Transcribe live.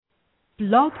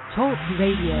Blog Talk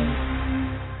Radio.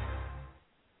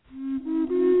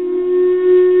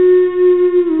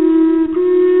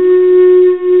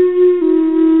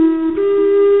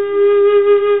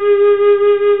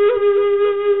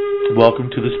 Welcome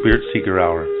to the Spirit Seeker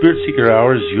Hour. Spirit Seeker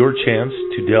Hour is your chance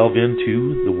to delve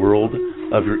into the world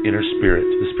of your inner spirit.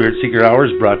 The Spirit Seeker Hour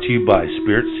is brought to you by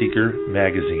Spirit Seeker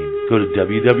Magazine. Go to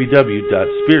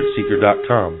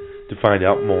www.spiritseeker.com to find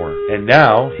out more. And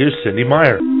now, here's Cynde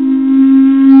Meyer.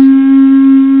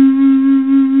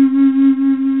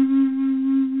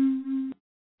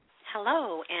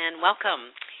 Hello and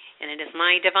welcome. And it is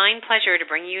my divine pleasure to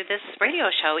bring you this radio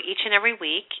show each and every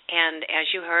week. And as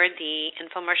you heard the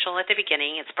infomercial at the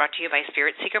beginning, it's brought to you by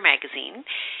Spirit Seeker Magazine.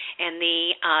 And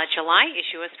the July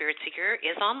issue of Spirit Seeker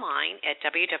is online at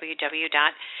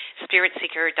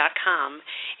www.spiritseeker.com.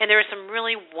 And there are some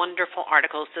really wonderful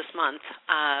articles this month.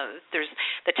 There's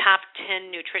the top 10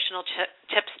 nutritional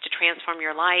tips to transform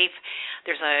your life.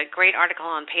 There's a great article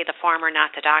on Pay the Farmer,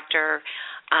 Not the Doctor.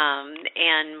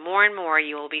 And more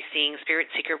you will be seeing Spirit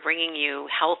Seeker bringing you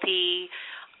healthy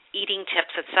eating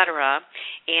tips, etc.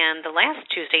 And the last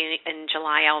Tuesday in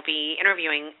July, I'll be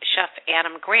interviewing Chef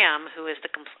Adam Graham, who is the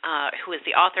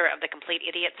author of The Complete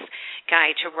Idiot's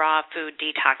Guide to Raw Food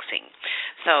Detoxing.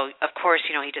 So, of course,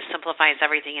 he just simplifies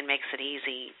everything and makes it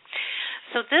easy.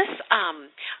 So this,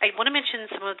 I want to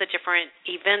mention some of the different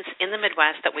events in the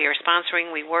Midwest that we are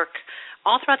sponsoring. We work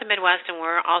all throughout the Midwest, and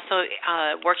we're also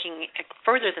working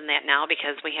further than that now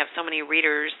because we have so many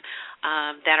readers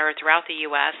that are throughout the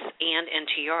U.S. and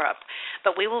into Europe.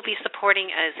 But we will be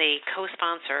supporting as a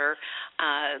co-sponsor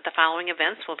the following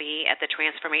events. Will be at the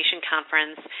Transformation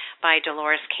Conference by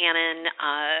Dolores Cannon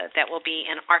that will be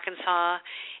in Arkansas,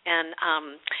 and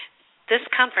this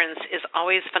conference is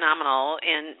always phenomenal,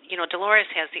 and,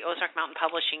 Dolores has the Ozark Mountain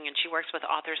Publishing, and she works with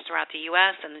authors throughout the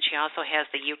U.S., and then she also has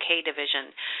the UK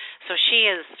division. So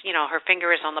she is, her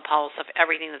finger is on the pulse of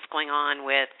everything that's going on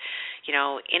with,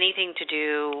 anything to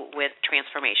do with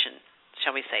transformation,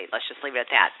 shall we say. Let's just leave it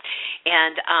at that.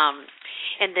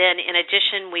 And then, in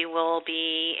addition, we will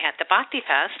be at the Bhakti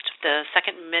Fest, the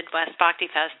second Midwest Bhakti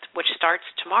Fest, which starts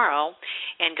tomorrow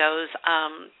and goes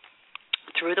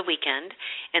through the weekend.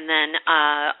 And then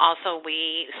also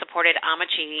we supported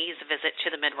Amachi's visit to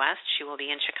the Midwest. She will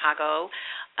be in Chicago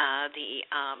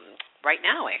right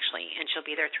now, actually, and she'll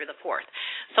be there through the 4th.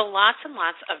 So lots and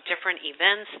lots of different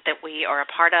events that we are a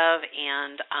part of,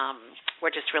 and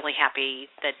we're just really happy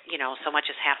that, so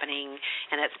much is happening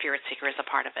and that Spirit Seeker is a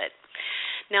part of it.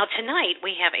 Now, tonight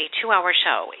we have a 2-hour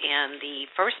show, and the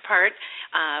first part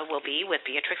will be with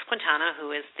Beatrex Quintana,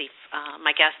 who is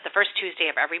my guest the first Tuesday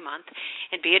of every month.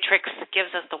 And Beatrex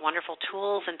gives us the wonderful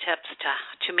tools and tips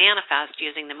to manifest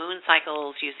using the moon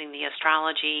cycles, using the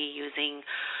astrology, using,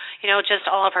 just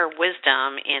all of her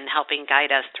wisdom in helping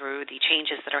guide us through the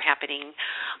changes that are happening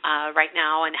right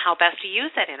now and how best to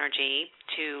use that energy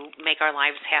to make our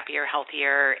lives happier,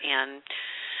 healthier, and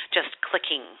just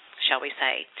clicking, shall we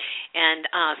say. And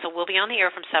so we'll be on the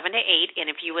air from 7 to 8, and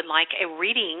if you would like a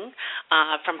reading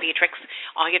from Beatrex,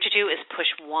 all you have to do is push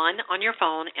 1 on your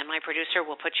phone, and my producer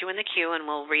will put you in the queue, and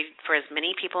we'll read for as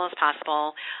many people as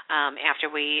possible after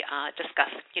we discuss,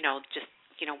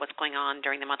 what's going on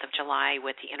during the month of July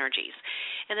with the energies.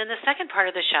 And then the second part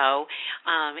of the show,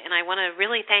 and I want to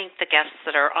really thank the guests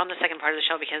that are on the second part of the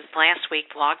show, because last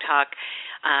week Blog Talk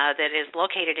that is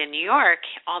located in New York,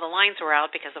 all the lines were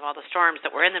out because of all the storms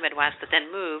that were in the Midwest that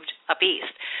then moved up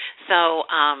east. So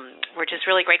we're just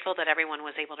really grateful that everyone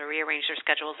was able to rearrange their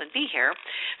schedules and be here.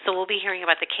 So we'll be hearing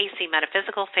about the KC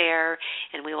Metaphysical Fair,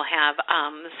 and we will have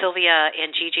Sylvia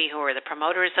and Gigi, who are the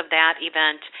promoters of that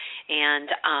event, and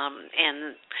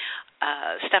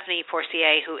Stephanie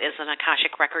Forcier, who is an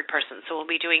Akashic record person. So we'll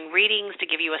be doing readings to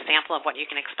give you a sample of what you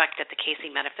can expect at the KC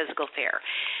Metaphysical Fair.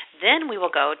 Then we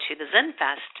will go to the Zen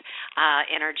Fest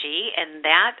energy, and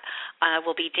that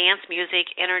will be dance,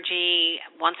 music, energy.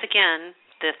 Once again,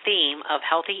 the theme of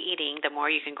healthy eating, the more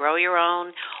you can grow your own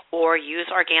or use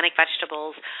organic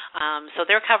vegetables. So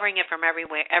they're covering it from every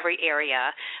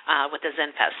area with the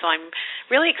Zen Fest. So I'm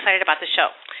really excited about the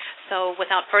show. So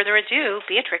without further ado,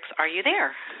 Beatrex, are you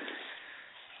there?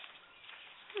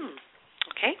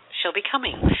 Okay, she'll be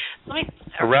coming.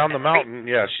 Around the mountain,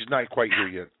 yeah, she's not quite here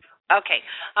yet. Okay,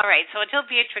 all right, so until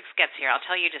Beatrex gets here, I'll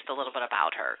tell you just a little bit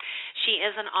about her. She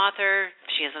is an author,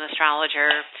 she is an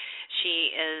astrologer,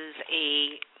 she is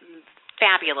a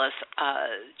fabulous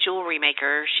jewelry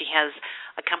maker. She has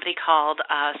a company called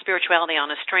Spirituality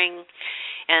on a String,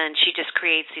 and she just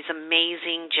creates these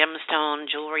amazing gemstone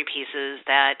jewelry pieces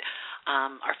that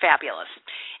are fabulous.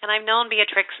 And I've known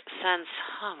Beatrex since,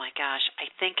 oh my gosh, I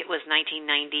think it was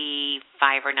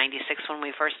 1995 or 96 when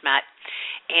we first met.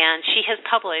 And she has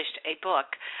published a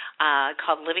book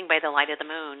called Living by the Light of the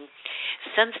Moon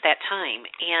since that time.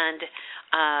 And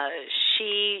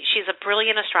she's a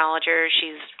brilliant astrologer.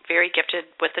 She's very gifted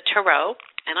with the tarot.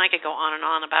 And I could go on and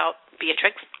on about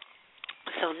Beatrex.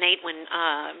 So Nate, when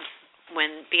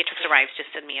Beatrex arrives,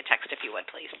 just send me a text if you would,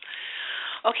 please.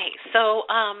 Okay, so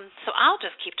I'll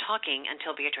just keep talking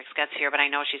until Beatrex gets here, but I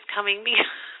know she's coming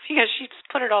because she's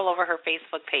put it all over her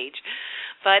Facebook page.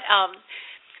 But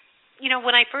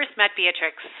when I first met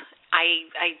Beatrex,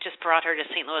 I just brought her to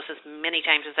St. Louis as many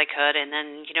times as I could, and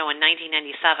then in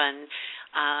 1997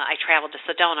 I traveled to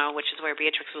Sedona, which is where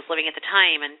Beatrex was living at the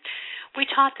time, and we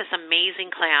taught this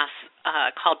amazing class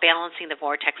called Balancing the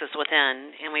Vortexes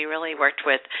Within, and we really worked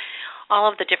with all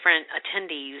of the different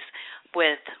attendees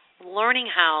with learning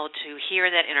how to hear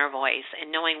that inner voice and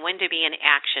knowing when to be in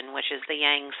action, which is the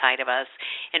yang side of us,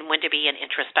 and when to be in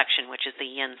introspection, which is the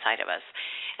yin side of us.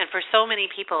 And for so many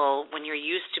people, when you're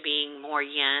used to being more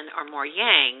yin or more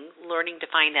yang, learning to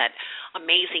find that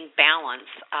amazing balance,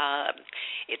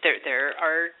 there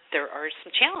are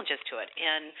some challenges to it.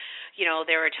 And,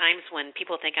 there are times when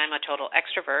people think I'm a total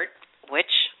extrovert,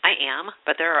 which I am,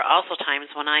 but there are also times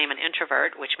when I am an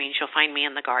introvert, which means you'll find me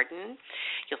in the garden.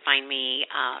 You'll find me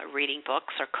reading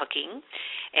books or cooking.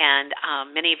 And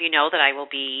many of you know that I will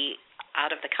be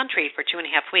out of the country for 2.5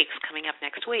 weeks coming up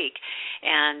next week.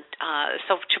 And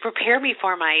so to prepare me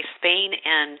for my Spain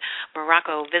and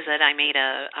Morocco visit, I made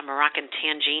a Moroccan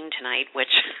tangine tonight,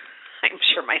 which I'm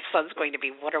sure my son's going to be,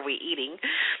 what are we eating?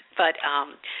 But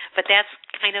that's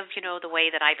kind of, the way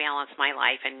that I balance my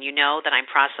life, and that I'm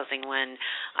processing when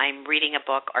I'm reading a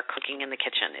book or cooking in the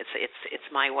kitchen. It's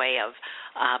my way of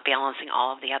balancing all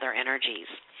of the other energies.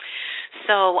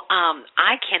 So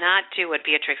I cannot do what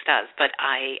Beatrex does, but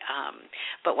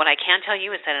what I can tell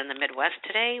you is that in the Midwest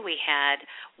today we had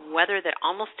weather that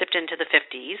almost dipped into the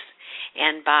 50s,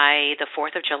 and by the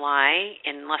 4th of July,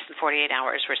 in less than 48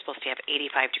 hours, we're supposed to have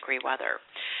 85-degree weather.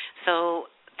 So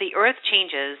the earth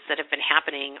changes that have been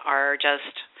happening are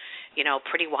just,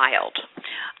 pretty wild.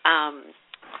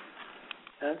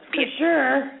 That's for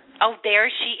sure. Oh, there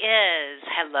she is.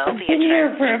 Hello, I've Beatrex. been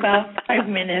here for about 5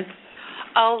 minutes.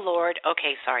 Oh, Lord.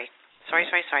 Okay, sorry.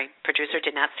 Producer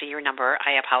did not see your number.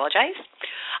 I apologize.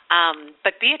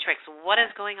 But Beatrex, what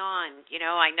is going on?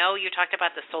 I know you talked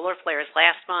about the solar flares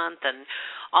last month and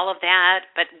all of that,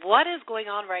 but what is going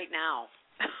on right now?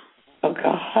 Oh,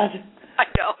 God. I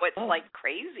know, it's like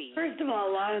crazy. First of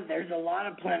all, there's a lot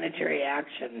of planetary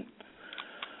action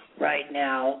right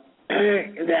now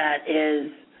that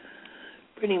is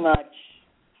pretty much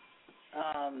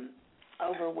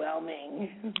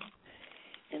overwhelming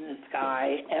in the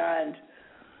sky. And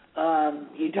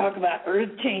you talk about earth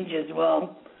changes.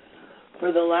 Well,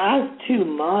 for the last 2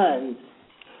 months,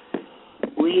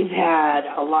 we've had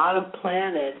a lot of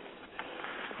planets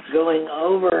going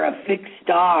over a fixed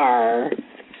star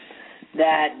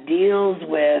that deals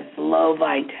with low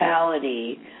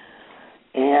vitality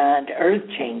and earth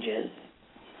changes,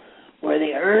 where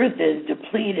the earth is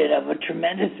depleted of a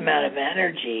tremendous amount of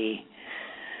energy.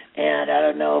 And I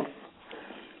don't know if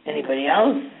anybody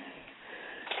else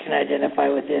can identify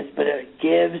with this, but it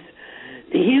gives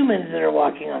the humans that are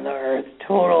walking on the earth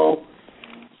total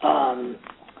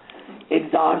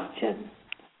exhaustion.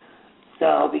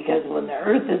 So because when the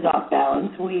earth is off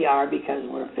balance, we are, because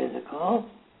we're physical,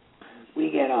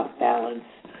 we get off balance.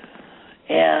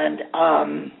 And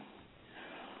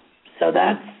so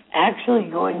that's actually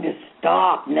going to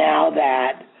stop now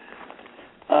that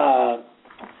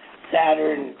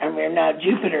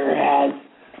Jupiter has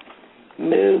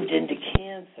moved into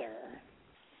Cancer,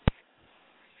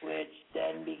 which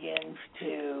then begins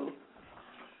to,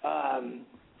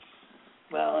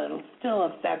 it'll still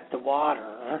affect the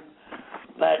water,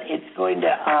 but it's going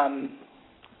to,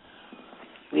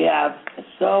 we have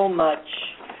so much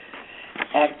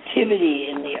activity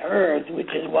in the earth, which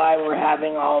is why we're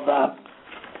having all the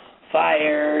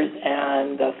fires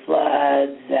and the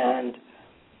floods, and,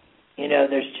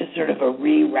 there's just sort of a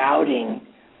rerouting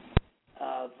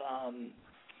of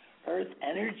earth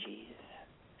energies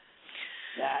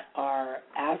that are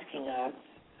asking us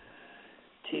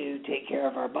to take care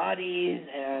of our bodies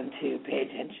and to pay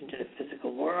attention to the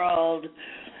physical world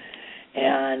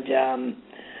and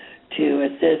to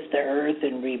assist the earth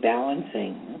in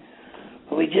rebalancing.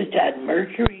 We just had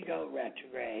Mercury go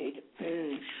retrograde.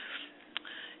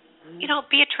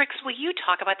 Beatrex, will you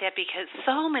talk about that? Because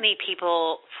so many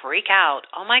people freak out.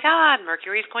 Oh, my God,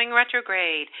 Mercury's going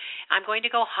retrograde. I'm going to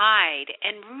go hide.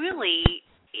 And really,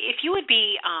 if you would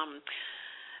be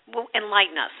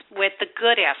enlighten us with the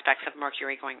good aspects of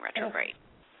Mercury going retrograde.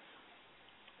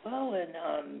 Well, when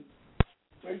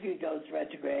Mercury goes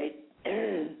retrograde,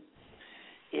 it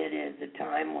is a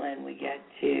time when we get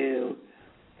to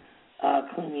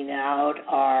cleaning out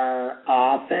our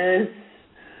office,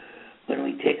 when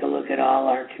we take a look at all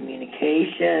our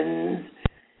communications,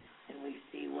 and we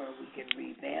see where we can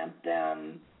revamp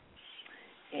them,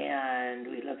 and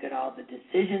we look at all the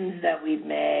decisions that we've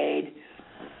made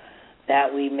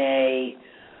that we may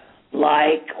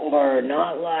like or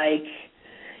not like,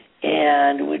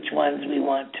 and which ones we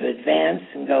want to advance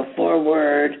and go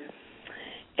forward,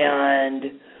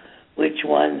 and which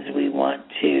ones we want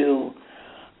to,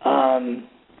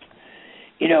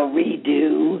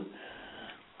 redo.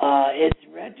 It's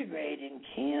retrograde in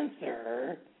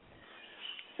Cancer,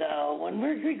 so when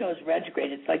Mercury goes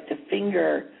retrograde, it's like the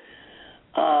finger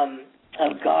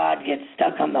of God gets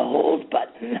stuck on the hold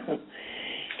button,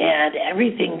 and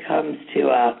everything comes to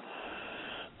a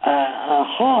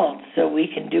halt so we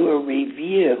can do a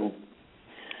review.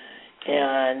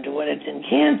 And when it's in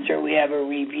Cancer, we have a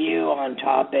review on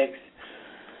topics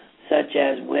such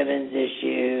as women's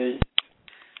issues,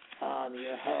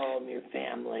 your home, your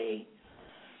family,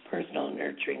 personal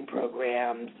nurturing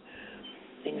programs,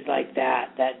 things like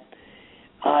that.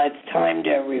 It's time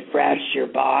to refresh your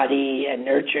body and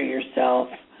nurture yourself.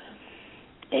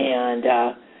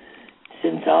 And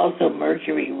since also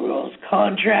Mercury rules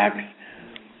contracts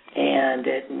and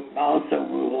it also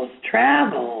rules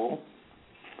travel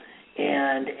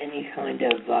and any kind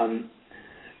of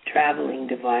traveling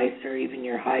device or even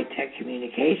your high-tech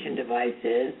communication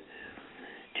devices,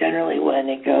 generally when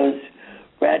it goes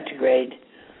retrograde,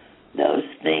 those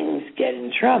things get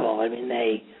in trouble. I mean,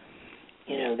 they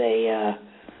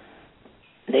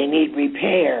need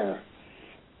repair.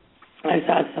 I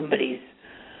saw somebody's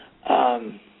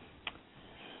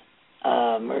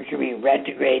Mercury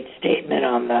retrograde statement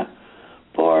on the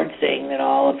board saying that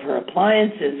all of her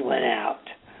appliances went out.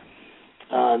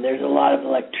 There's a lot of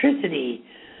electricity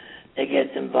that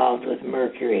gets involved with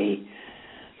Mercury,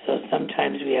 so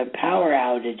sometimes we have power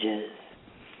outages.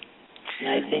 And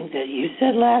I think that you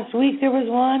said last week there was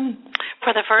one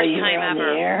for the first time on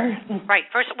ever. The air? Right.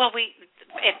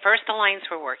 At first the lines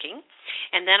were working,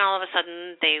 and then all of a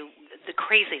sudden the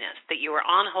craziness that you were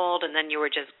on hold and then you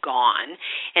were just gone,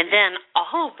 and then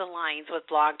all of the lines with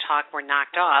Blog Talk were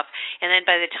knocked off, and then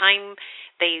by the time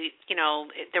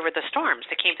there were the storms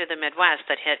that came through the Midwest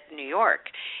that hit New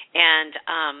York, and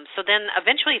so then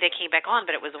eventually they came back on,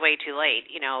 but it was way too late,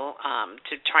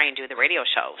 to try and do the radio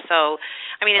show. So,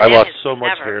 I mean, I lost so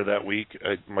much hair that week.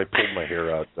 I pulled my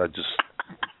hair out. I just.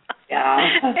 Yeah.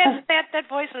 that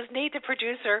voice was Nate, the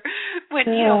producer. When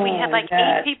we had like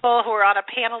 8 people who were on a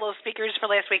panel of speakers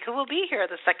for last week who will be here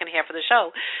the second half of the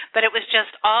show. But it was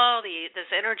just all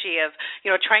this energy of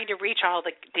trying to reach all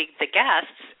the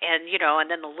guests, and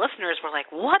and then the listeners were like,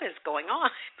 "What is going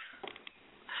on?"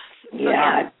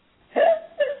 Yeah.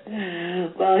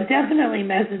 Well, it definitely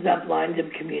messes up lines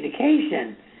of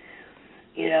communication.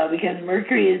 Because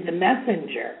Mercury is the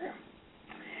messenger.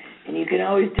 And you can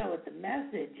always tell what the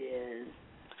message is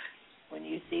when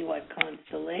you see what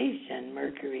constellation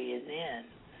Mercury is in.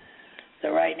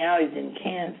 So right now he's in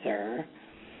Cancer,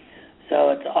 so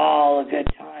it's all a good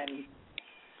time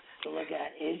to look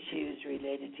at issues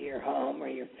related to your home or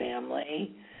your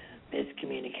family,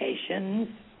 miscommunications.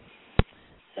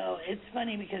 So it's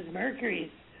funny because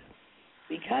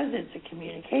because it's a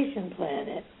communication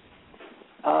planet,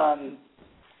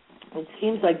 it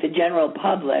seems like the general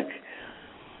public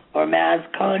or mass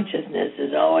consciousness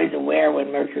is always aware when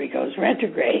Mercury goes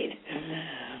retrograde.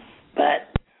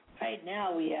 But right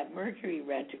now we have Mercury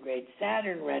retrograde,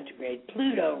 Saturn retrograde,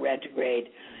 Pluto retrograde,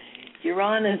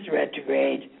 Uranus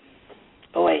retrograde.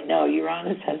 Oh, wait, no,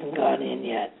 Uranus hasn't gone in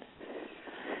yet.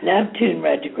 Neptune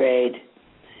retrograde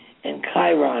and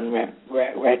Chiron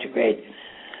retrograde.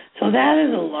 So that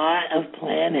is a lot of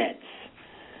planets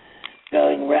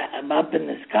going up in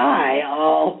the sky,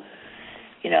 all...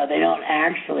 they don't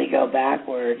actually go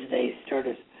backwards. They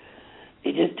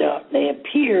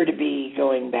appear to be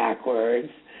going backwards.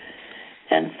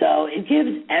 And so it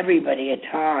gives everybody a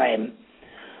time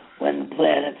when the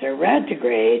planets are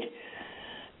retrograde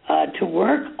to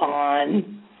work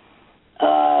on,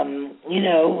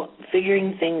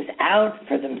 figuring things out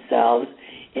for themselves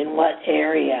in what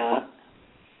area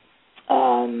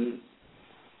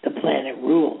the planet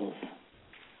rules.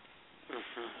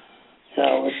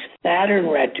 So with Saturn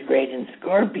retrograde in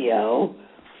Scorpio,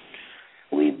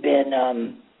 we've been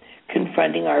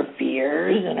confronting our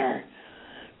fears and our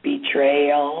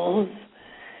betrayals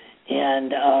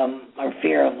and our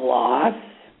fear of loss.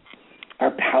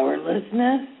 our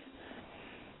powerlessness.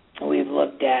 We've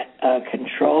looked at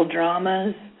control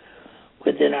dramas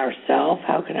within ourselves.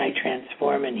 How can I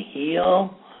transform and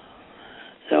heal?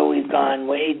 So we've gone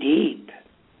way deep.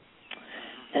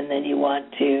 And then you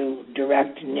want to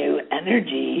direct new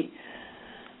energy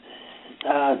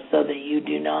so that you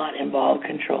do not involve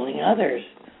controlling others.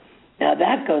 Now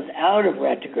that goes out of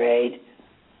retrograde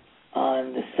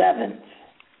on the 7th.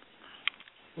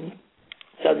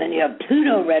 So then you have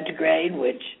Pluto retrograde,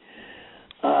 which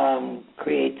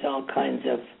creates all kinds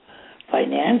of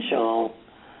financial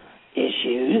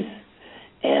issues.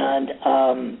 And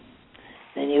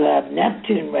then you have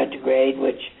Neptune retrograde,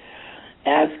 which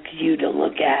asks you to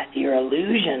look at your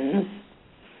illusions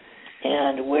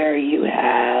and where you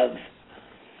have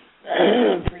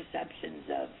perceptions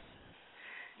of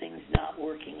things not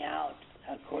working out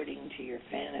according to your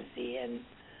fantasy, and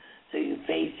so you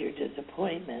face your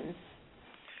disappointments.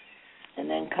 And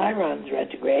then Chiron's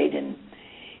retrograde, and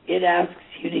it asks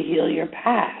you to heal your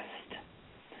past.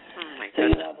 Oh my so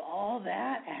goodness. you have all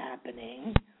that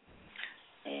happening,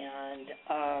 and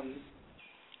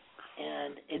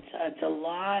it's a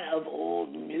lot of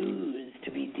old news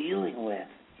to be dealing with,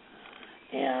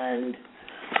 and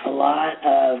a lot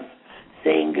of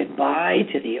saying goodbye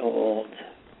to the old.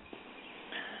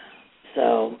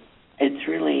 So it's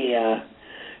really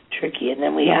tricky. And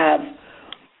then we have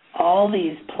all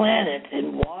these planets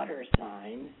in water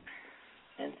signs,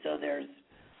 and so there's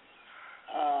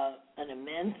an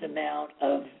immense amount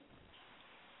of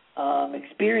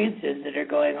experiences that are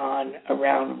going on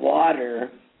around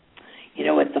water,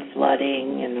 with the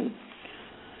flooding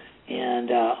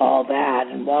and all that.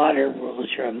 And water rules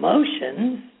your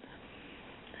emotions,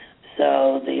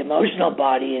 so the emotional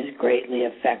body is greatly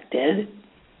affected.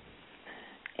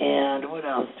 And what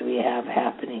else do we have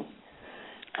happening?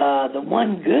 The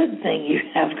one good thing you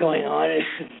have going on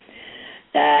is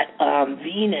that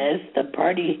Venus, the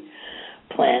party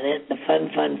planet, the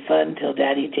fun till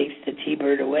daddy takes the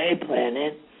T-bird away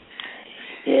planet,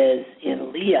 is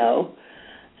in Leo.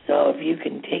 So if you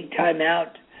can take time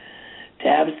out to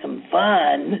have some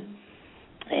fun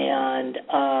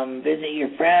and visit your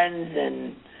friends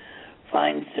and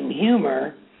find some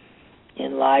humor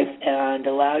in life and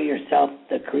allow yourself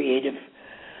the creative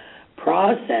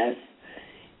process,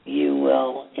 you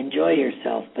will enjoy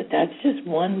yourself. But that's just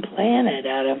one planet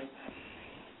out of,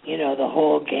 the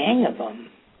whole gang of them.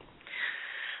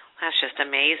 That's just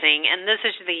amazing. And this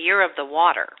is the year of the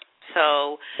water.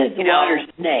 So, it's the water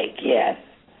snake, yes.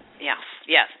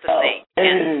 Yes, the snake.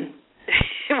 And,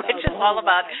 which is all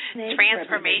about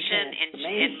transformation and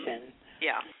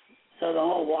yeah. So the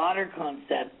whole water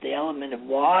concept, the element of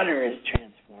water is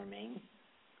transforming,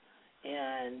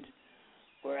 and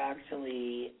we're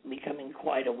actually becoming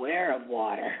quite aware of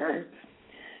water.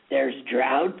 There's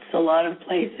droughts a lot of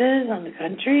places on the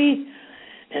country,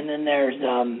 and then there's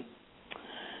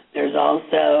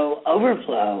also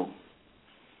overflow.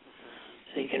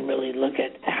 So you can really look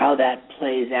at how that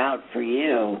plays out for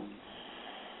you.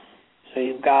 So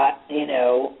you've got,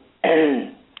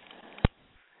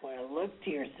 look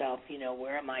to yourself,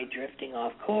 where am I drifting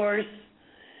off course?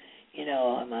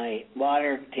 My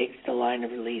water takes the line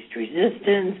of least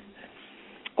resistance,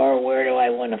 or where do I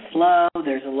want to flow?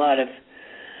 There's a lot of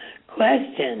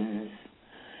questions,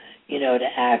 to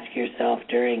ask yourself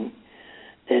during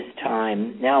this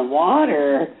time. Now,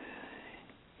 water,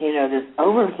 this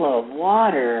overflow of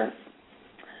water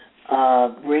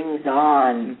brings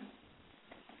on,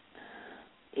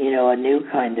 a new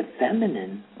kind of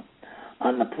feminine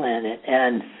on the planet.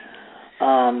 And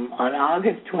on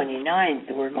August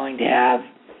 29th, we're going to have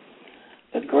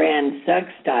a grand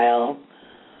sextile,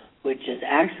 which is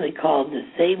actually called the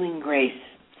Saving Grace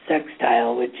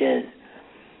sextile, which is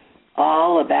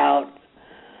all about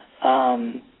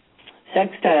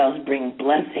sextiles bring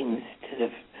blessings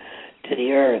to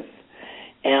the earth.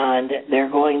 And there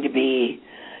are going to be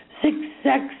 6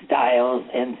 sextiles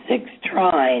and 6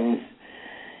 trines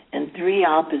and 3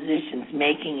 oppositions,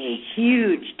 making a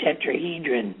huge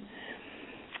tetrahedron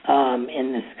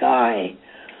in the sky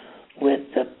with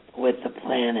the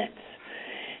planets.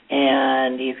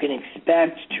 And you can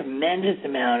expect tremendous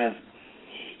amount of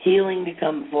healing to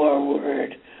come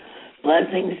forward,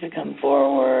 blessings to come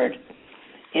forward,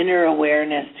 inner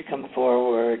awareness to come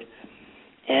forward,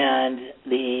 and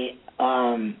the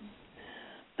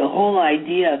whole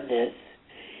idea of this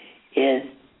is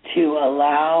to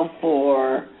allow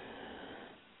for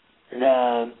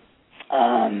the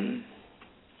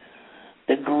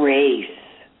grace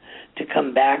to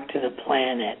come back to the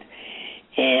planet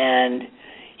and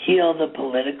heal the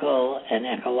political and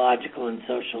ecological and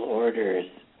social orders.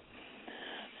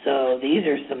 So these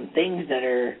are some things that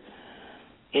are,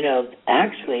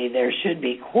 actually there should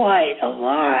be quite a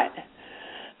lot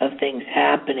of things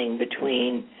happening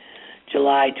between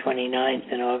July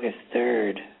 29th and August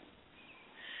 3rd.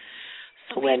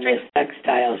 So when this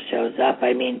sextile shows up,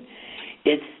 I mean,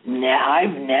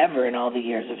 I've never in all the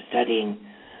years of studying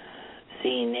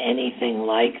seen anything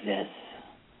like this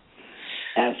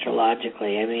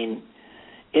astrologically. I mean,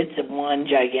 it's one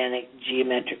gigantic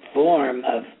geometric form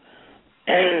of,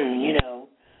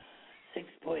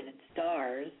 6-pointed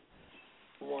stars,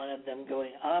 one of them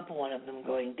going up, one of them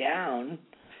going down,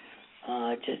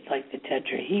 just like the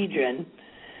tetrahedron.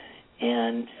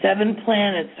 And 7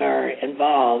 planets are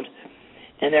involved,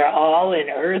 and they're all in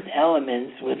earth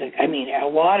elements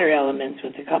water elements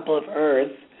with a couple of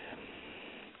earth.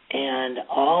 And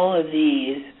all of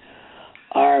these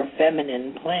are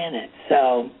feminine planets.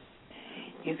 So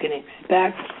you can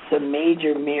expect some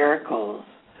major miracles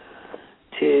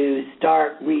to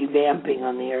start revamping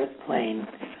on the earth plane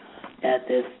at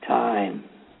this time.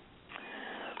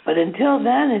 But until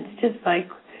then, it's just like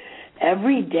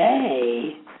every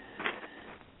day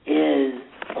is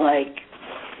like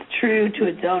true to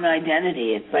its own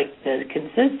identity. It's like the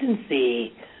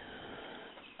consistency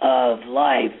of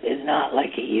life is not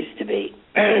like it used to be.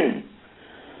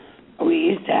 We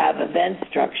used to have event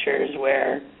structures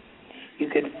where you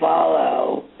could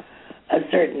follow a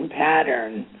certain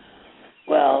pattern.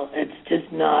 Well, it's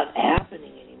just not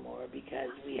happening anymore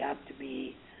because we have to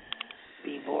be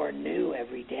born new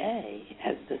every day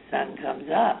as the sun comes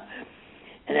up.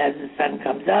 And as the sun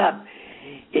comes up,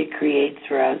 it creates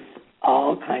for us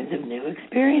all kinds of new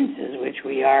experiences, which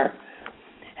we are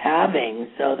having.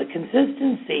 So the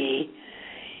consistency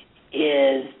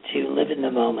is to live in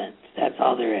the moment. That's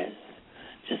all there is.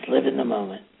 Just live in the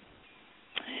moment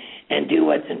and do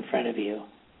what's in front of you.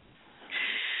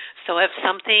 So if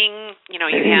something, you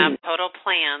have total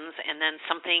plans and then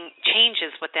something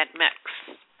changes with that mix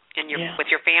with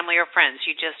your family or friends,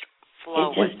 you just flow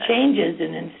with it. It just changes,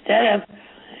 and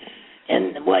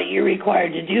and what you're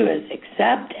required to do is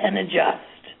accept and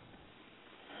adjust.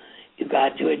 You've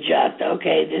got to adjust.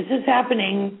 Okay, this is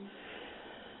happening.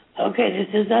 Okay,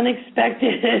 this is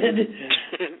unexpected.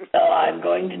 So I'm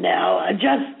going to now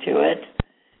adjust to it.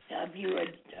 Now, if you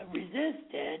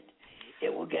resist it,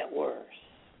 it will get worse.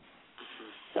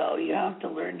 So you have to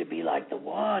learn to be like the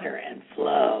water and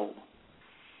flow.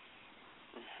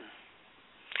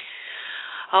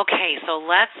 Okay, so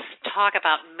let's talk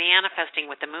about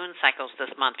manifesting with the moon cycles this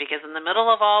month, because in the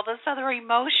middle of all this other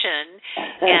emotion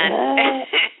and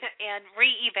and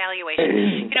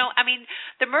reevaluation,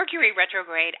 the Mercury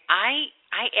retrograde, I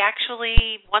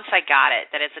actually, once I got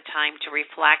it, that it's a time to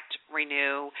reflect,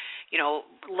 renew,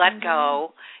 let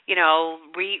go,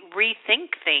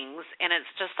 rethink things, and it's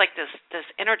just like this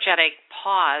energetic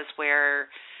pause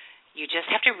where you just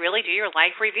have to really do your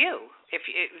life review. If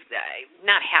you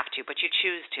not have to, but you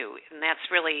choose to, and that's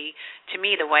really, to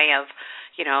me, the way of,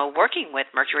 working with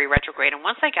Mercury retrograde. And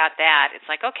once I got that, it's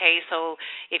like, okay, so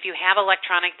if you have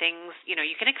electronic things, you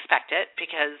can expect it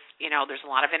because, there's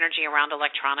a lot of energy around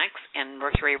electronics and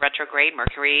Mercury retrograde.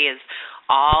 Mercury is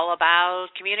all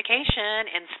about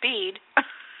communication and speed.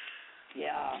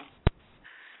 Yeah.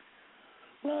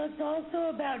 Well, it's also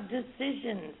about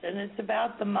decisions, and it's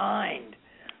about the mind.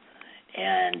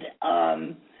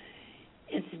 And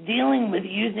it's dealing with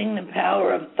using the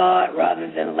power of thought rather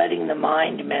than letting the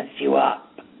mind mess you up.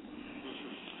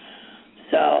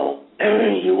 So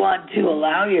you want to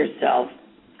allow yourself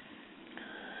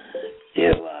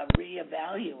to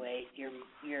reevaluate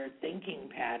your thinking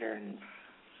patterns.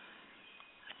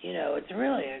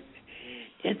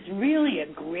 It's really a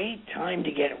great time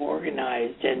to get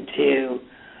organized and to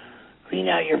clean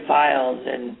out your files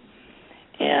and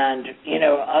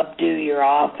updo your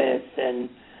office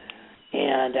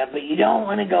but you don't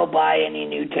want to go buy any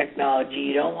new technology.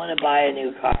 You don't want to buy a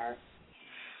new car.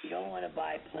 You don't want to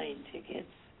buy plane tickets,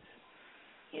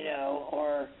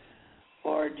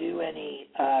 or do any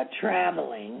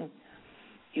traveling.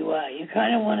 You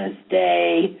kind of want to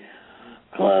stay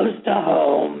close to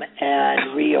home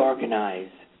and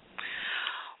reorganize.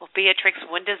 Well, Beatrex,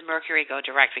 when does Mercury go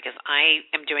direct? Because I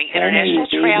am doing international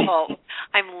travel.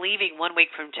 I'm leaving 1 week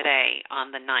from today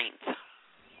on the 9th.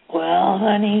 Well,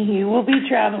 honey, you will be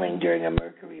traveling during a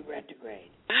Mercury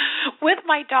retrograde. With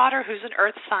my daughter, who's an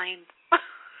earth sign.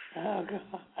 Oh,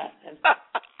 God.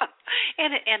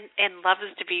 and loves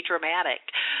to be dramatic.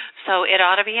 So it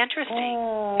ought to be interesting.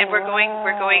 And we're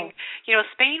going.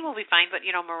 Spain will be fine, but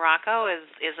Morocco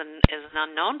is an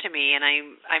unknown to me, and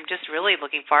I'm just really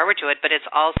looking forward to it. But it's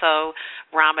also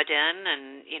Ramadan,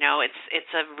 and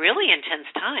it's a really intense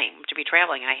time to be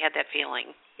traveling. I had that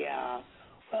feeling. Yeah.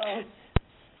 Well,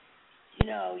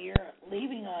 you're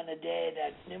leaving on a day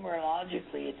that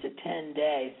numerologically it's a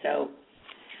 10-day, so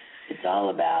it's all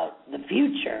about the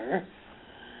future.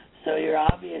 So you're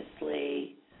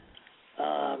obviously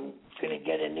going to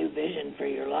get a new vision for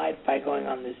your life by going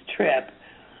on this trip.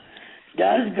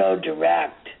 Does go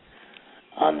direct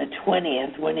on the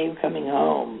 20th. When are you coming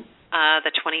home?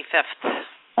 The 25th.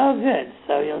 Oh, good.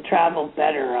 So you'll travel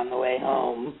better on the way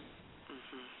home.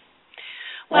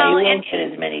 Well, you won't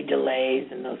get as many delays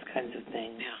and those kinds of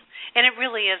things. Yeah. And it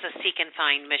really is a seek and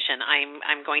find mission.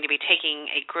 I'm going to be taking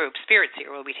a group, Spirit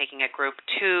Seeker will be taking a group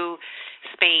to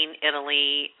Spain,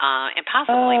 Italy, and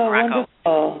possibly Morocco.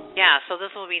 Wonderful. Yeah, so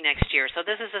this will be next year. So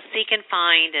this is a seek and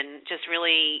find and just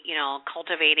really,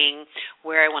 cultivating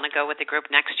where I want to go with the group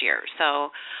next year.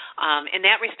 So in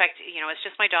that respect, it's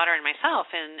just my daughter and myself,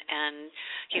 and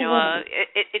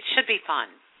it should be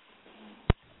fun.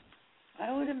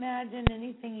 I would imagine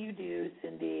anything you do,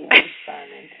 Cynde, has fun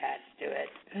attached to it.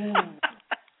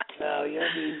 So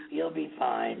you'll be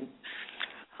fine.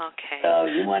 Okay. So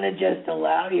you want to just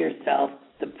allow yourself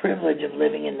the privilege of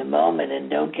living in the moment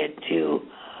and don't get too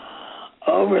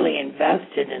overly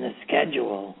invested in a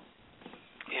schedule.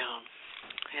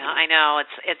 Yeah, I know.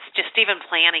 It's just even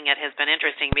planning it has been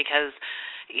interesting because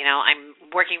I'm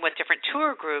working with different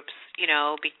tour groups,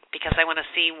 because I want to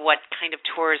see what kind of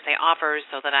tours they offer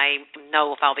so that I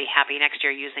know if I'll be happy next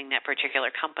year using that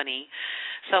particular company.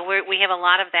 So we have a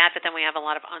lot of that, but then we have a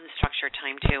lot of unstructured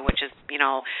time too, which is,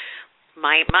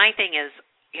 my thing is,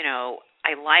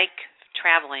 I like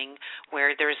traveling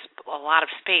where there's a lot of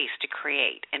space to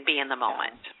create and be in the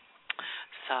moment.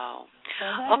 So,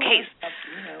 okay.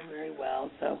 Very well.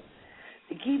 So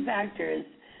the key factor is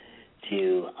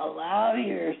to allow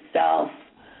yourself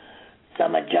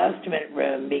some adjustment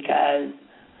room, because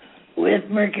with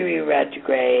Mercury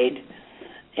retrograde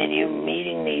and you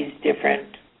meeting these different,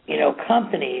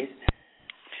 companies,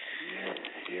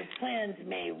 your plans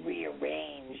may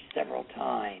rearrange several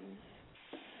times.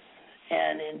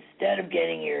 And instead of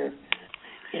getting your,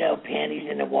 panties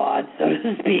in a wad, so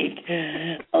to speak,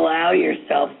 allow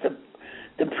yourself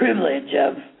the privilege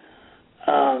of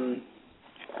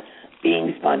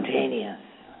being spontaneous.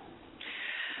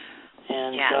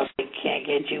 And so if they can't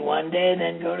get you one day,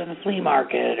 then go to the flea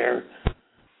market or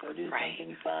go do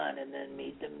something fun and then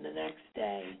meet them the next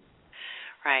day.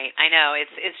 Right. I know.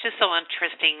 It's just so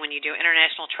interesting when you do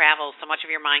international travel, so much of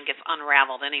your mind gets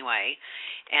unraveled anyway.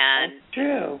 And that's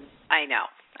true. I know.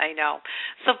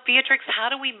 So, Beatrex, how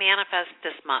do we manifest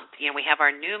this month? We have our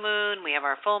new moon, we have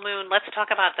our full moon. Let's talk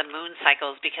about the moon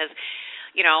cycles, because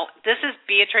this is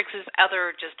Beatrix's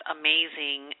other just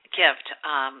amazing gift.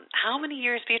 How many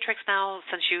years, Beatrex, now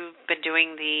since you've been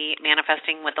doing the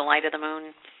manifesting with the light of the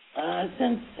moon?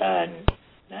 Since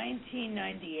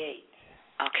 1998.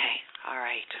 Okay, all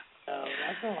right. So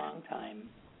that's a long time.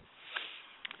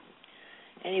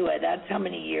 Anyway, that's how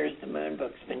many years the moon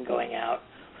book's been going out.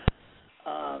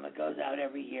 It goes out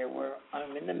every year.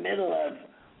 I'm in the middle of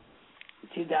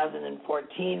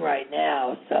 2014 right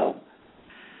now, so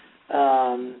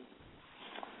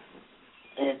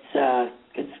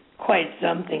it's quite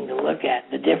something to look at,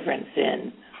 the difference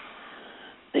in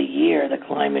the year, the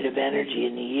climate of energy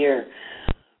in the year.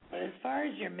 But as far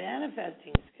as your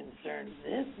manifesting is concerned,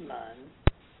 this month,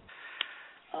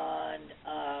 on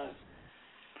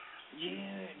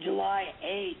July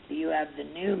 8th, you have the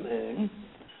new moon.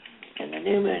 And the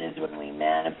new moon is when we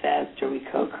manifest or we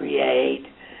co-create.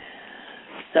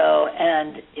 So,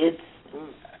 and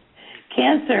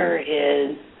Cancer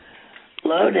is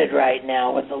loaded right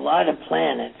now with a lot of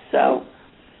planets. So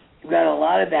you've got a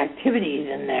lot of activities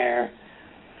in there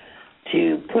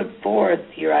to put forth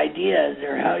your ideas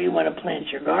or how you want to plant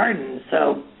your garden.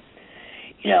 So,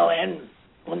 and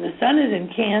when the sun is in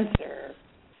Cancer,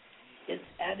 it's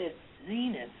at its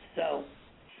zenith. So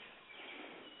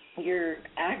you're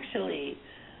actually,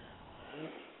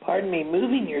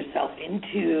 moving yourself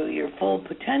into your full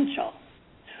potential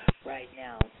right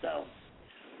now. So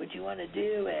what you want to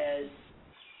do is,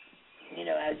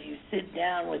 as you sit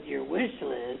down with your wish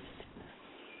list,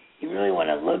 you really want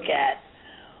to look at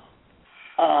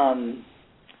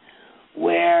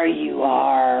where you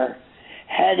are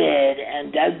headed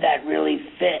and does that really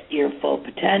fit your full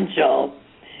potential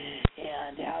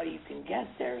and how you can get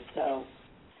there. So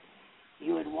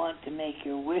you would want to make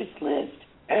your wish list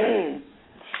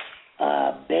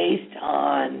based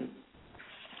on,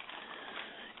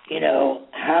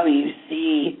 how you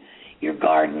see your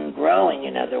garden growing,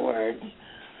 in other words,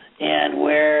 and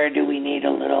where do we need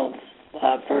a little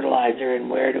fertilizer and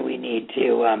where do we need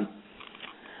to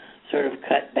sort of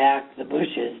cut back the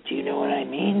bushes. Do you know what I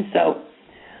mean? So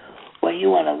what you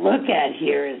want to look at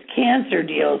here is Cancer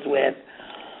deals with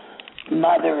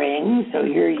mothering. So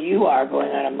here you are going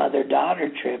on a mother-daughter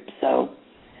trip. So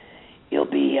you'll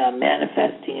be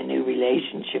manifesting a new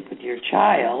relationship with your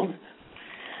child.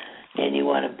 And you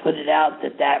want to put it out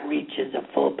that reaches a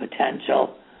full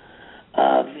potential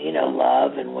of,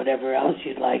 love and whatever else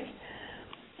you'd like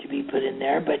to be put in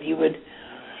there. But you would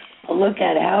look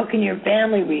at how can your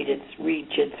family reach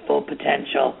its full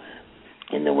potential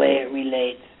in the way it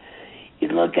relates.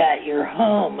 You'd look at your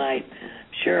home. I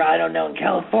don't know, in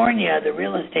California, the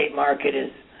real estate market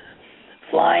is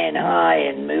flying high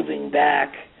and moving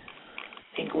back.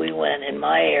 I think we went, in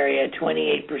my area,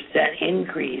 28%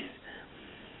 increase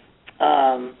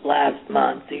last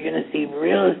month. So you're going to see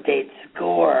real estate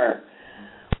score.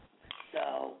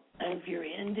 So if you're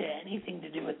into anything to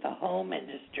do with the home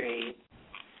industry,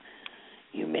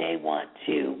 you may want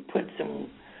to put some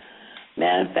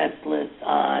manifest lists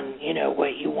on,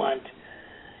 what you want,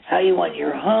 how you want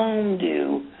your home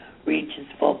to reach its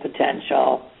full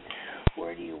potential.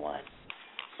 What do you want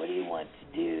to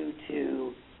do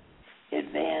to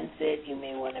advance it? You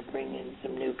may want to bring in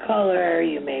some new color.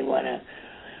 You may want to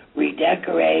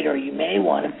redecorate, or you may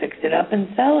want to fix it up and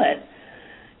sell it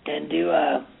and do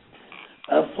a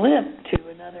flip to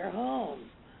another home.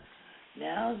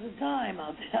 Now's the time,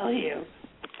 I'll tell you.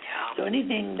 So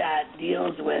anything that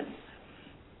deals with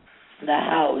the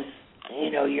house,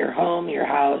 your home, your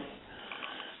house,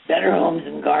 better homes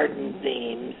and garden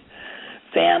themes,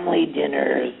 family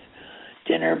dinners,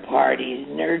 dinner parties,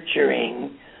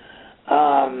 nurturing,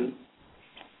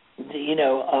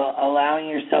 allowing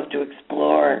yourself to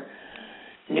explore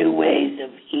new ways of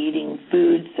eating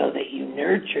food so that you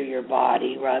nurture your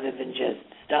body rather than just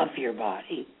stuff your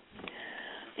body.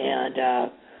 And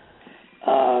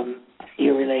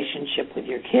your relationship with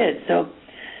your kids. So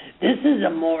this is a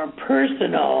more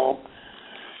personal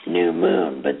new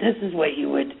moon, but this is what you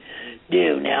would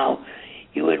do. Now,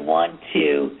 you would want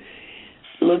to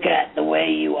look at the way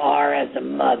you are as a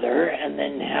mother and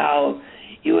then how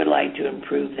you would like to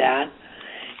improve that,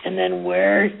 and then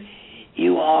where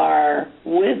you are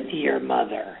with your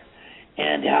mother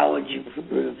and how would you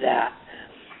improve that.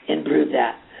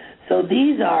 So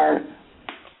these are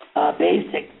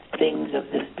basic things of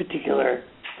this particular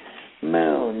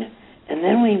moon. And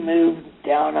then we move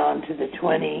down onto the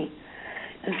 20.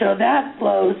 And so that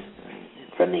flows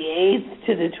from the 8th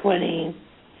to the 22nd.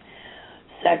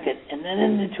 And then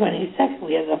in the 22nd,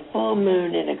 we have the full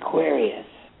moon in Aquarius.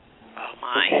 Oh,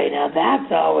 my. Okay, now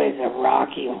that's always a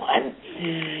rocky one.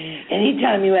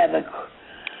 Anytime you have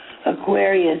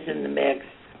Aquarius in the mix,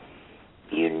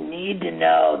 you need to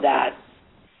know that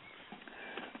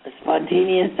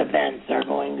spontaneous events are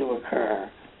going to occur.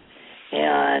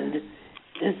 And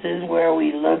this is where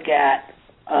we look at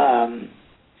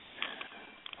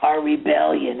our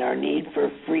rebellion, our need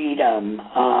for freedom.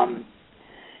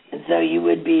 And so you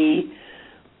would be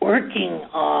working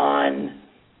on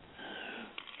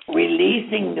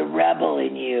releasing the rebel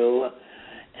in you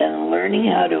and learning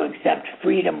how to accept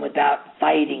freedom without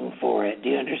fighting for it. Do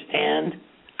you understand?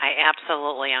 I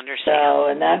absolutely understand. So,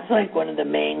 and that's like one of the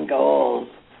main goals.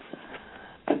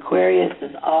 Aquarius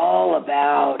is all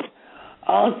about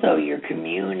also your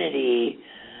community,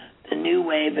 the new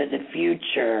wave of the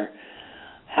future.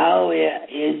 How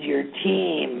is your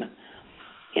team,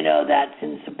 that's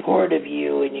in support of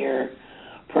you and your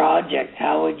projects?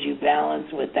 How would you balance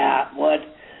with that?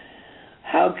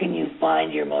 How can you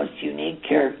find your most unique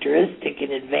characteristic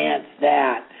and advance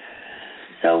that?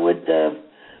 So with the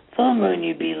full moon,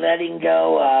 you'd be letting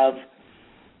go of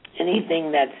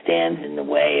anything that stands in the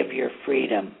way of your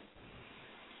freedom.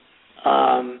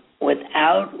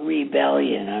 Without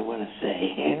rebellion, I want to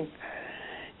say.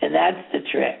 And that's the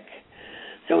trick.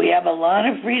 So we have a lot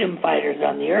of freedom fighters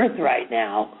on the earth right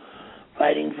now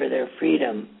fighting for their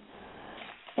freedom.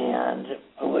 And it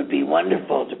would be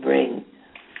wonderful to bring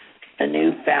a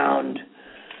newfound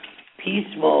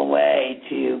peaceful way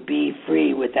to be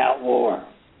free without war.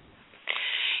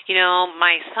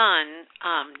 My son,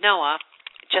 Noah,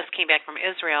 just came back from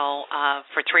Israel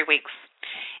for 3 weeks,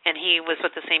 and he was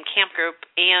with the same camp group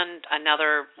and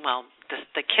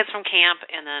the kids from camp,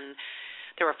 and then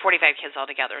there were 45 kids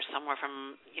altogether. Some were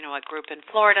from, a group in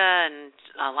Florida, and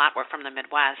a lot were from the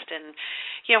Midwest. And,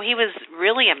 he was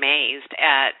really amazed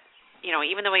at,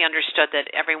 even though he understood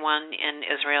that everyone in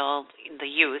Israel,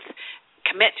 the youth,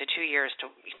 commit to 2 years to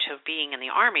being in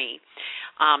the Army,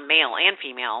 male and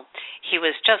female, he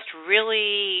was just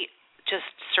really just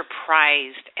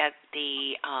surprised at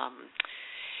the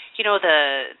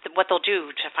what they'll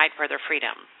do to fight for their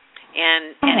freedom.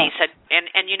 And he said, and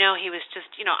he was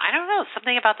just, I don't know,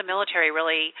 something about the military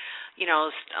really,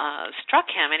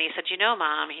 struck him. And he said,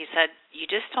 Mom, he said, you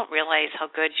just don't realize how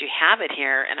good you have it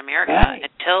here in America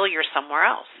until you're somewhere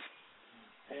else.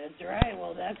 That's right.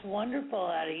 Well, that's wonderful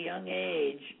at a young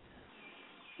age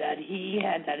that he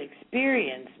had that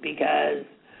experience, because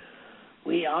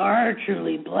we are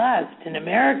truly blessed in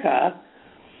America.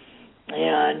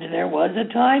 And there was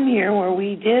a time here where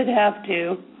we did have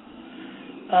to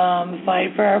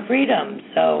fight for our freedom.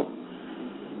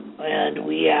 And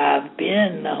we have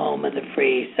been the home of the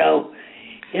free. So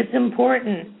it's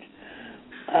important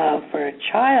for a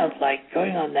child, like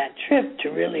going on that trip, to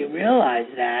really realize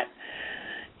that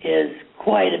is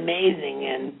quite amazing.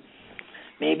 And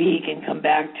maybe he can come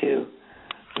back to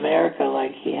America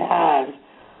like he has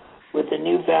with a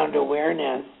newfound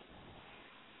awareness,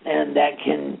 and that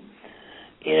can,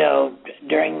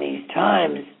 during these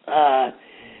times,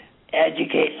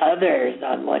 educate others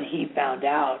on what he found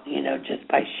out, just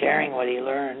by sharing what he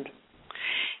learned.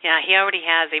 Yeah, he already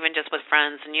has, even just with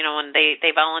friends. And, when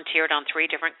they volunteered on 3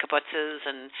 different kibbutzes,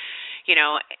 and,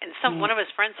 and one of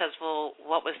his friends says, well,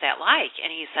 what was that like?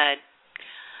 And he said,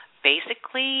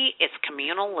 basically, it's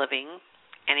communal living.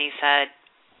 And he said,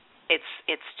 it's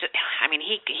just,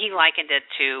 he likened it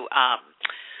to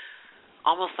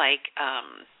almost like,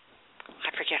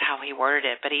 I forget how he worded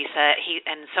it, but he said,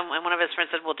 and one of his friends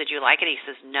said, well, did you like it? He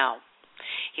says, no.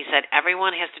 He said,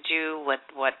 everyone has to do what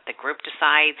the group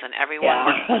decides, and everyone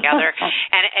works together.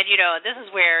 And this is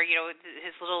where,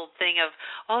 his little thing of,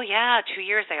 2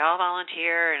 years they all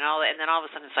volunteer and all that, and then all of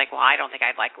a sudden it's like, well, I don't think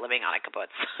I'd like living on a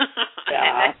kibbutz.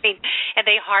 Yeah. And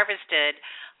they harvested,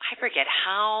 I forget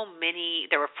how many,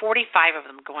 there were 45 of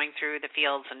them going through the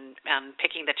fields and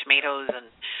picking the tomatoes and,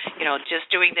 just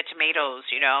doing the tomatoes,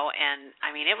 and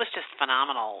it was just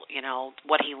phenomenal,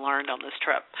 what he learned on this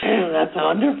trip. That's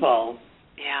wonderful.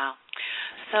 Yeah.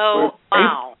 So,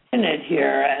 wow. We're fortunate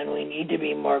here, and we need to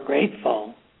be more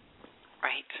grateful.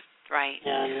 Right.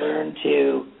 And learn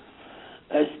to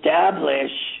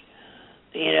establish,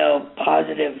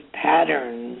 positive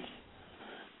patterns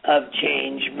of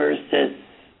change versus,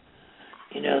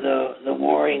 the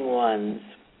warring ones.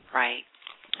 Right.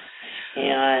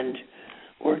 And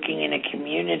working in a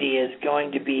community is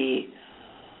going to be,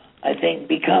 I think,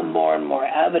 become more and more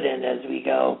evident as we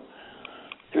go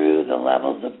through the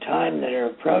levels of time that are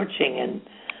approaching, and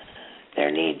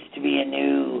there needs to be a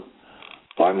new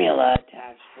formula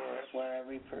attached for it where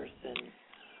every person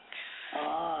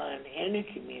in a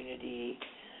community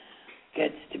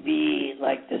gets to be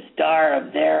like the star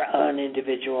of their own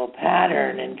individual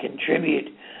pattern and contribute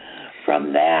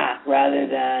from that, rather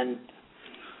than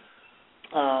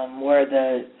where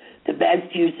the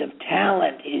best use of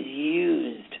talent is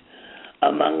used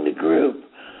among the group,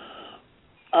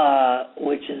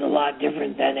 which is a lot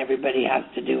different than everybody has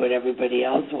to do what everybody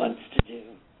else wants to do.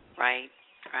 Right.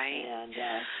 And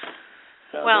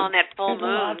so and that full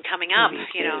moon coming up,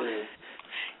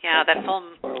 that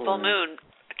full moon,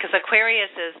 because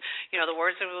Aquarius is, the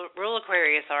words that rule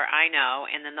Aquarius are I know,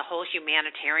 and then the whole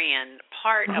humanitarian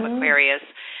part of Aquarius.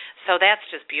 So that's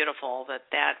just beautiful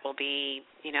that will be,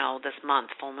 this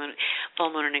month, full moon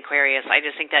in Aquarius. I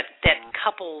just think that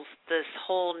couples this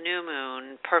whole new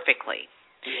moon perfectly.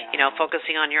 Yeah.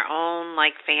 Focusing on your own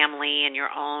family and your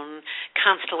own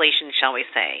constellation, shall we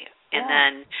say, and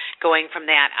then going from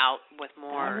that out with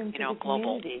more,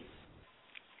 global.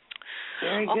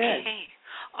 Very good. Okay.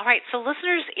 All right. So,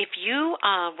 listeners, if you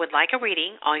would like a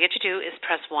reading, all you have to do is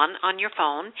press 1 on your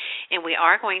phone, and we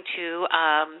are going to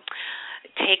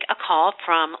take a call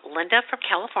from Linda from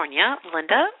California.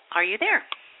 Linda, are you there?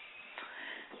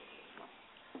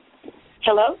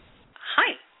 Hello?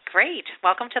 Hi. Great.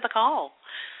 Welcome to the call.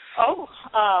 Oh,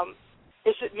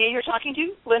 is it me you're talking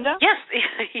to, Linda? Yes.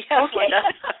 Yes, okay. Linda.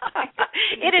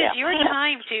 It is your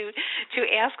time to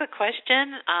ask a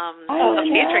question of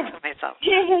Beatrex and myself.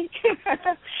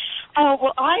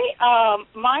 Well,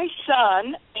 my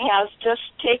son has just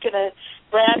taken a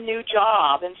brand new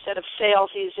job. Instead of sales,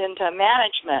 he's into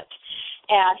management,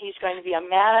 and he's going to be a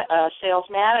sales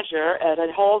manager at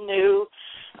a whole new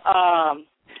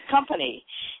company.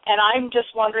 And I'm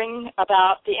just wondering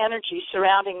about the energy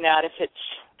surrounding that, if it's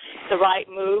the right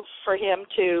move for him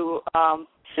to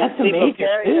leave a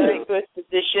very, very good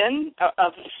position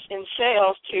in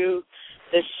sales to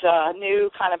this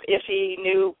new kind of iffy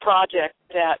new project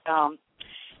that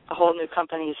a whole new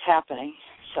company is happening.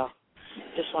 So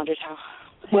just wondered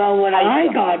Well, what I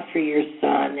got for your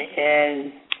son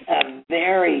is a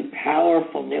very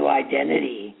powerful new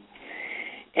identity.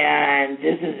 And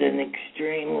this is an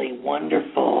extremely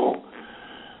wonderful,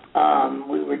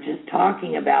 we were just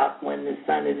talking about when the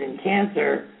sun is in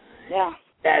Cancer,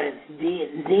 that it's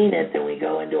zenith and we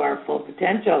go into our full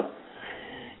potential.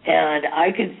 And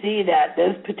I could see that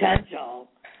this potential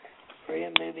for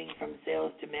him moving from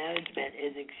sales to management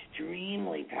is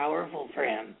extremely powerful for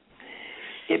him.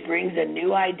 It brings a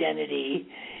new identity.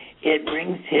 It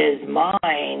brings his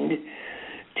mind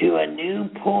to a new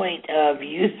point of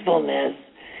usefulness,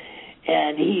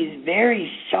 and he's very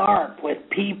sharp with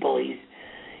people.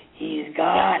 He's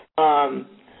got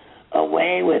a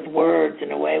way with words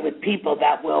and a way with people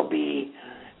that will be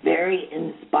very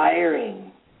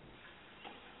inspiring.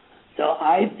 So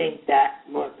I think that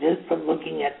just from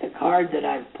looking at the cards that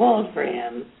I've pulled for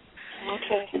him,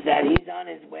 is that he's on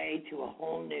his way to a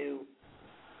whole new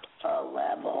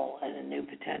level and a new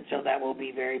potential that will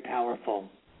be very powerful.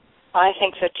 I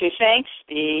think so too. Thanks,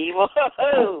 Steve.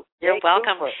 Whoa. You're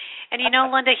welcome. And you know,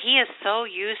 Linda, he is so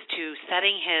used to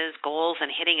setting his goals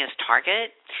and hitting his target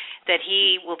that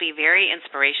he will be very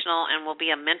inspirational and will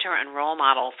be a mentor and role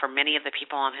model for many of the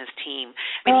people on his team.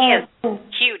 I mean, he has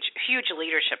huge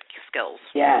leadership skills.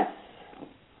 Yes.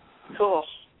 Cool.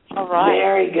 All right.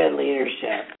 Very good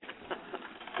leadership.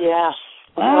 Yes.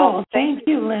 Wow, thank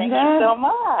you, Linda. Thank you so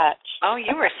much. Oh,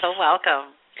 you are so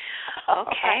welcome.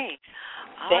 Okay.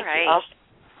 All right.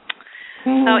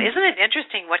 So isn't it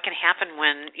interesting what can happen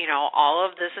when, you know, all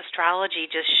of this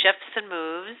astrology just shifts and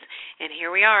moves, and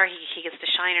here we are, he gets to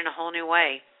shine in a whole new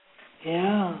way.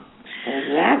 Yeah,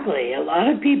 exactly. A lot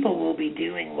of people will be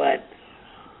doing what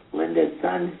Linda's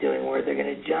son's doing, where they're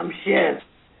going to jump ship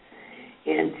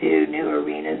into new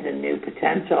arenas and new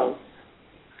potentials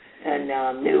and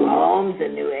new homes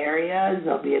and new areas.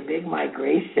 There'll be a big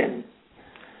migration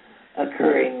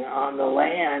occurring on the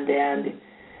land and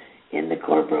in the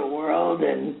corporate world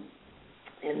and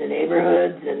in the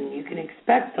neighborhoods, and you can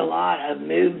expect a lot of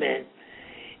movement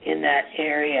in that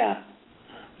area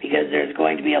because there's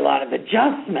going to be a lot of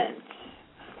adjustments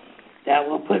that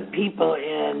will put people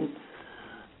in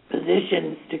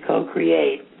positions to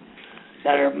co-create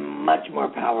that are much more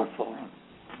powerful.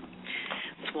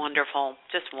 It's wonderful,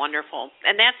 just wonderful.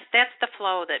 And that's the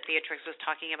flow that Beatrex was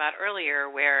talking about earlier,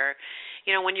 where,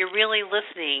 you know, when you're really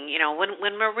listening, you know, when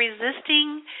we're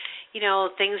resisting, you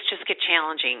know, things just get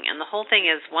challenging. And the whole thing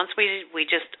is once we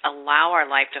just allow our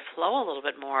life to flow a little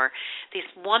bit more, these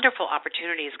wonderful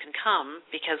opportunities can come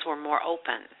because we're more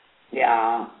open.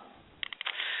 Yeah.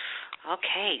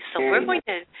 Okay, so we're going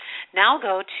to now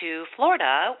go to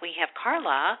Florida. We have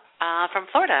Carla from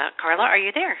Florida. Carla, are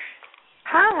you there?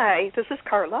 Hi, this is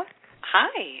Carla.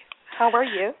 Hi. How are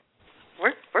you?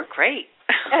 We're great.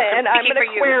 And I'm an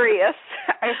Aquarius.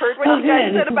 I heard what you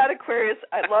guys said about Aquarius.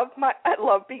 I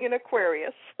love being an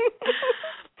Aquarius.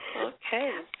 Okay.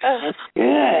 That's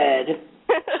good.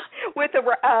 With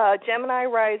a Gemini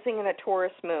rising and a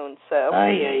Taurus moon, so.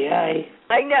 Ay.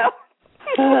 I know.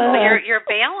 Well, you're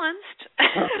balanced.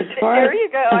 There you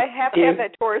go. I have to have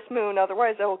that Taurus moon,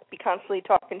 otherwise I will be constantly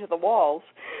talking to the walls.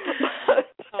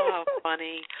 Oh,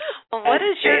 funny. Well, what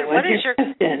is your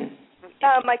question?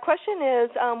 My question is,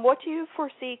 what do you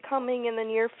foresee coming in the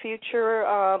near future?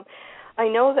 I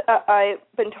know that I've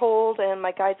been told, and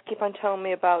my guides keep on telling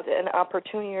me about an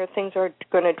opportunity or things are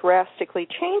going to drastically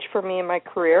change for me in my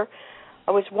career.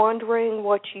 I was wondering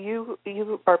what you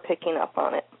are picking up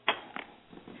on it.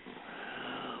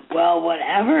 Well,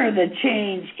 whatever the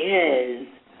change is,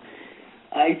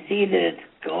 I see that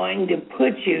it's going to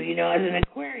put you, you know, as an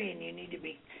Aquarian, you need to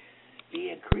be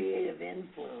a creative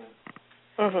influence.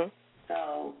 Mm-hmm.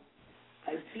 So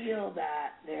I feel that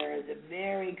there is a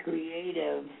very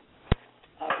creative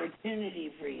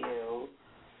opportunity for you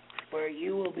where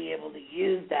you will be able to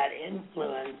use that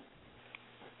influence.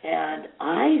 And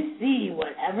I see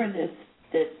whatever this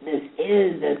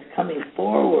is that's coming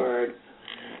forward,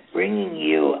 bringing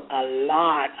you a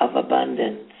lot of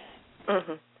abundance.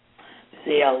 Mm-hmm.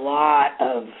 See a lot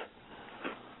of,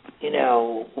 you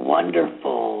know,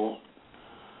 wonderful,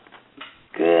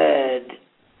 good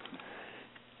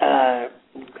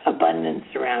abundance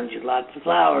around you. Lots of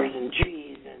flowers and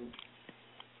trees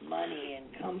and money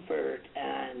and comfort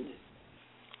and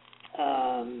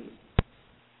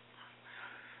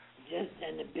just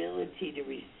an ability to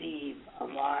receive a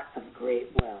lot of great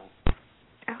wealth.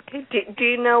 Okay. Do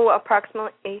you know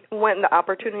approximately when the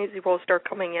opportunities will start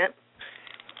coming in?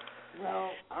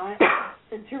 Well,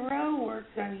 the tarot works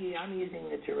on you. I'm using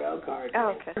the tarot card.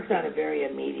 Oh, okay. It works on a very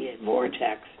immediate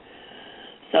vortex.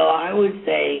 So I would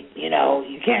say, you know,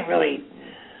 you can't really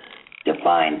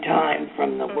define time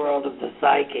from the world of the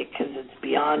psychic because it's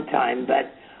beyond time,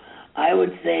 but I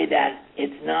would say that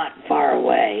it's not far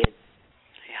away.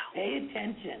 Pay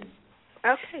attention.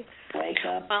 Okay. Wake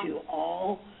up to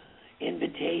all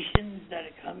invitations that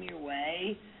come your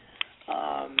way.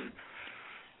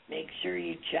 Make sure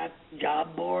you check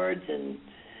job boards and,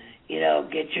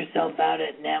 get yourself out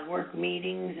at network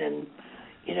meetings and,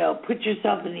 put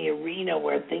yourself in the arena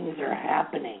where things are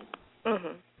happening.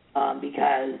 Mm-hmm.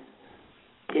 Because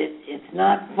it's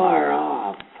not far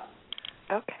off.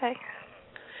 Okay.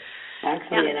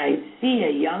 Actually, and I see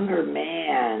a younger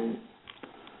man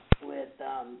with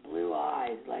blue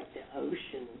eyes like the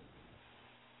ocean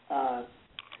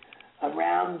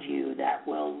around you that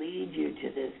will lead you to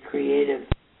this creative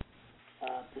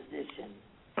position.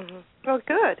 Mm-hmm. Oh,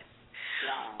 good.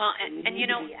 Yeah. Well, so you need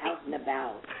to be out and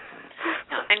about.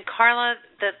 And Carla,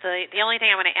 the only thing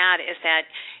I want to add is that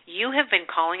you have been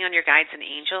calling on your guides and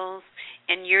angels,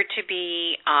 and you're to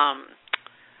be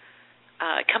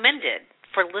commended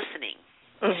for listening.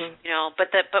 Mm-hmm. But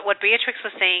what Beatrex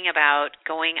was saying about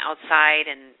going outside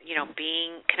and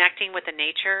connecting with the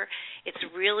nature, it's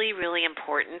really, really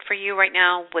important for you right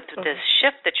now with this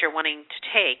shift that you're wanting to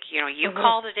take. You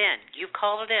called it in. You've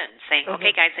called it in, saying,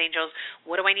 okay, guides, angels,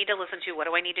 what do I need to listen to? What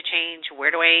do I need to change? Where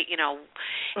do I,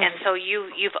 And so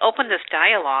you've opened this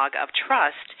dialogue of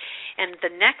trust, and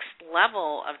the next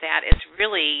level of that is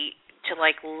really to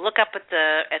look up at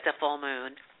the full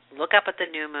moon. Look up at the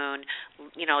new moon,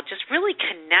 just really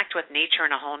connect with nature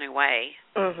in a whole new way.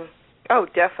 Mm-hmm. Oh,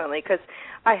 definitely, because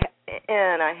I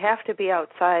have to be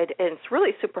outside, and it's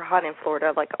really super hot in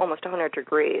Florida, like almost 100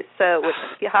 degrees, so with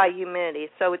high humidity,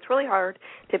 so it's really hard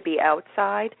to be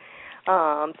outside.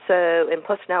 And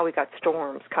plus now we got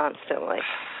storms constantly,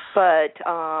 but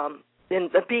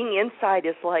being inside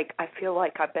is like I feel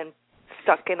like I've been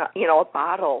stuck in a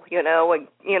bottle, and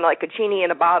like a genie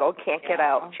in a bottle, can't get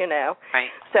out,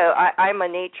 Right. So I'm a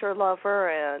nature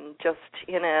lover, and just,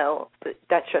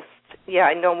 that's just,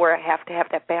 I know where I have to have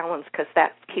that balance because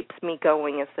that keeps me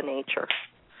going is the nature.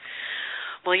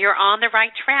 Well, you're on the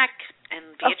right track,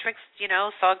 and Beatrex,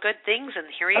 saw good things, and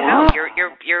here you go. You're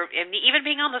and even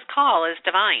being on this call is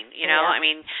divine. I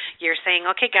mean, you're saying,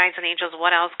 okay, guides and angels,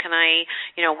 what else can I,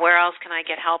 where else can I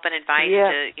get help and advice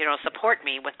to, support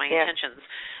me with my intentions?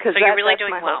 So you're really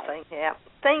doing my well. Whole thing. Yeah.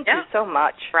 Thank you so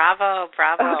much. Bravo.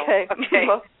 Okay.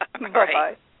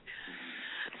 Bye-bye.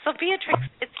 So, Beatrex,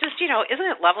 it's just, isn't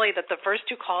it lovely that the first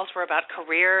two calls were about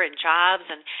career and jobs?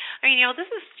 And, I mean, this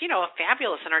is, a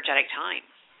fabulous, energetic time.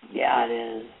 Yeah, it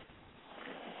is.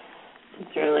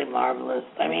 It's really marvelous.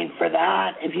 I mean, for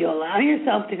that, if you allow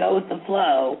yourself to go with the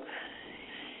flow,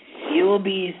 you will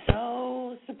be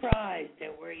so surprised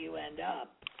at where you end up.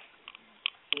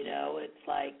 It's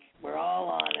like we're all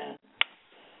on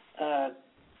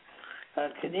a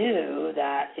canoe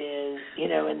that is,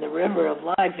 in the river of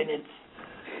life, and it's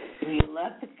if you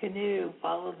let the canoe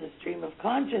follow the stream of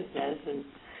consciousness and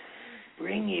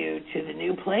bring you to the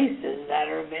new places that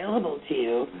are available to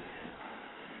you,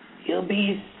 you'll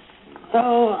be so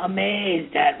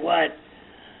amazed at where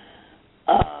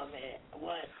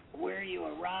you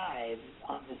arrive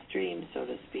on the stream, so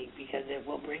to speak, because it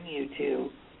will bring you to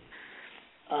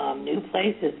new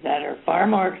places that are far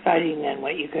more exciting than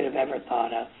what you could have ever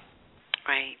thought of.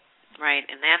 Right,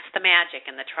 and that's the magic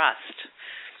and the trust.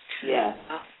 Yes.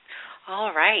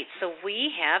 All right, so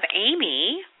we have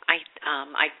Amy. I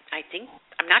think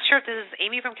I'm not sure if this is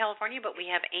Amy from California, but we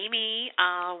have Amy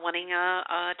wanting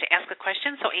to ask a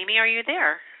question. So, Amy, are you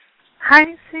there?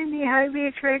 Hi, Cynde. Hi,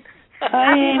 Beatrex. Hi,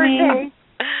 happy Amy. Birthday.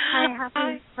 Hi,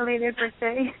 happy belated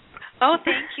birthday. Oh,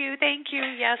 thank you.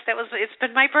 Yes, it's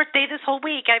been my birthday this whole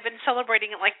week. I've been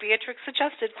celebrating it like Beatrex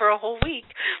suggested for a whole week.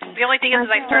 The only thing is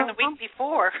I started the week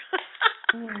before.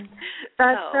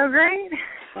 That's so great.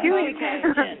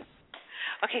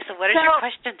 Okay, so what is your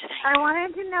question today? I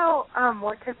wanted to know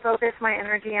what to focus my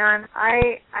energy on.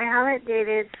 I haven't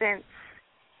dated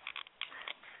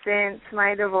since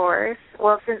my divorce.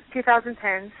 Well, since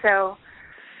 2010. So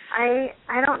I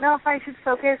don't know if I should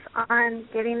focus on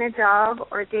getting a job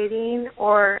or dating,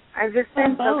 or I've just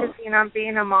been focusing on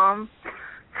being a mom.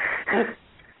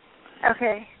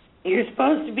 Okay. You're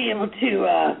supposed to be able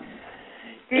to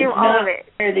do all of it.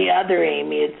 Or the other,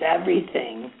 Amy. It's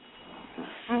everything.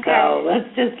 Okay. So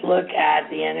let's just look at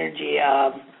the energy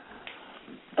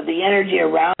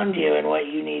around you and what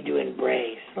you need to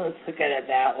embrace. Let's look at it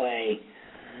that way.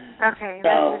 Okay.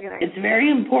 So it's very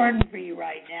important for you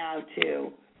right now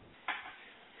to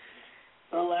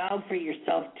allow for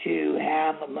yourself to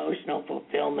have emotional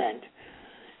fulfillment.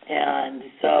 And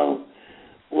so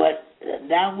what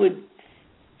that would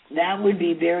that would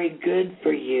be very good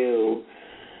for you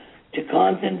to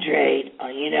concentrate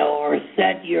on, or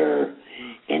set your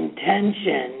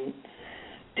intention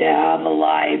to have a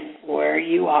life where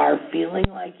you are feeling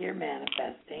like you're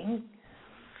manifesting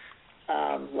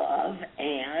love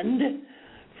and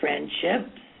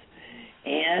friendships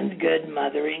and good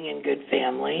mothering and good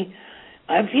family.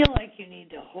 I feel like you need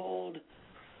to hold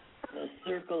the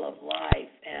circle of life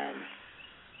and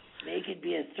make it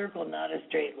be a circle, not a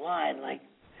straight line. Like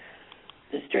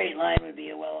the straight line would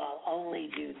be, well, I'll only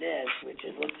do this, which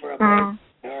is look for a boyfriend.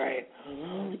 All right,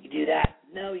 you do that.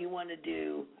 No, I want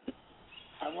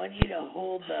you to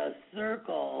hold the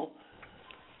circle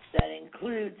that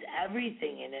includes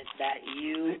everything in it that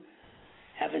you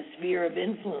have a sphere of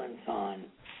influence on.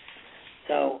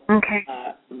 So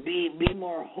be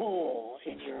more whole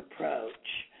in your approach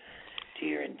to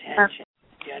your intention.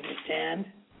 Do you understand?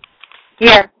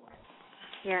 Yes.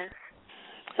 Yes.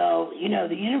 So,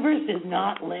 the universe is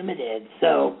not limited.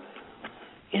 So,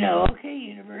 okay,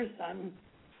 universe, I'm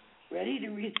ready to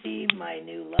receive my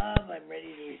new love. I'm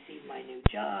ready to receive my new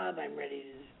job. I'm ready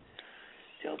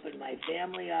to open my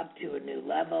family up to a new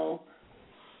level.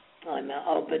 I'm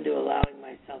open to allowing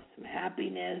myself some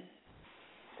happiness.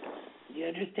 Do you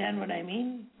understand what I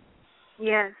mean?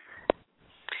 Yes.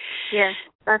 Yes,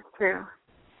 that's true.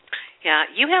 Yeah,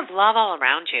 you have love all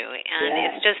around you,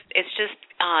 and it's just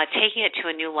taking it to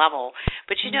a new level.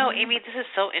 But Amy, this is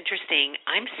so interesting.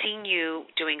 I'm seeing you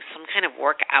doing some kind of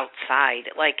work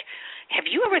outside. Like, have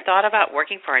you ever thought about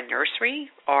working for a nursery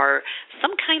or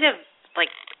some kind of, like,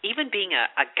 even being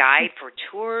a guide for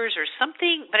tours or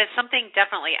something? But it's something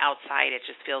definitely outside, it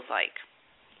just feels like.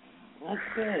 That's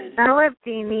good. That would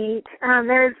be neat.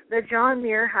 There's the John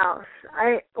Muir House.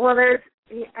 I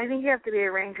think you have to be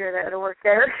a ranger that would work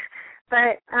there.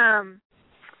 But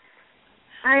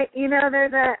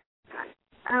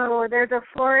there's a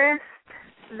florist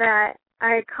that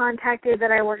I contacted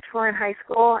that I worked for in high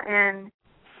school, and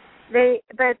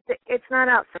it's not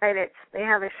outside. They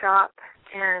have a shop.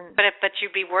 But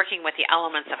you'd be working with the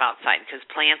elements of outside because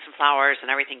plants and flowers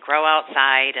and everything grow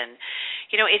outside, and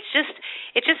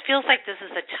it just feels like this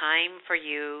is a time for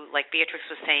you, like Beatrex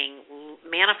was saying,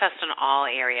 manifest in all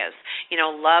areas.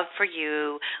 Love for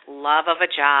you, love of a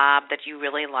job that you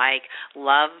really like,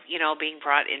 love being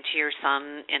brought into your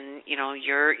son and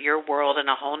your world in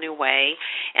a whole new way,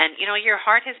 and your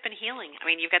heart has been healing. I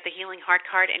mean, you've got the healing heart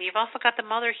card, and you've also got the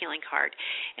mother healing card,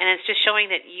 and it's just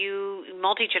showing that you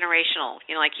multi-generational.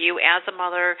 Like you as a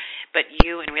mother, but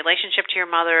you in relationship to your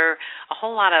mother, a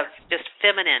whole lot of just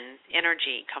feminine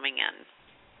energy coming in.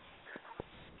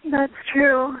 That's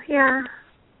true, yeah.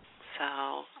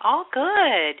 So, all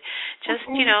good. Just,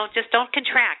 just don't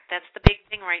contract. That's the big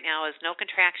thing right now is no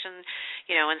contraction.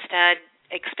 Instead,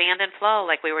 expand and flow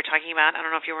like we were talking about. I don't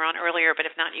know if you were on earlier, but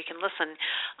if not, you can listen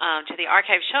to the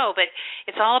archive show. But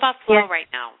it's all about flow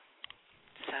right now.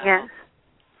 So. Yes.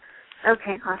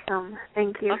 Okay, awesome.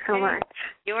 Thank you so much.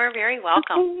 You are very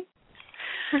welcome.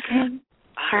 Okay.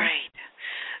 All right.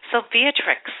 So,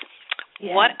 Beatrex,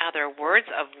 what other words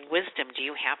of wisdom do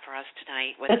you have for us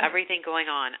tonight with everything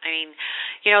going on? I mean,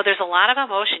 there's a lot of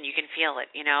emotion. You can feel it,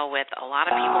 with a lot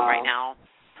of people right now.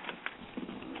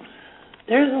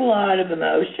 There's a lot of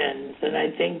emotions, and I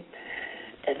think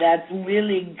that's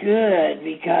really good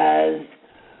because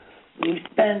we've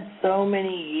spent so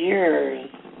many years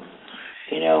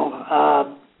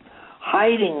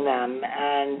hiding them.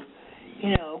 And,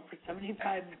 for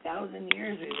 75,000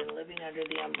 years we've been living under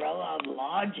the umbrella of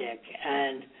logic.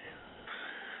 And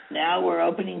now we're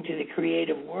opening to the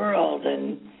creative world.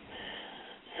 And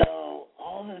so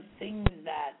all the things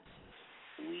that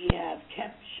we have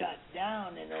kept shut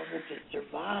down in order to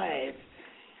survive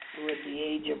with the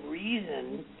age of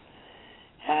reason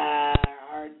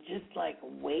are just like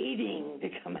waiting to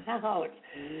come out.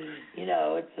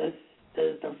 It's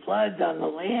the floods on the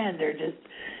land are just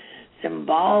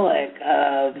symbolic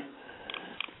of,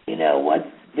 what's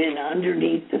been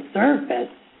underneath the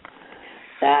surface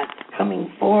that's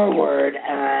coming forward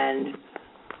and,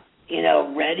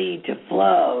 ready to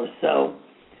flow. So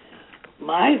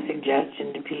my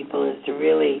suggestion to people is to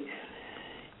really,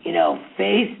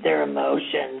 face their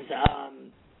emotions,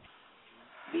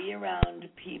 be around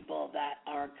people that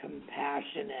are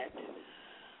compassionate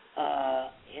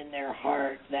in their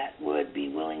heart, that would be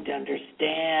willing to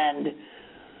understand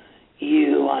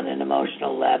you on an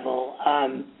emotional level.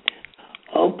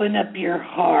 Open up your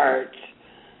heart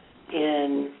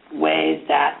in ways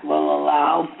that will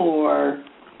allow for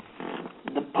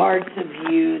the parts of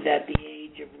you that the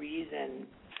age of reason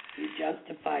you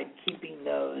justified keeping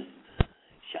those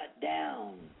shut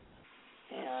down.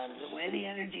 And the way the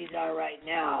energies are right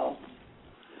now,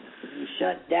 you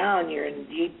shut down, you're in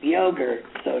deep yogurt,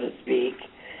 so to speak.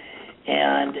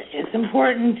 And it's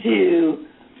important to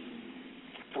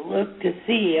look to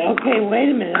see, okay, wait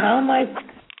a minute, how am I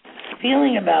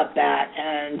feeling about that?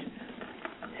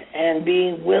 And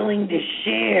being willing to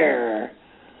share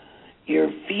your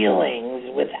feelings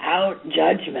without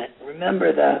judgment.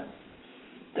 Remember, the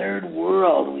third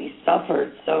world, we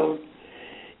suffered so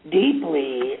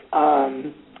deeply,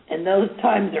 and those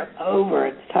times are over.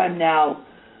 It's time now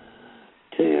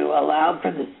to allow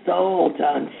for the soul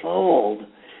to unfold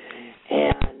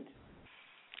and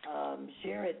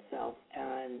share itself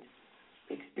and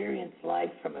experience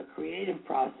life from a creative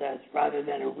process rather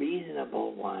than a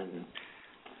reasonable one.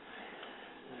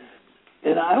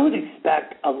 And I would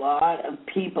expect a lot of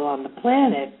people on the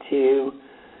planet to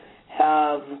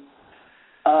have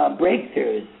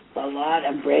breakthroughs, a lot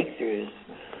of breakthroughs.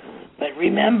 But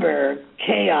remember,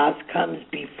 chaos comes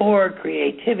before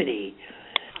creativity.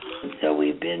 And so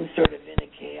we've been sort of in a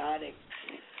chaotic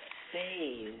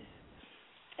phase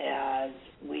as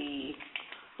we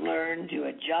learn to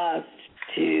adjust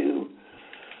to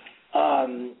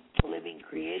living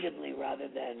creatively rather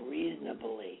than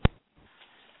reasonably.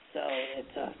 So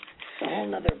it's a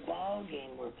whole other ball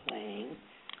game we're playing,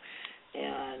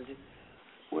 and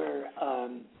we're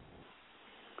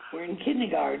in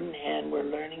kindergarten and we're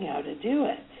learning how to do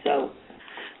it. So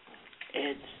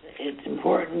it's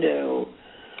important to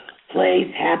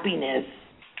place happiness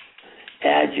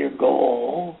as your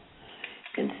goal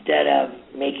instead of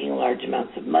making large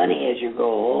amounts of money as your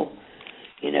goal.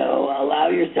 You know, allow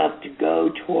yourself to go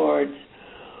towards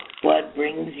what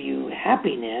brings you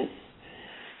happiness,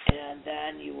 and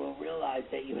then you will realize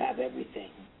that you have everything.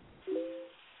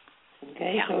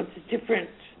 Okay, so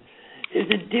there's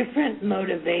a different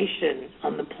motivation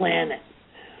on the planet.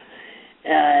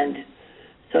 And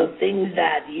so things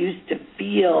that used to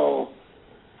feel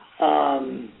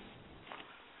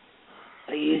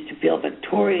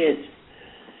victorious,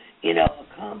 you know,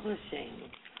 accomplishing,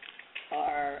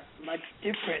 are much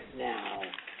different now.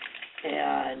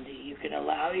 And you can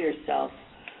allow yourself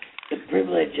the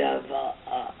privilege of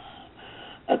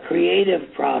a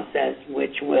creative process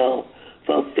which will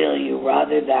fulfill you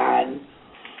rather than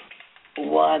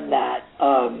one that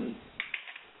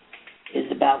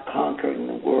is about conquering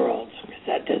the world, because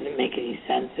that doesn't make any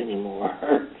sense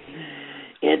anymore.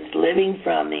 It's living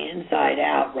from the inside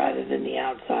out rather than the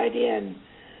outside in.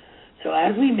 So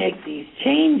as we make these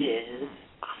changes,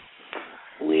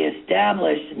 we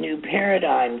establish new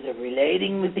paradigms of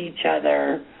relating with each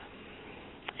other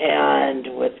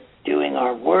and with doing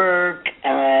our work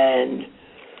and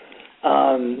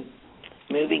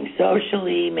moving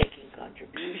socially, making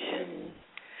contributions,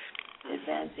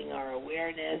 advancing our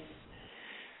awareness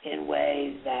in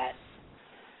ways that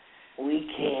we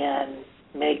can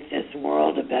make this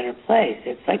world a better place.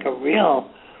 It's like a real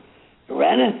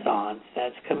renaissance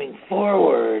that's coming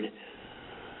forward,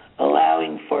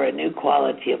 allowing for a new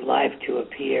quality of life to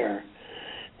appear.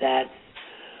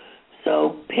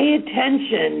 So pay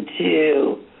attention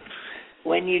to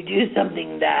when you do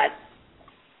something that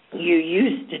you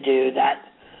used to do that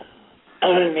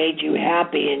made you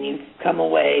happy and you've come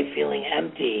away feeling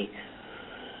empty.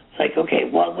 It's like, okay,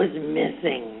 what was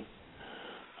missing?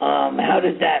 How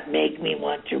does that make me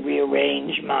want to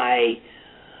rearrange my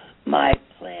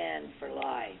plan for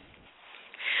life?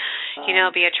 You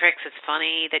know, Beatrex, it's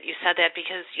funny that you said that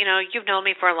because, you know, you've known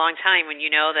me for a long time and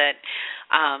you know that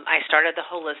I started the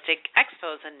Holistic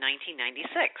Expos in 1996.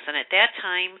 And at that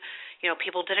time, you know,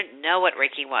 people didn't know what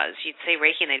Reiki was. You'd say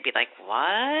Reiki and they'd be like,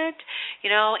 what?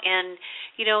 You know, and,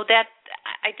 you know, that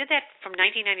I did that from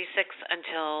 1996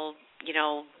 until, you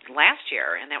know, last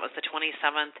year, and that was the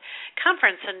 27th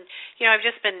conference. And, you know, I've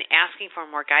just been asking for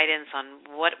more guidance on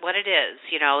what it is,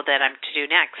 you know, that I'm to do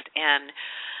next. And,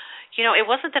 you know, it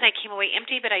wasn't that I came away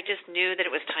empty, but I just knew that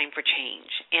it was time for change.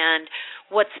 And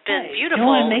what's been beautiful... You don't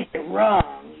want to make it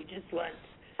wrong. You just want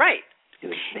right. to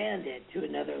expand it to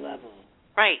another level.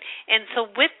 Right. And so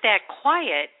with that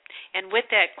quiet and with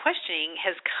that questioning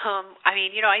has come, I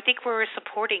mean, you know, I think we're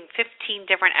supporting 15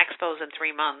 different expos in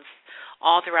 3 months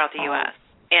all throughout the U.S.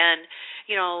 And,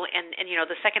 you know, you know,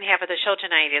 the second half of the show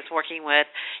tonight is working with,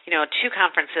 you know, 2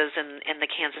 conferences in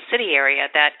the Kansas City area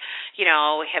that, you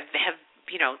know, have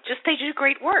you know, just they do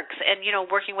great works. And, you know,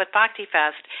 working with Bhakti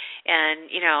Fest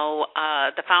and, you know,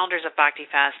 the founders of Bhakti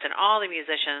Fest and all the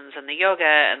musicians and the yoga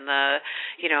and the,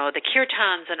 you know, the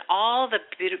kirtans and all the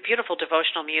beautiful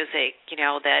devotional music, you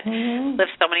know, that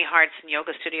lifts so many hearts in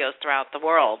yoga studios throughout the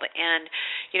world. And,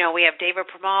 we have David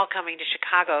Pramal coming to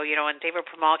Chicago, and David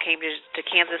Pramal came to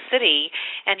Kansas City,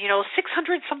 and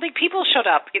 600-something people showed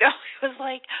up. It was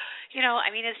like,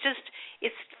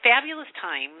 it's fabulous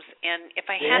times. And if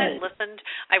I hadn't listened,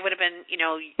 I would have been,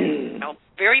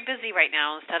 very busy right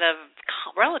now instead of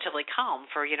relatively calm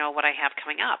for, what I have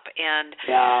coming up. And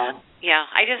I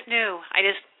just knew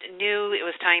it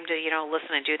was time to,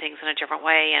 listen and do things in a different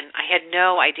way. And I had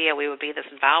no idea we would be this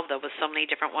involved, though, with so many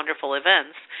different wonderful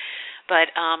events. But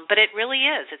it really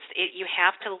is. You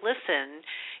have to listen,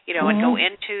 and go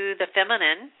into the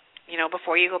feminine,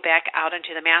 before you go back out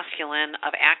into the masculine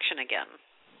of action again.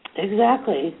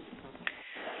 Exactly.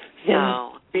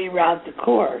 So reroute the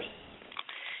course.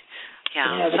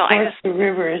 Yeah. The course of the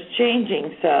river is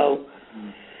changing, so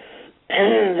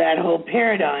that whole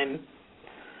paradigm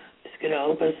is going to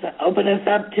open us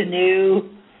up to new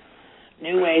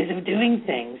ways of doing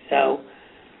things. So,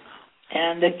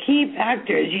 and the key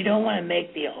factor is you don't want to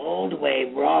make the old way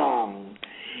wrong.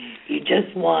 You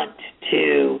just want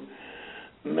to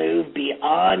move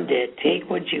beyond it. Take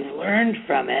what you've learned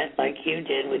from it, like you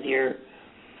did with your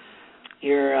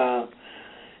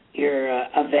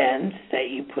events that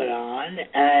you put on,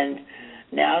 and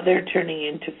now they're turning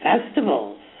into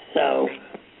festivals. So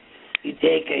you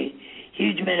take a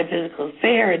huge metaphysical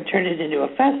fair and turn it into a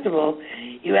festival.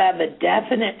 You have a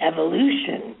definite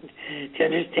evolution. Do you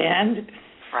understand?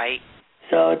 Right.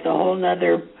 So it's a whole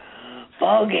other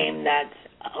ball game that's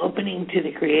opening to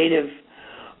the creative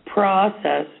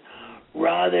process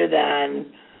rather than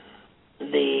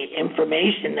the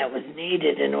information that was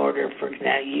needed in order for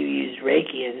that. You used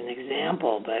Reiki as an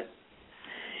example, but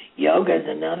yoga is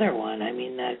another one. I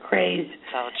mean, the craze.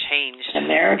 It's all changed.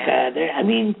 America. Yeah.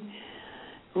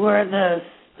 Where the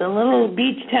little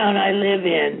beach town I live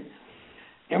in,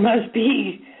 there must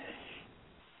be,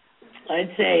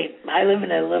 I'd say, I live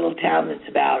in a little town that's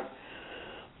about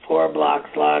 4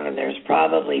 blocks long, and there's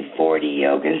probably 40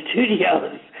 yoga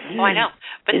studios. Oh, I know.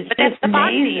 But that's the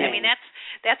body. Amazing.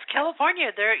 That's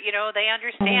California. They're they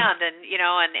understand, and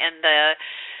the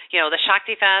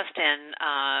Shakti Fest and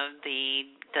the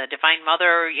Divine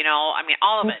Mother.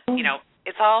 All of it.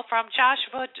 It's all from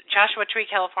Joshua Tree,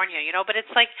 California. But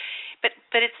it's like, but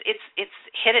it's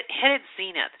hit its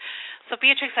zenith. So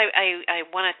Beatrex, I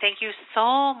want to thank you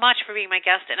so much for being my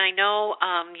guest, and I know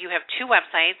you have 2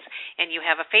 websites and you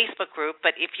have a Facebook group,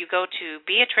 but if you go to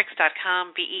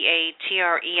Beatrex.com,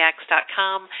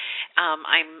 Beatrex.com,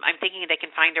 I'm thinking they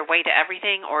can find their way to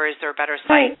everything, or is there a better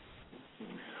site?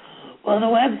 Well,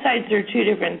 the websites are 2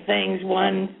 different things.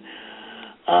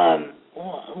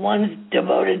 One's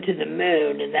devoted to the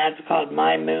moon, and that's called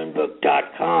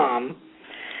mymoonbook.com.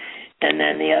 And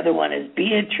then the other one is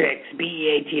Beatrex,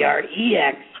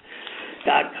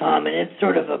 Beatrex.com, and it's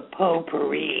sort of a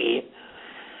potpourri.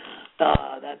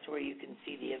 That's where you can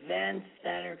see the events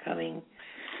that are coming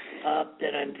up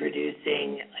that I'm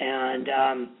producing. And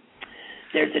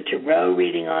there's a tarot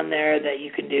reading on there that you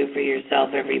can do for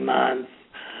yourself every month.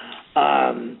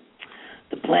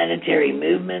 The planetary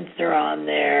movements are on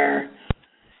there.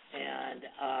 And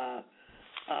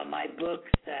my books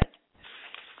that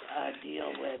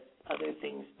deal with other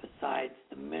things besides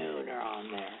the moon are on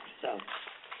there. So.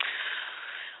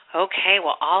 Okay,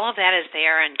 well, all of that is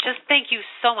there, and just thank you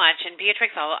so much. And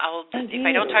Beatrex, I'll if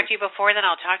I don't talk to you before, then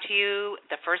I'll talk to you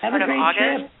the first part of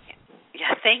August. Trip.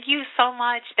 Yeah, thank you so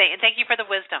much, and thank you for the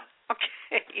wisdom.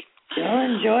 Okay. You'll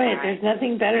enjoy it. There's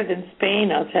nothing better than Spain,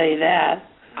 I'll tell you that.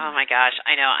 Oh my gosh,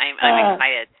 I know. I'm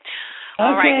excited.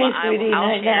 All right, well, sweetie,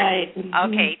 I'll share. night.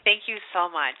 Okay, thank you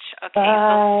so much. Okay,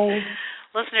 bye.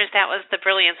 So, listeners, that was the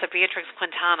brilliance of Beatrex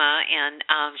Quintana, and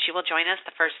she will join us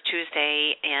the first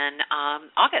Tuesday in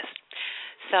August.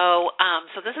 So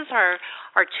this is our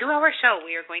 2-hour show.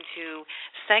 We are going to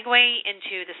segue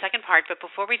into the second part, but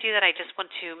before we do that, I just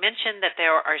want to mention that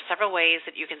there are several ways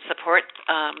that you can support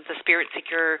the Spirit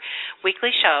Seeker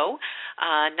weekly show.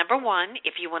 Number 1,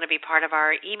 if you want to be part of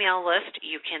our email list,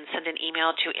 you can send an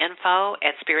email to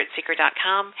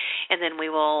info@spiritseeker.com, and then we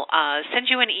will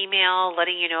send you an email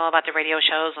letting you know about the radio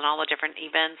shows and all the different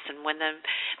events and when the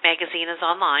magazine is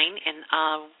online. And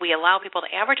we allow people to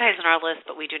advertise on our list,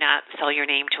 but we do not sell your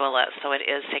name to a list, so it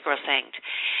is sacrosanct.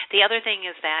 The other thing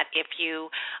is that if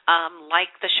you like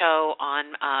the show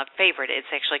on Favorite, it's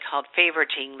actually called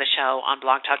Favoriting the show on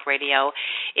Blog Talk Radio.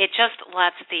 It just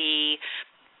lets the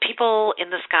people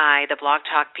in the sky, the Blog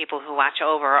Talk people who watch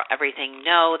over everything,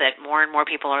 know that more and more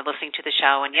people are listening to the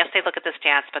show. And yes, they look at the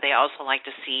stats, but they also like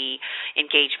to see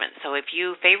engagement. So if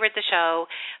you favorite the show,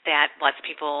 that lets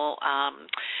people,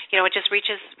 it just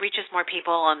reaches more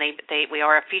people. And we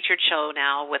are a featured show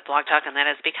now with Blog Talk, and that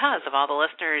is because of all the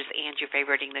listeners and you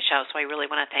favoriting the show. So I really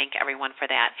want to thank everyone for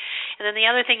that. And then the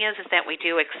other thing is that we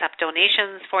do accept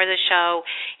donations for the show,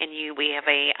 and we have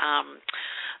a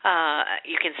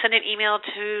you can send an email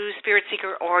to Spirit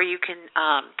Seeker, or you can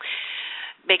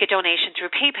make a donation through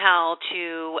PayPal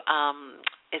to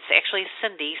it's actually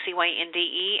Cynde,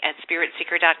 Cynde, at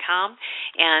spiritseeker.com,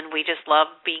 and we just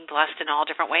love being blessed in all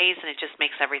different ways, and it just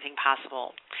makes everything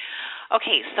possible.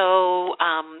 Okay, so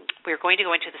we're going to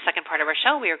go into the second part of our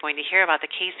show. We are going to hear about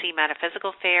the KC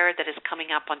Metaphysical Fair that is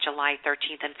coming up on July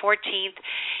 13th and 14th.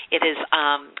 It is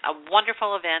a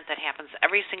wonderful event that happens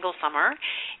every single summer,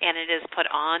 and it is put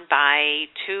on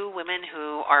by two women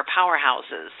who are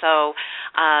powerhouses. So,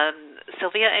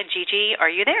 Sylvia and Gigi,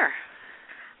 are you there?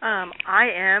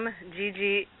 I am.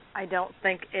 Gigi, I don't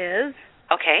think is.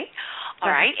 Okay. All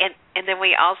right. And then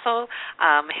we also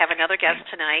have another guest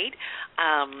tonight.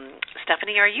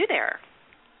 Stephanie, are you there?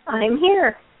 I'm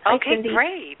here. Okay,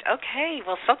 great. Okay,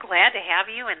 well, so glad to have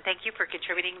you, and thank you for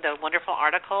contributing the wonderful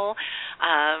article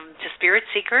to Spirit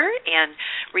Seeker and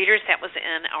readers. That was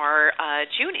in our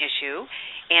June issue,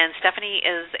 and Stephanie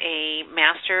is a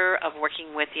master of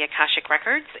working with the Akashic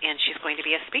Records, and she's going to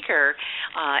be a speaker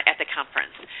at the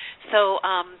conference. So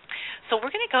we're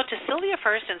going to go to Sylvia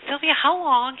first, and Sylvia, how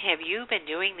long have you been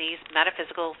doing these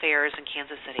metaphysical fairs in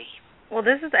Kansas City? Well,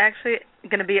 this is actually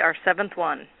going to be our 7th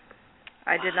one.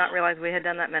 I did not realize we had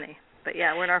done that many. But,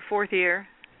 yeah, we're in our 4th year.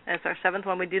 It's our 7th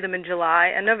one. We do them in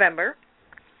July and November.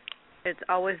 It's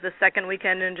always the second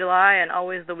weekend in July and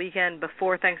always the weekend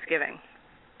before Thanksgiving.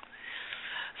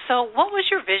 So what was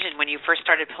your vision when you first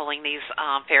started pulling these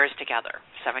fairs together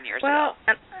 7 years ago?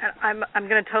 Well, I'm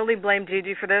going to totally blame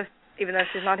Gigi for this, even though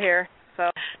she's not here,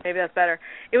 so maybe that's better.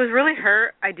 It was really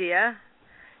her idea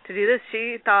to do this.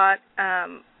 She thought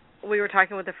we were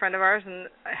talking with a friend of ours, and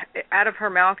out of her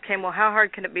mouth came, well, how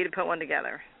hard can it be to put one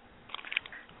together?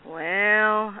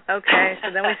 Well, okay,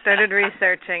 so then we started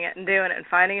researching it and doing it and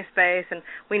finding a space, and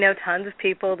we know tons of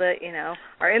people that,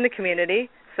 are in the community.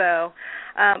 So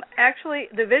actually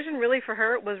the vision really for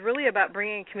her was really about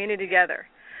bringing community together,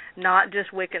 not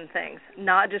just Wiccan things,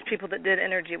 not just people that did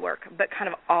energy work, but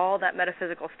kind of all that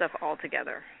metaphysical stuff all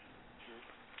together.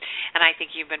 And I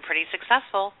think you've been pretty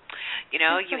successful. You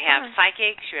have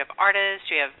psychics, you have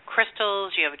artists, you have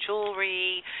crystals, you have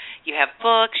jewelry, you have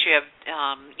books, you have,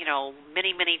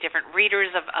 many, many different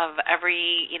readers of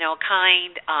every,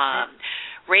 kind,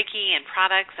 Reiki and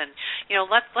products. And,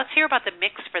 let's hear about the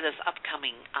mix for this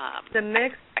upcoming. The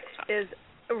mix is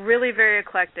really very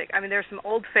eclectic. I mean, there's some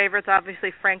old favorites,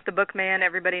 obviously. Frank the Bookman,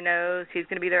 everybody knows. He's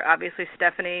going to be there. Obviously,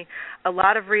 Stephanie. A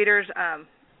lot of readers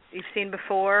you've seen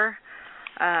before.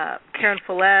 Karen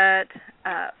Follett,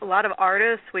 a lot of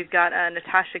artists. We've got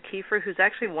Natasha Kiefer, who's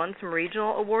actually won some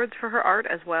regional awards for her art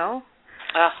as well.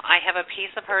 I have a piece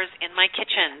of hers in my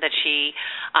kitchen that she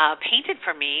painted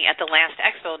for me at the last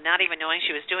expo, not even knowing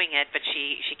she was doing it, but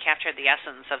she captured the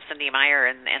essence of Cynde Meyer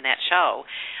and that show.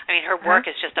 I mean, her work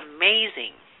is just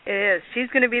amazing. It is. She's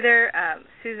going to be there.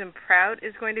 Susan Prout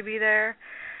is going to be there.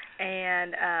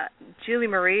 And Julie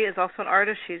Marie is also an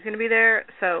artist. She's going to be there.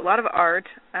 So a lot of art.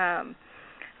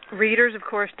 Readers, of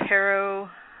course, tarot,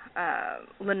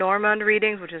 Lenormand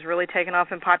readings, which has really taken off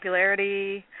in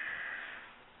popularity,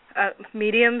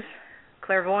 mediums,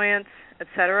 clairvoyance,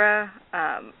 etc.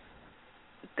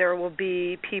 There will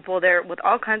be people there with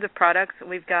all kinds of products.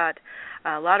 We've got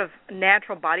a lot of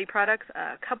natural body products,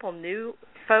 a couple new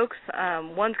folks.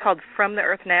 One's called From the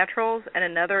Earth Naturals, and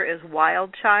another is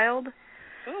Wild Child.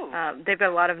 They've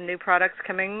got a lot of new products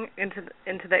coming into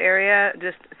the area.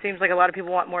 Just seems like a lot of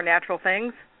people want more natural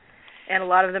things. And a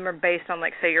lot of them are based on,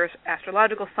 like, say, your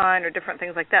astrological sign or different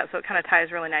things like that, so it kind of ties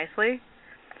really nicely.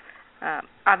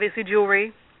 Obviously,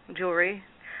 jewelry,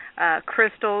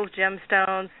 crystals,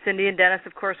 gemstones. Cindy and Dennis,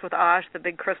 of course, with Osh, the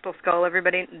big crystal skull,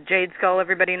 jade skull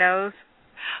everybody knows.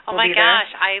 Oh, my gosh.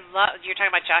 You're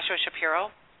talking about Joshua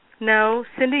Shapiro? No,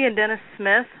 Cindy and Dennis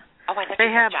Smith. Oh, I thought you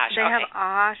said Josh. They have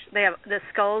Osh. They have, the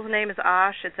skull's name is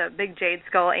Osh. It's a big jade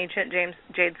skull, ancient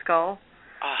jade skull.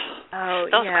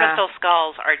 Those crystal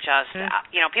skulls are just,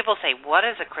 people say, what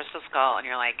is a crystal skull? And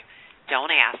you're like,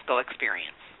 don't ask, go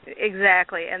experience.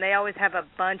 Exactly, and they always have a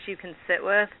bunch you can sit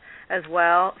with as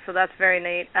well, so that's very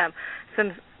neat.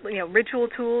 Some, ritual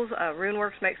tools.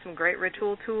 RuneWorks makes some great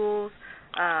ritual tools,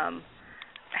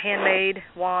 handmade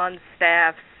wands,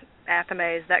 staffs,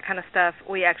 athames, that kind of stuff.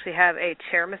 We actually have a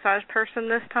chair massage person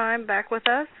this time back with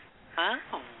us.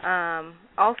 Oh.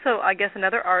 Also, I guess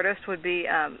another artist would be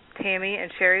Tammy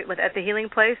and Sherry at the Healing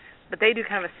Place, but they do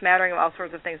kind of a smattering of all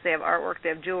sorts of things. They have artwork, they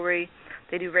have jewelry,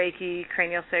 they do Reiki,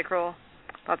 craniosacral,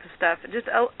 lots of stuff. Just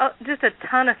a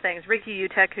ton of things. Reiki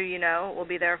Utech, who you know, will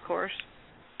be there, of course.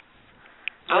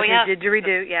 Oh, yeah.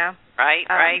 Didgeridoo, yeah.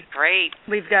 Right, great.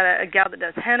 We've got a gal that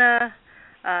does henna.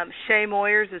 Shay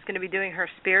Moyers is going to be doing her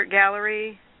spirit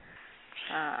gallery.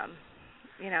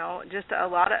 Just a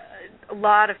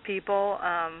lot of people.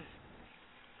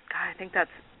 I think that's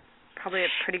probably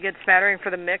a pretty good smattering for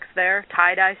the mix there.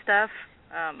 Tie-dye stuff.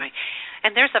 Right.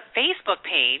 And there's a Facebook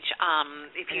page.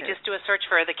 If you just do a search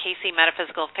for the KC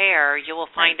Metaphysical Fair, you will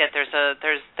find that there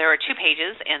are two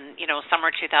pages, and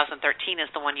summer 2013 is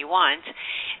the one you want,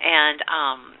 and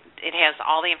it has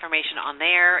all the information on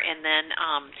there. And then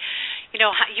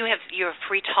you have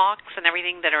free talks and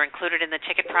everything that are included in the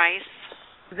ticket price.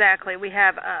 Exactly. We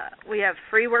have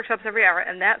free workshops every hour,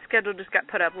 and that schedule just got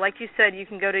put up. Like you said, you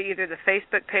can go to either the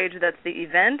Facebook page that's the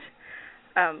event,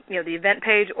 the event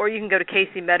page, or you can go to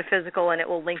KC Metaphysical, and it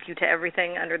will link you to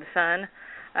everything under the sun.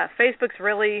 Facebook's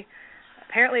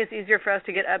apparently it's easier for us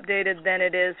to get updated than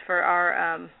it is for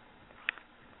our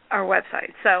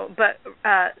website. But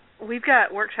we've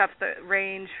got workshops that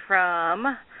range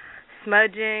from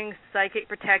smudging, psychic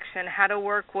protection, how to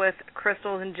work with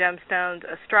crystals and gemstones,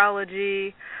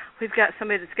 astrology. We've got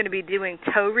somebody that's going to be doing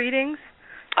toe readings.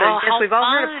 So yes, we've all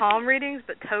heard of palm readings,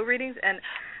 but toe readings, and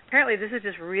apparently this is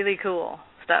just really cool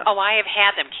stuff. Oh, I have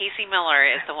had them. Casey Miller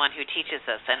is the one who teaches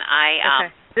this, and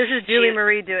okay. This is Julie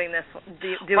Marie doing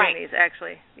these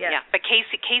actually. Yes. Yeah, but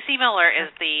Casey Miller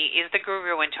is the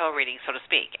guru in toe reading, so to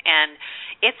speak, and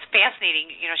it's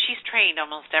fascinating. She's trained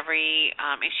almost every.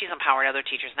 She's empowered other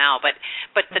teachers now, but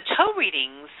the toe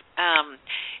readings,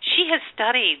 she has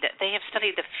studied. They have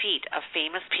studied the feet of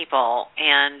famous people,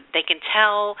 and they can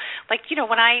tell. Like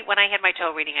when I had my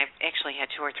toe reading, I've actually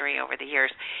had 2 or 3 over the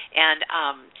years, and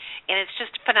it's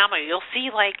just phenomenal. You'll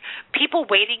see like people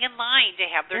waiting in line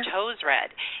to have their toes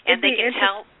read. And they can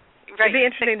tell. Right. It'd be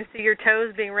interesting to see your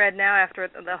toes being read now after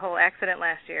the whole accident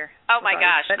last year. Oh my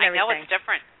gosh, I know it's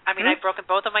different. I mean, I've broken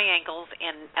both of my ankles,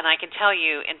 and I can tell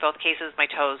you, in both cases, my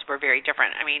toes were very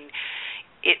different. I mean,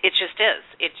 it just is.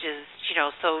 It just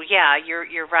So yeah,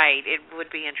 you're right. It would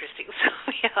be interesting. So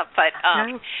yeah, but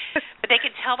they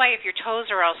can tell by if your toes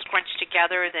are all scrunched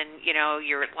together, then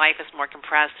your life is more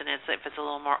compressed, and if it's a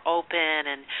little more open,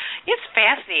 and it's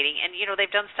fascinating. And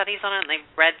they've done studies on it, and they've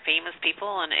read famous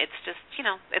people, and it's just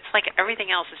it's like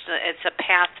everything else. It's a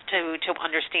path to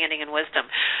understanding and wisdom.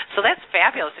 So that's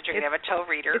fabulous that you're going to have a toe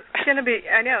reader. It's going to be.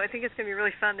 I know. I think it's going to be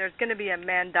really fun. There's going to be a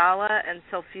mandala and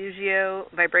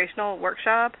solfeggio vibrational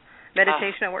workshop.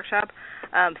 Meditation and workshop.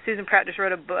 Susan Pratt just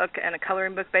wrote a book and a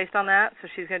coloring book based on that, so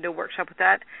she's going to do a workshop with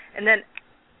that. And then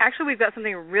actually we've got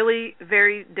something really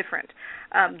very different.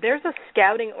 There's a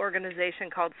scouting organization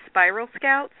called Spiral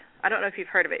Scouts. I don't know if you've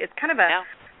heard of it. It's kind of a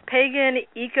pagan,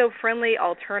 eco-friendly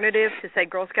alternative to, say,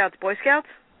 Girl Scouts, Boy Scouts.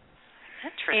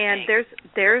 Interesting. And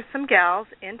there's some gals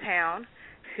in town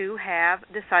who have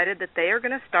decided that they are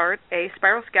going to start a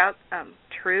Spiral Scout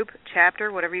troop, chapter,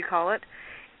 whatever you call it,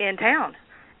 in town.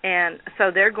 And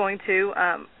so they're going to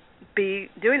be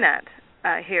doing that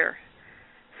here.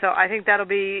 So I think that'll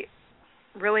be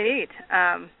really neat.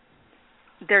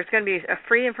 There's going to be a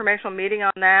free informational meeting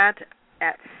on that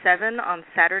at 7 on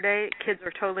Saturday. Kids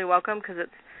are totally welcome because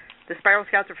the Spiral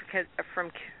Scouts are for kids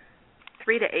from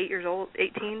 3 to 8 years old,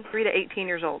 3 to 18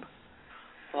 years old.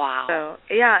 Wow.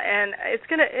 So yeah, and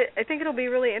I think it'll be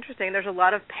really interesting. There's a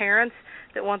lot of parents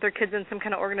that want their kids in some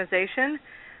kind of organization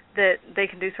that they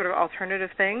can do sort of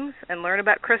alternative things and learn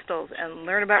about crystals and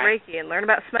learn about Reiki and learn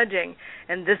about smudging,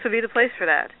 and this would be the place for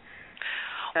that.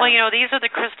 So. Well, these are the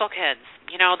crystal kids.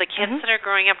 The kids that are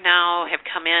growing up now have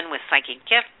come in with psychic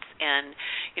gifts, and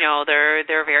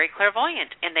they're very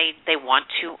clairvoyant, and they want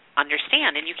to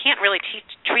understand. And you can't really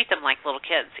treat them like little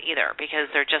kids either, because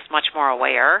they're just much more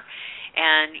aware.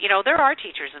 And there are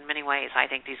teachers in many ways. I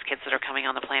think these kids that are coming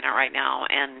on the planet right now,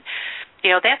 and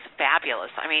that's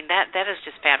fabulous. I mean, that is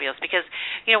just fabulous, because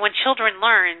when children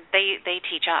learn, they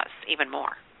teach us even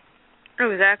more.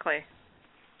 Oh, exactly.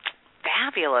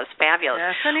 Fabulous.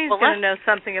 Yeah, Sunny's going to know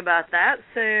something about that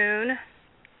soon.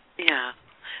 Yeah.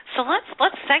 So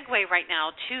let's segue right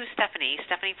now to Stephanie.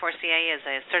 Stephanie Forcier is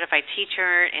a certified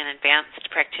teacher and advanced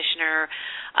practitioner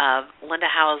of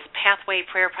Linda Howe's Pathway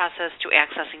Prayer Process to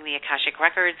Accessing the Akashic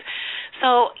Records.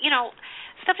 So,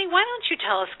 Stephanie, why don't you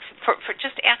tell us, for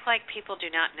just act like people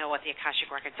do not know what the Akashic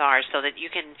Records are so that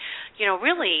you can,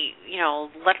 really,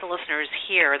 let the listeners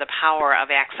hear the power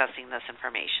of accessing this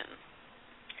information.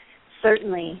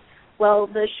 Certainly. Well,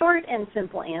 the short and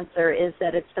simple answer is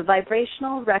that it's the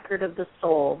vibrational record of the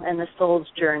soul and the soul's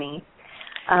journey.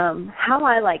 How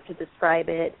I like to describe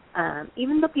it,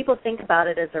 even though people think about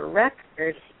it as a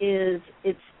record, is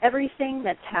it's everything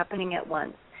that's happening at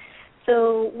once.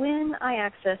 So when I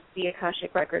access the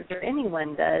Akashic Records, or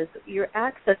anyone does, you're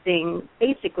accessing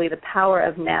basically the power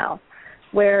of now,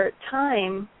 where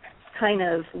time kind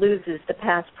of loses the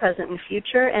past, present, and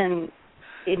future, and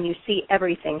you see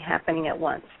everything happening at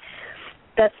once.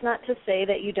 That's not to say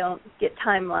that you don't get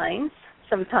timelines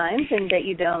sometimes and that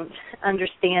you don't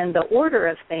understand the order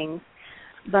of things,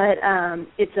 but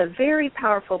it's a very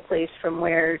powerful place from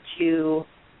where to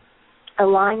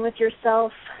align with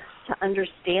yourself, to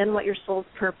understand what your soul's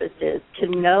purpose is, to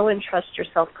know and trust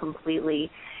yourself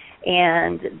completely.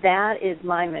 And that is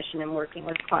my mission in working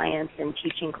with clients and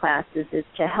teaching classes, is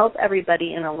to help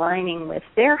everybody in aligning with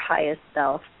their highest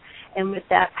self and with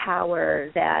that power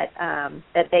that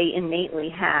they innately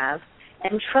have,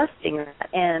 and trusting that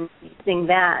and using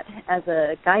that as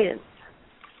a guidance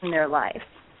in their life.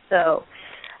 So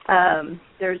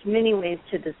there's many ways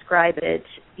to describe it.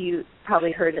 You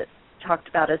probably heard it talked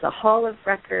about as a hall of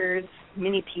records.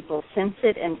 Many people sense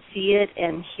it and see it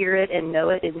and hear it and know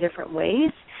it in different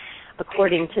ways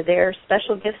according to their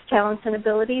special gifts, talents, and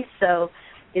abilities. So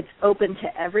it's open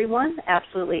to everyone.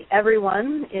 Absolutely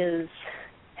everyone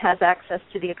has access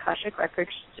to the Akashic Records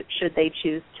should they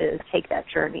choose to take that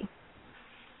journey.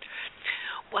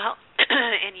 Well,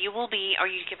 and are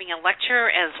you giving a lecture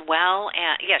as well?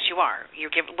 Yes, you are.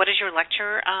 What is your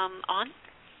lecture on?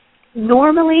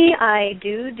 Normally I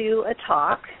do a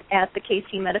talk at the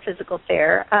KC Metaphysical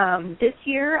Fair. This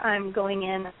year I'm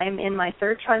in my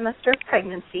third trimester of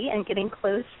pregnancy and getting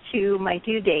close to my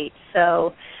due date.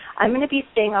 So I'm going to be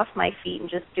staying off my feet and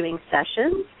just doing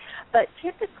sessions. But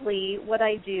typically what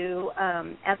I do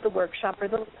at the workshop or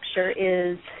the lecture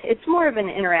is, it's more of an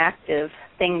interactive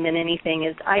thing than anything,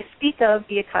 is I speak of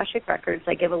the Akashic Records.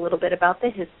 I give a little bit about the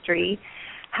history,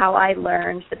 how I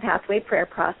learned the Pathway Prayer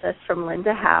Process from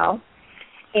Linda Howe,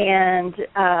 and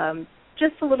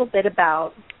just a little bit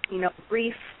about,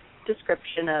 brief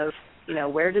description of,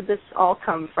 where did this all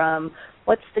come from,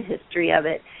 what's the history of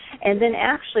it. And then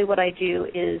actually what I do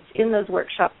is, in those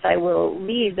workshops, I will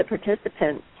lead the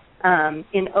participants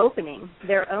in opening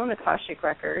their own Akashic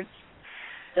Records.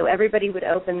 So everybody would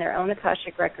open their own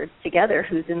Akashic Records together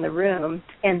who's in the room,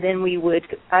 and then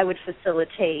I would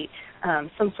facilitate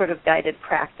some sort of guided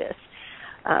practice.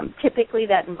 Typically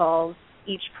that involves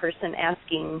each person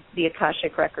asking the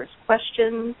Akashic Records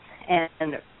questions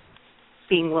and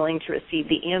being willing to receive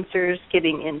the answers,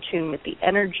 getting in tune with the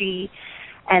energy,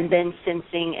 and then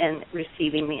sensing and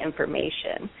receiving the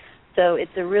information. So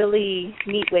it's a really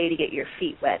neat way to get your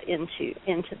feet wet into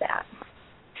that.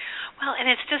 Well, and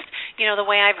it's just, the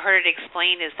way I've heard it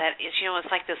explained is that it's,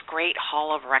 it's like this great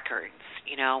hall of records,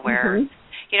 where, and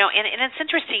it's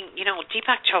interesting,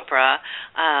 Deepak Chopra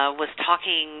was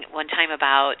talking one time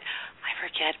about, I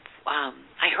forget,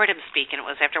 I heard him speak, and it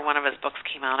was after one of his books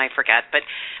came out, I forget, but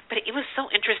it was so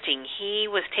interesting. He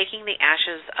was taking the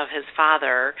ashes of his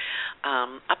father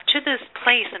up to this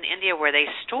place in India where they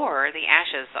store the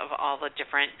ashes of all the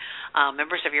different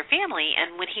members of your family,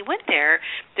 and when he went there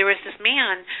was this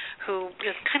man who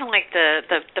was kind of like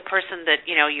the person that,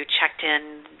 you checked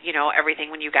in,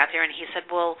 everything when you got there, and he said,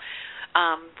 well,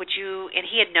 and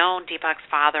he had known Deepak's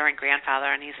father and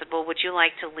grandfather, and he said, well, would you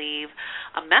like to leave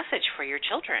a message for your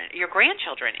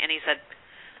grandchildren? And he said,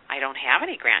 I don't have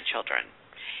any grandchildren.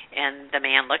 And the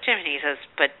man looked at him and he says,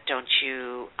 but don't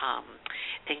you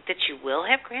think that you will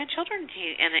have grandchildren?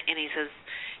 And he said,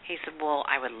 well,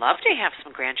 I would love to have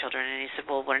some grandchildren. And he said,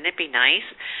 well, wouldn't it be nice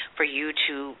for you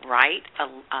to write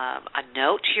a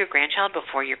note to your grandchild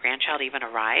before your grandchild even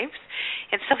arrives?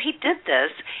 And so he did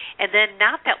this, and then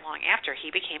not that long after,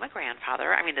 he became a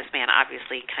grandfather. I mean, this man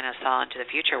obviously kind of saw into the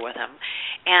future with him.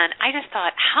 And I just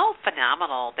thought how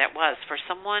phenomenal that was for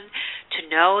someone to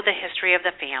know the history of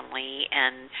the family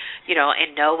and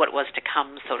know what was to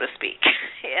come, so to speak.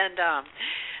 And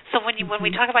so when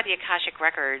we talk about the Akashic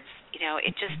Records,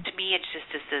 it just, to me, it's just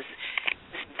this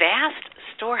vast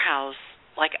storehouse,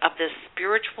 like, of this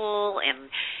spiritual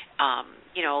and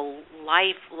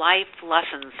life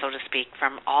lessons, so to speak,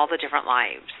 from all the different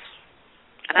lives.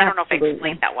 And I don't know if I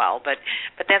explained that well, but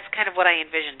that's kind of what I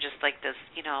envision, just like this,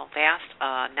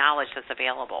 vast knowledge that's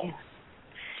available.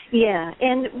 Yeah,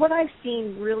 and what I've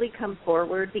seen really come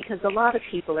forward, because a lot of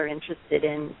people are interested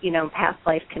in, past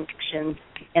life connections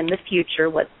and the future,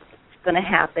 what's going to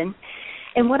happen.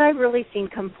 And what I've really seen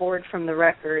come forward from the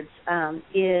records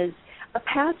is a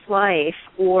past life,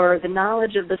 or the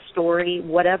knowledge of the story,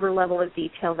 whatever level of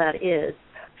detail that is,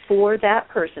 for that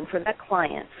person, for that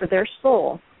client, for their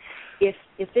soul. If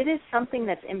it is something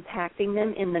that's impacting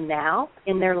them in the now,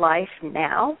 in their life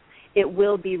now, it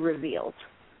will be revealed.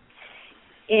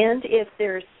 And if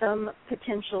there's some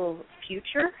potential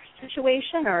future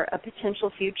situation, or a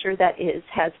potential future that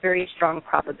has very strong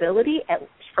probability, at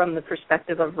least from the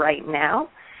perspective of right now,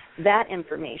 that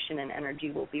information and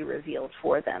energy will be revealed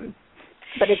for them.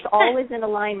 But it's always in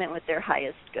alignment with their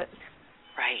highest good.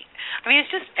 Right. I mean, it's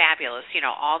just fabulous,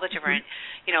 all the different,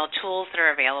 tools that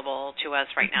are available to us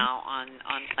right now on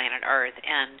planet Earth,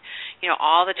 and,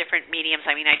 all the different mediums.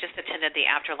 I mean, I just attended the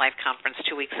Afterlife conference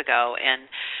 2 weeks ago, and,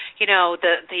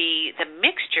 the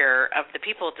mixture of the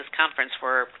people at this conference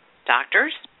were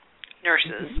doctors,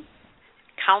 nurses,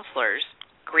 counselors,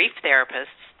 grief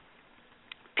therapists,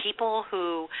 people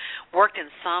who worked in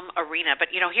some arena.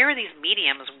 But, here are these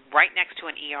mediums right next to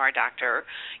an ER doctor,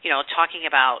 talking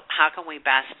about how can we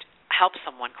best help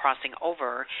someone crossing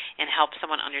over and help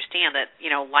someone understand that,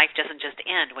 life doesn't just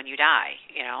end when you die,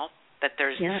 that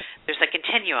there's a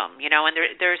continuum, and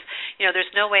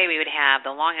there's no way we would have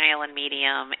the Long Island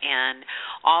medium and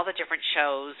all the different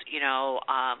shows,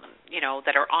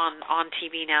 that are on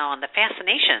TV now, and the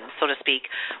fascination, so to speak,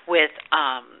 with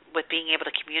being able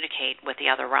to communicate with the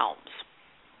other realms.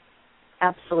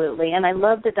 Absolutely. And I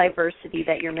love the diversity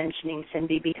that you're mentioning,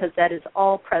 Cynde, because that is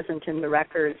all present in the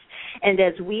records. And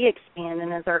as we expand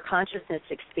and as our consciousness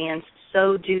expands,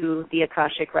 so do the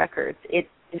Akashic records. It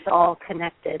is all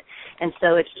connected. And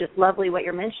so it's just lovely what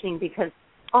you're mentioning, because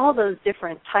all those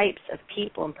different types of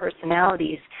people and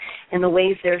personalities and the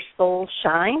ways their souls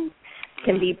shine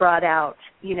can be brought out,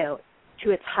 to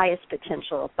its highest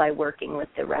potential by working with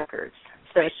the records.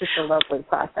 So it's just a lovely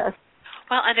process.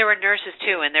 Well, and there were nurses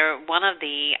too, and one of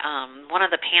the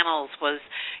panels was,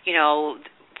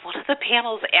 one of the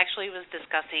panels actually was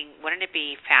discussing, wouldn't it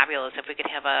be fabulous if we could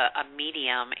have a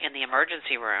medium in the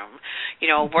emergency room,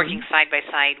 working side by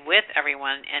side with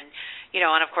everyone, and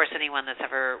and of course anyone that's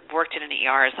ever worked in an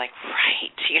ER is like,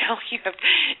 right, you have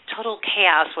total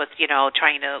chaos with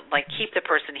trying to keep the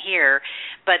person here,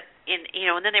 but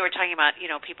and then they were talking about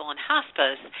people in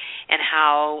hospice and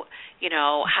how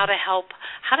how to help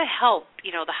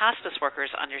the hospice workers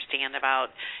understand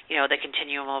about the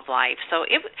continuum of life. So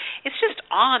it's just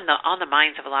on the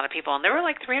minds of a lot of people, and there were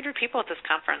 300 people at this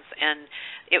conference, and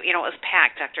it was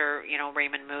packed. Dr.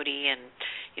 Raymond Moody and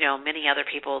many other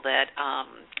people that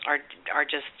are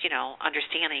just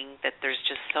understanding that there's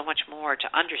just so much more to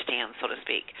understand, so to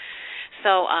speak.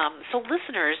 So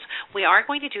listeners, we are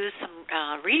going to do some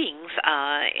readings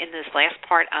in this last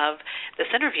part of this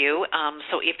interview.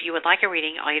 So if you would like a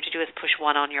reading, all you have to do is push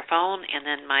 1 on your phone, and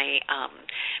then my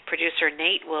producer,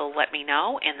 Nate, will let me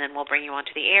know, and then we'll bring you onto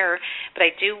the air. But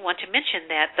I do want to mention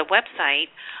that the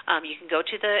website, you can go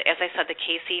to as I said, the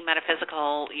KC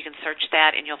Metaphysical. You can search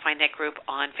that, and you'll find that group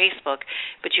on Facebook.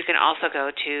 But you can also go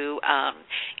to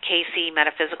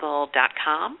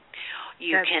kcmetaphysical.com.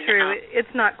 That's true.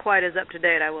 It's not quite as up to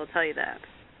date, I will tell you that.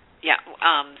 Yeah.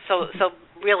 So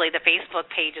really, the Facebook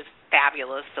page is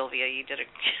fabulous, Sylvia. You've done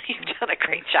a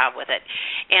great job with it.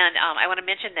 And I want to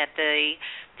mention that the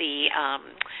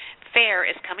fair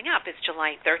is coming up. It's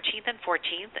July 13th and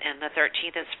 14th, and the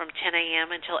 13th is from 10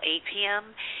 a.m. until 8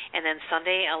 p.m., and then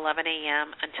Sunday 11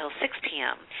 a.m. until 6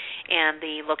 p.m. And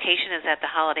the location is at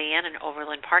the Holiday Inn in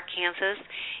Overland Park, Kansas,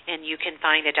 and you can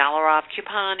find a $1 off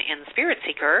coupon in Spirit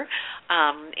Seeker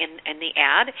in the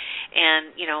ad.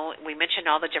 And, we mentioned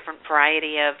all the different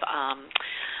variety of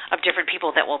different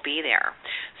people that will be there.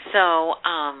 So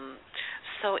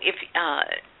if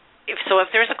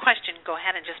there's a question, go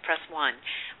ahead and just press 1.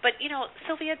 But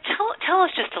Sylvia, tell us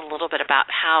just a little bit about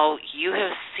how you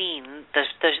have seen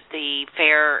the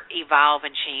fair evolve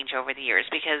and change over the years,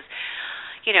 because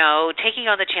taking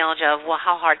on the challenge of, well,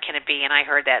 how hard can it be? And I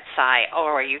heard that sigh. Oh,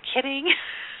 are you kidding?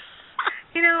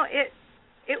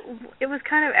 It was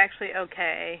kind of actually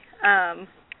okay,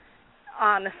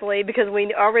 honestly, because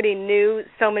we already knew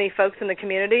so many folks in the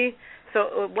community.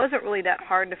 So it wasn't really that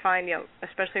hard to find,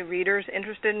 especially readers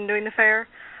interested in doing the fair.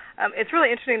 It's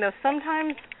really interesting, though.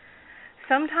 Sometimes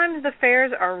the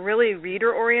fairs are really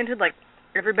reader-oriented, like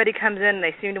everybody comes in and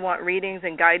they seem to want readings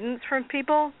and guidance from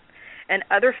people. And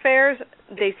other fairs,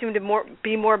 they seem to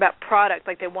be more about product,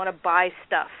 like they want to buy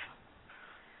stuff.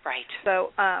 Right.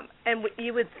 So, and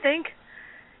you would think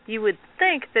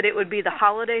that it would be the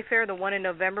holiday fair, the one in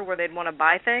November, where they'd want to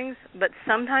buy things, but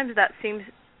sometimes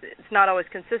it's not always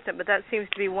consistent, but that seems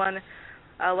to be one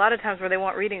a lot of times where they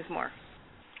want readings more.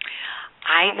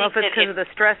 I don't know if it's because of the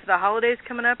stress of the holidays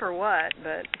coming up or what,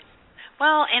 but...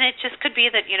 Well, and it just could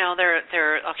be that,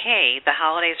 they're okay, the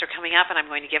holidays are coming up and I'm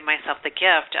going to give myself the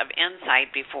gift of insight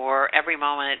before every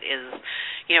moment is,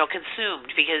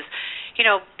 consumed. Because,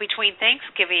 between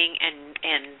Thanksgiving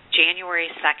and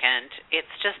January 2nd, it's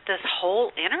just this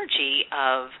whole energy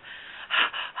of,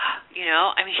 and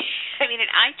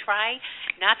I try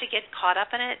not to get caught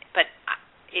up in it, but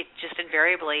it just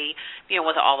invariably,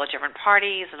 with all the different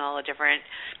parties and all the different,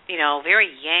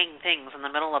 very yang things in the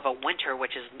middle of a winter,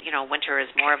 which is, winter is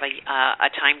more of a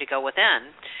time to go within.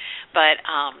 But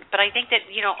I think that,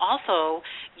 also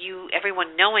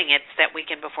everyone knowing it's that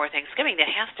weekend before Thanksgiving, that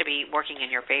has to be working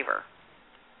in your favor.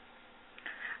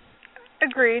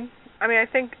 Agreed. I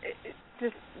think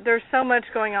just there's so much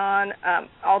going on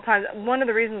all times. One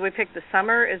of the reasons we picked the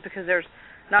summer is because there's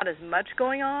not as much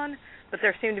going on, but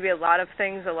there seem to be a lot of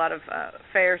things, a lot of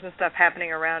fairs and stuff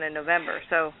happening around in November.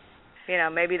 So,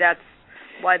 maybe that's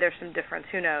why there's some difference.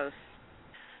 Who knows?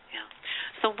 Yeah.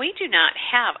 So we do not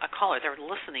have a caller. They're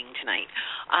listening tonight.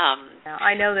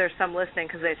 I know there's some listening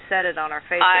because they've said it on our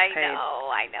Facebook page.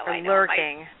 I know. They're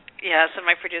lurking. Yes, and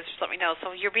my producers let me know.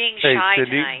 So you're being shy Cynde?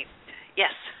 tonight.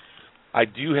 Yes. I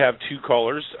do have 2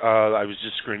 callers. I was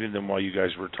just screening them while you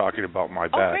guys were talking about my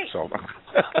back. Great. So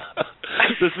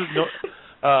this is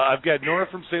I've got Nora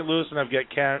from St. Louis and I've got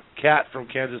Kat from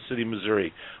Kansas City,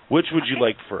 Missouri. Which would you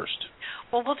like first?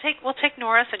 Well, we'll take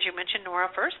Nora, since you mentioned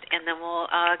Nora first, and then we'll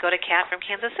go to Kat from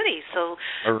Kansas City. So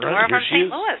all right, Nora from St.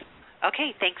 is. Louis.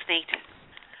 Okay, thanks, Nate.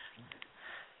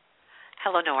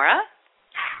 Hello, Nora.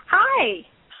 Hi.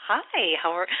 Hi.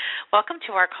 Welcome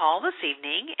to our call this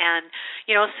evening. And,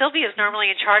 Sylvia is normally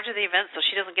in charge of the event, so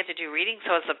she doesn't get to do readings.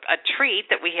 So it's a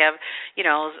treat that we have,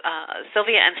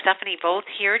 Sylvia and Stephanie both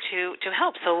here to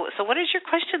help. So what is your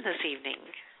question this evening?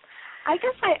 I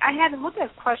guess I had a little bit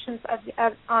of questions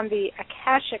on the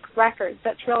Akashic records.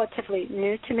 That's relatively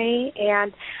new to me.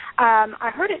 And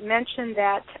I heard it mentioned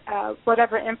that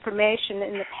whatever information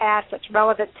in the past that's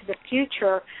relevant to the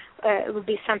future, it would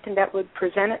be something that would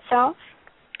present itself.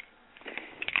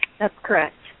 That's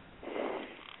correct.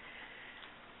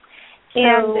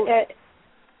 And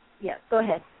yeah, go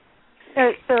ahead.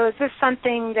 So is this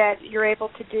something that you're able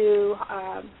to do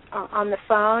on the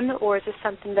phone, or is this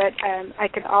something that I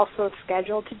could also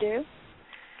schedule to do?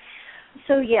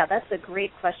 So, yeah, that's a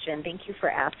great question. Thank you for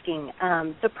asking.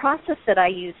 The process that I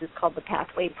use is called the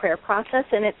Pathway Prayer Process,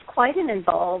 and it's quite an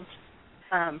involved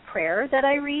prayer that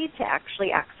I read to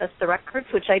actually access the records,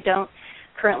 which I don't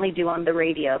currently do on the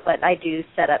radio, but I do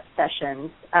set up sessions,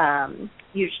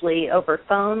 usually over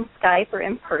phone, Skype, or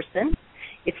in person.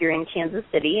 If you're in Kansas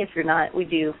City, if you're not, we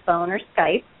do phone or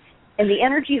Skype. And the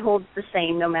energy holds the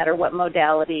same no matter what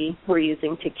modality we're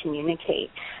using to communicate.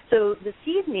 So this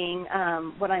evening,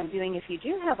 what I'm doing, if you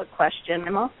do have a question,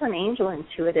 I'm also an angel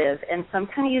intuitive, and so I'm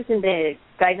kind of using the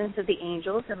guidance of the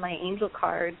angels and my angel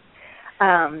cards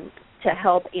to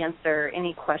help answer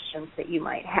any questions that you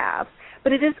might have.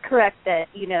 But it is correct that,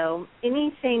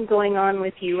 anything going on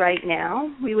with you right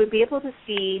now, we would be able to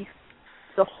see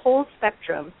the whole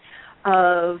spectrum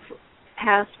of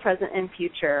past, present, and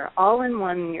future all at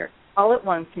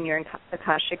once in your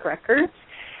Akashic records,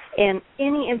 and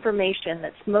any information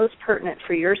that's most pertinent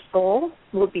for your soul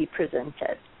will be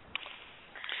presented.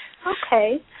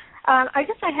 Okay. I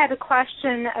guess I had a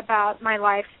question about my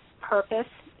life purpose,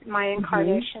 my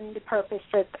incarnation, the purpose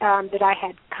that I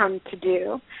had come to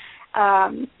do.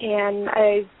 And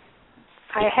I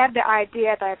have the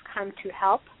idea that I've come to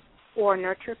help or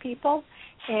nurture people.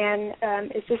 And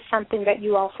is this something that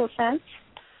you also sense?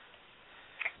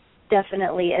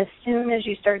 Definitely. As soon as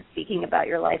you started speaking about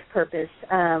your life purpose,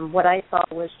 what I saw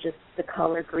was just the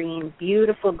color green,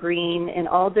 beautiful green in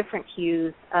all different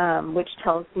hues, which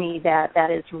tells me that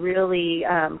is really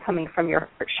coming from your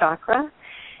heart chakra.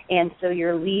 And so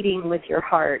you're leading with your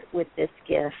heart with this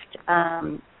gift.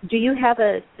 Do you have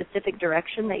a specific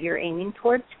direction that you're aiming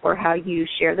towards for how you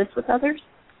share this with others?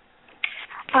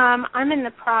 I'm in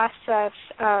the process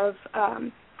of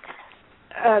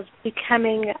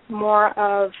becoming more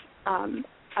of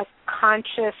a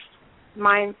conscious,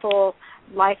 mindful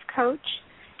life coach,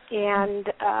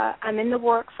 and I'm in the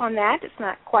works on that. It's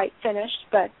not quite finished,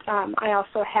 but I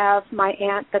also have my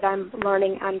aunt that I'm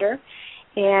learning under,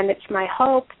 and it's my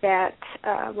hope that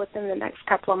within the next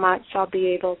couple of months I'll be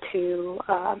able to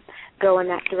go in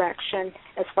that direction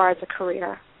as far as a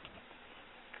career.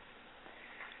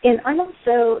 And I'm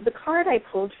also, the card I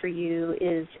pulled for you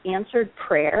is Answered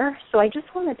Prayer. So I just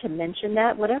wanted to mention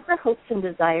that whatever hopes and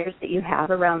desires that you have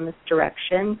around this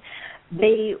direction,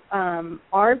 they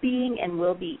are being and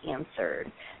will be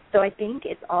answered. So I think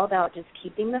it's all about just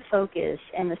keeping the focus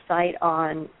and the sight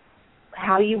on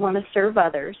how you want to serve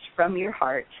others from your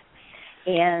heart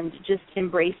and just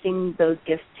embracing those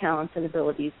gifts, talents, and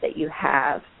abilities that you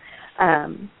have.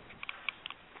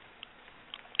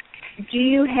 Do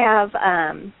you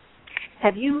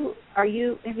have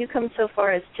you come so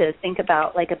far as to think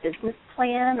about like a business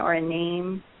plan or a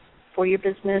name for your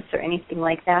business or anything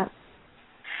like that?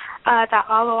 The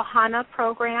Alohana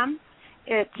program.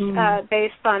 It's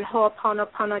based on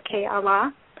Ho'oponopono Ke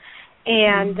Allah,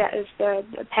 and that is the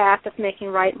path of making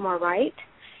right more right.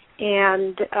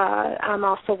 And I'm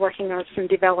also working on some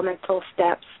developmental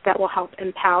steps that will help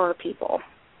empower people.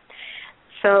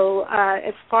 So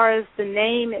as far as the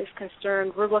name is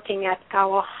concerned, we're looking at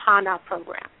Alohana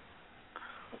program.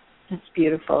 That's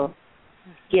beautiful.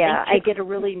 Yeah, I get a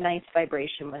really nice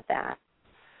vibration with that.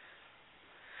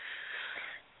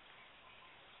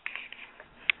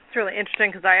 It's really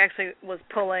interesting because I actually was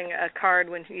pulling a card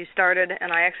when you started,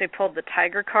 and I actually pulled the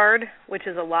Tiger card, which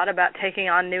is a lot about taking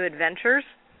on new adventures.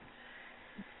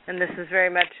 And this is very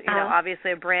much,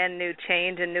 obviously a brand new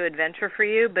change and new adventure for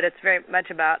you, but it's very much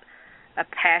about a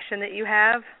passion that you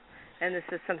have, and this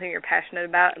is something you're passionate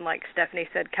about, and like Stephanie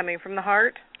said, coming from the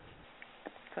heart.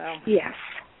 So yes.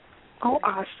 Oh,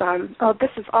 awesome. Oh, this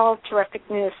is all terrific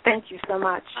news. Thank you so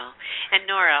much. Oh, and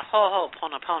Nora,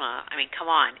 Ho'oponopono, I mean, come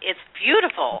on. It's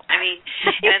beautiful. I mean,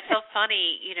 and it's so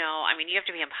funny, you have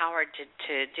to be empowered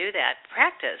to do that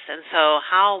practice. And so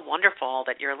how wonderful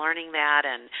that you're learning that.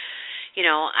 And,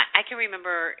 I can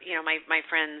remember, my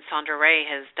friend Sandra Ray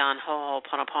has done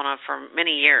Ho'oponopono for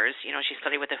many years. She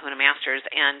studied with the Huna Masters.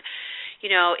 And,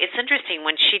 it's interesting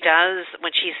when she's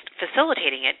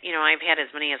facilitating it, I've had as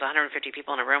many as 150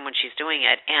 people in a room when she's doing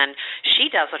it, and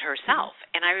she does it herself.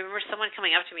 And I remember someone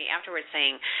coming up to me afterwards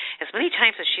saying, as many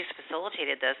times as she's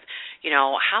facilitated this,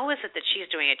 how is it that she's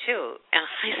doing it too? And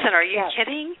I said, are you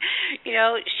kidding?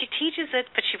 She teaches it,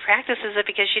 but she practices it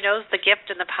because she knows the gift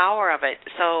and the power of it.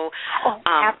 So,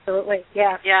 absolutely,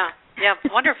 yeah. Yeah. Yeah,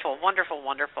 wonderful, wonderful,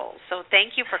 wonderful. So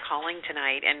thank you for calling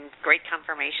tonight, and great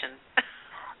confirmation.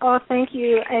 Oh, thank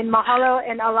you, and mahalo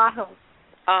and alahu.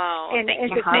 Oh, and thank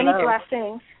you. And many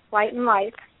blessings, light and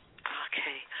light.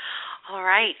 Okay. All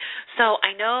right. So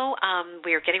I know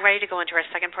we are getting ready to go into our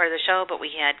second part of the show, but we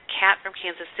had Kat from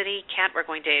Kansas City. Kat, we're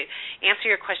going to answer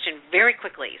your question very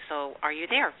quickly. So are you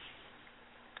there?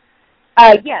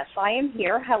 Yes, I am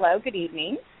here. Hello, good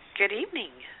evening. Good evening.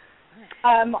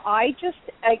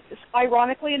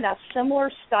 Ironically enough, similar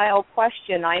style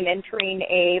question. I'm entering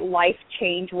a life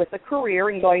change with a career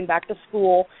and going back to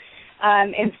school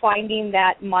and finding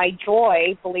that my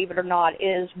joy, believe it or not,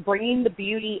 is bringing the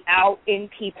beauty out in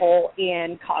people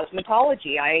in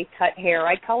cosmetology. I cut hair,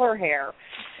 I color hair,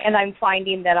 and I'm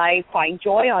finding that I find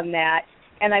joy on that.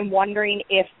 And I'm wondering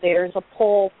if there's a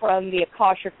pull from the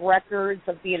Akashic Records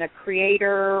of being a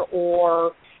creator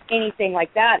or anything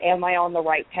like that. Am I on the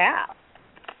right path?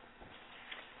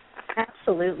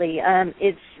 Absolutely.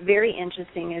 It's very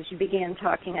interesting. As you began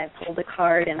talking, I pulled a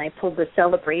card, and I pulled the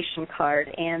celebration card,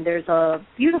 and there's a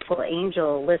beautiful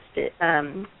angel listed,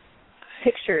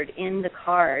 pictured in the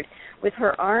card with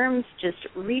her arms just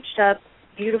reached up,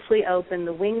 beautifully open.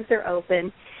 The wings are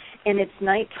open, and it's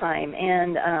nighttime,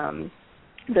 and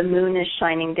the moon is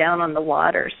shining down on the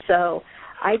water. So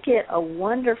I get a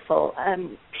wonderful,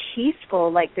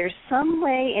 peaceful, like there's some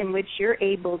way in which you're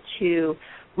able to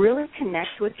really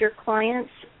connect with your clients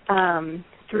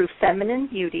through feminine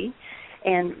beauty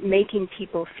and making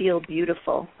people feel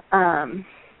beautiful. And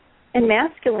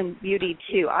masculine beauty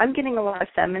too. I'm getting a lot of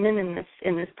feminine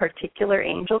in this particular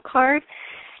angel card.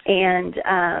 And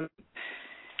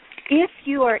if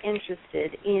you are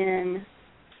interested in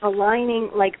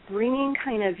aligning, like bringing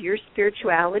kind of your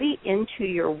spirituality into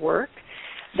your work,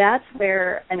 that's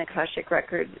where an Akashic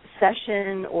Record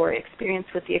session or experience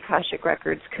with the Akashic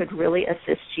Records could really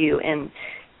assist you in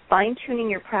fine-tuning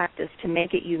your practice to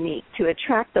make it unique, to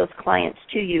attract those clients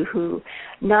to you who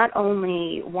not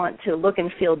only want to look and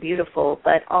feel beautiful,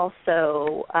 but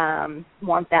also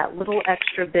want that little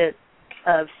extra bit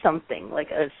of something,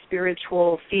 like a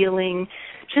spiritual feeling,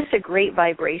 just a great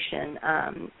vibration,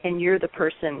 and you're the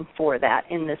person for that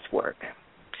in this work.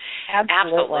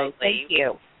 Absolutely. Thank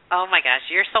you. Oh, my gosh.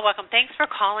 You're so welcome. Thanks for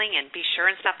calling, and be sure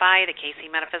and stop by the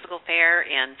KC Metaphysical Fair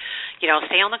and,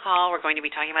 stay on the call. We're going to be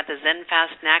talking about the Zen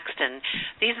Fest next, and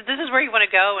this is where you want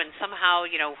to go, and somehow,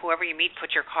 whoever you meet,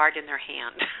 put your card in their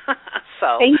hand.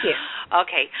 So, thank you.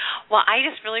 Okay. Well, I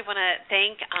just really want to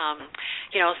thank,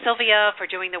 Sylvia for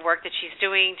doing the work that she's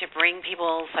doing to bring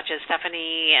people such as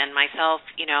Stephanie and myself.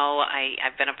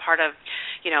 I've been a part of,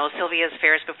 Sylvia's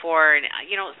fairs before, and,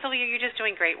 Sylvia, you're just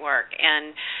doing great work.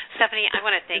 And, Stephanie, I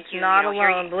want to thank you. Not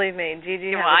alone, believe me.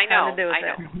 Gigi has a ton to do with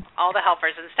it. I know. All the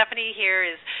helpers. And Stephanie here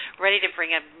is ready to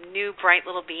bring a new, bright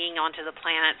little being onto the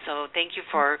planet. So thank you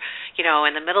for,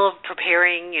 in the middle of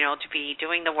preparing, to be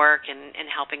doing the work and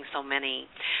helping so many.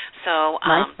 So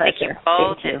my thank you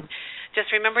both. Thank you. And just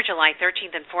remember July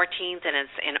 13th and 14th, and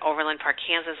it's in Overland Park,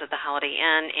 Kansas at the Holiday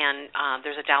Inn, and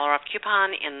there's a $1 off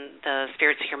coupon in the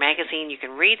Spirit Seeker magazine. You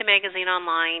can read the magazine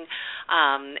online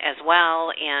as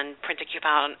well and print a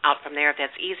coupon out from there if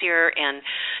that's easier. And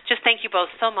just thank you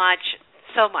both so much.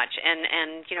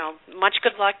 And much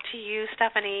good luck to you,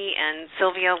 Stephanie, and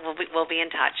Sylvia. We'll be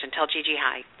in touch. And tell Gigi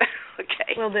hi.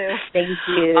 Okay. Will do. Thank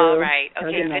you. All right.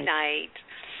 Okay, good night.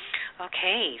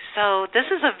 Okay, so this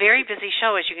is a very busy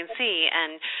show, as you can see,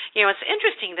 and it's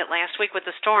interesting that last week with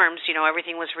the storms,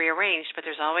 everything was rearranged, but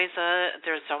there's always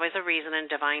a reason and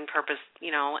divine purpose,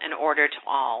 and order to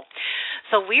all.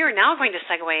 So we are now going to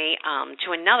segue to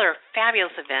another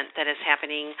fabulous event that is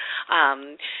happening,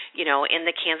 in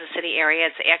the Kansas City area.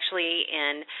 It's actually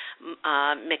in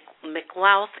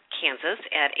McLouth, Kansas,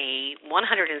 at a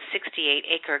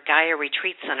 168-acre Gaia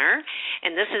Retreat Center,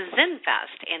 and this is Zen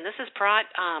Fest, and this is brought.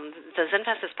 The Zen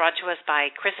Fest is brought to us by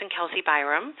Chris and Kelsey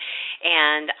Byram,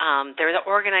 and they're the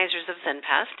organizers of Zen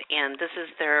Fest, and this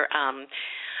is their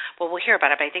we'll hear about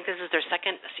it, but I think this is their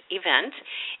second event.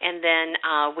 And then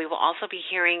we will also be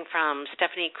hearing from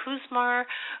Stephanie Kuzmar,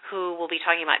 who will be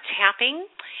talking about tapping.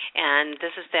 And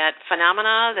this is that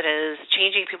phenomena that is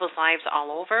changing people's lives all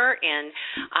over. And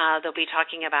they'll be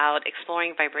talking about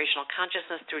exploring vibrational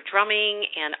consciousness through drumming.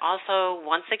 And also,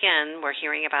 once again, we're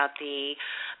hearing about the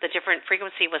different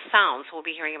frequency with sounds. We'll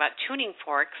be hearing about tuning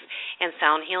forks and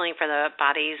sound healing for the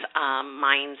bodies,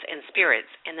 minds, and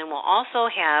spirits. And then we'll also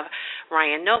have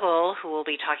Ryan Noble, who will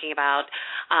be talking about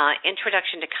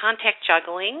introduction to contact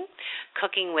juggling,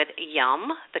 cooking with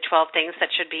yum, the 12 things that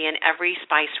should be in every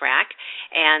spice rack,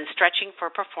 and stretching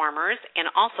for performers, and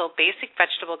also basic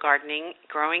vegetable gardening,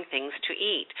 growing things to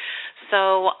eat.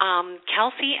 So,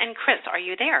 Kelsey and Chris, are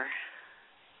you there?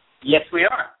 Yes, we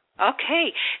are. Okay.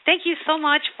 Thank you so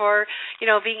much for,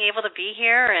 being able to be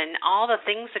here and all the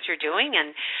things that you're doing.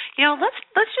 And,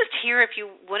 let's just hear, if you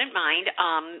wouldn't mind,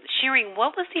 sharing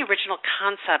what was the original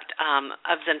concept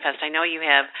of ZenFest. I know you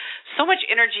have so much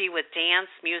energy with dance,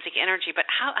 music, energy, but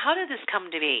how did this come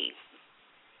to be?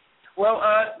 Well,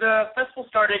 the festival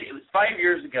started, it was 5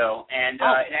 years ago, and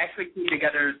it actually came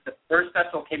together, the first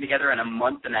festival came together in a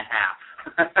month and a half.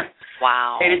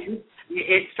 Wow. And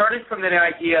it started from the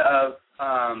idea of,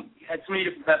 you had so many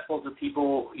different festivals where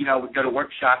people, would go to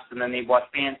workshops and then they'd watch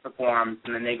bands perform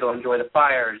and then they'd go enjoy the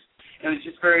fires. It was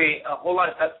just a whole lot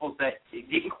of festivals that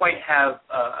didn't quite have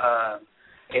a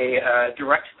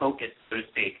direct focus, so to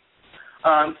speak. So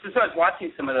I was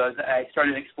watching some of those. I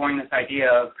started exploring this idea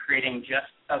of creating just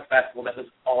a festival that was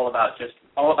all about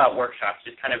workshops,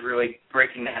 just kind of really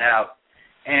breaking that out.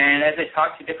 And as I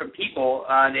talked to different people,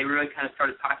 they really kind of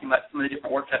started talking about some of the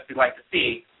different workshops they'd like to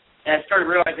see. And I started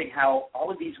realizing how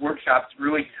all of these workshops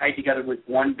really tied together with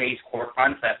one base core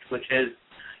concept, which is,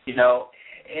 in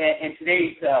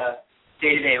today's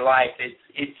day-to-day life,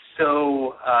 it's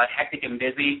so hectic and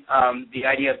busy. The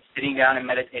idea of sitting down and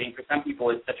meditating for some people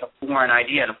is such a foreign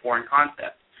idea and a foreign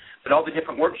concept. But all the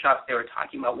different workshops they were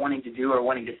talking about wanting to do or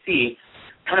wanting to see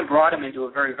kind of brought them into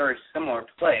a very, very similar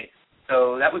place.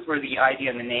 So that was where the idea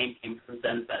and the name came from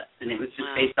ZenFest, and it was just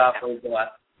based off of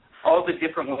all the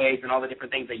different ways and all the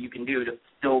different things that you can do to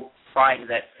still find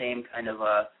that same kind of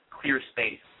clear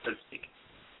space, so to speak.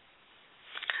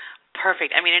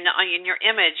 Perfect. I mean, in your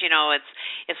image,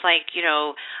 it's like,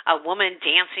 a woman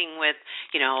dancing with,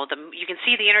 you can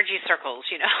see the energy circles,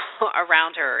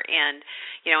 around her, and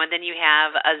then you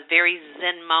have a very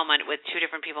zen moment with two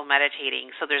different people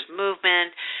meditating. So there's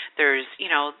movement, there's,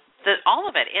 all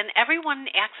of it, and everyone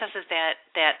accesses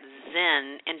that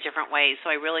zen in different ways. So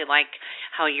I really like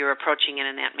how you're approaching it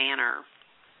in that manner.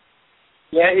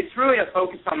 Yeah, it's really a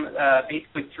focus on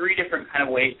basically three different kind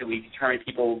of ways that we determined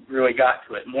people really got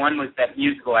to it. One was that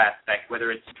musical aspect,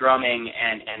 whether it's drumming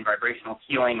and vibrational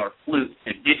healing or flutes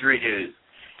and didgeridoos.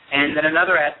 And then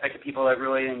another aspect of people that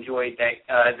really enjoyed that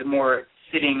the more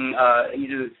sitting,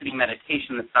 either sitting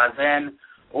meditation, the zazen,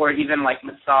 or even like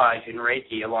massage and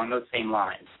Reiki along those same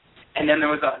lines. And then there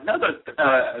was another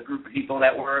group of people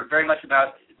that were very much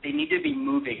about they need to be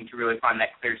moving to really find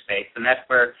that clear space. And that's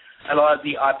where a lot of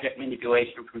the object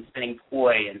manipulation from spinning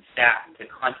toy and staff to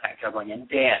contact juggling and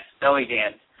dance, belly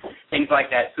dance, things like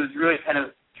that. So it was really kind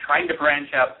of trying to branch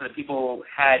out so that people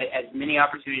had as many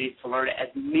opportunities to learn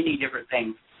as many different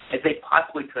things as they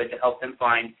possibly could to help them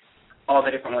find all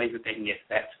the different ways that they can get to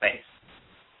that space.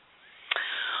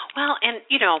 Well, and,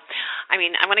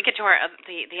 I want to get to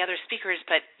the other speakers,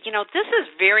 but, this is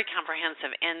very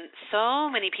comprehensive, and so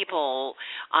many people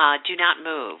do not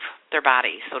move their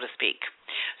body, so to speak.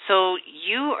 So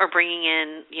you are bringing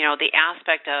in, the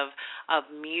aspect of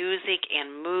music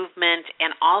and movement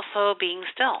and also being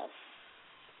still.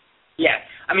 Yeah.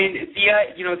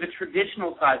 The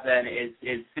traditional Zazen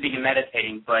is sitting and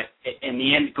meditating, but in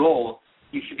the end goal,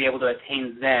 you should be able to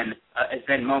attain Zen, a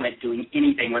Zen moment doing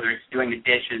anything, whether it's doing the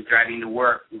dishes, driving to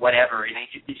work, whatever. It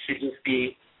should just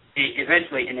be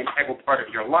eventually an integral part of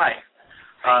your life.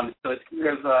 So it's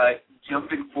kind of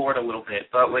jumping forward a little bit.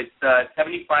 But with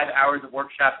 75 hours of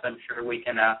workshops, I'm sure we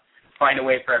can find a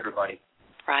way for everybody.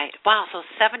 Right. Wow, so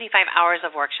 75 hours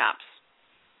of workshops.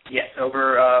 Yes,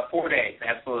 over 4 days,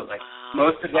 absolutely.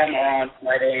 Wow. Most of them are on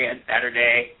Friday and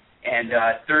Saturday. And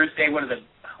Thursday, one of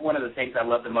the things I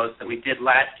love the most that we did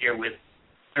last year with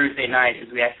Thursday night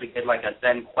is we actually did like a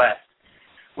Zen quest,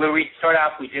 where we start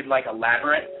off, we did like a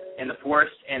labyrinth in the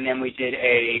forest, and then we did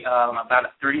about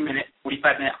a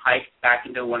 45-minute hike back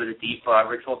into one of the deep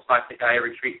ritual spots at Gaia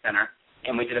Retreat Center,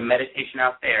 and we did a meditation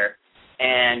out there.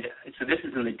 And so this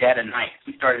is in the dead of night.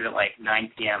 We started at like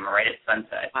 9 p.m. right at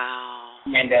sunset. Wow.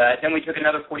 And then we took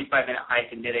another 45-minute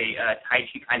hike and did a Tai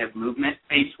Chi kind of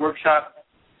movement-based workshop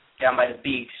down by the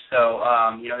beach. So,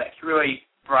 that's really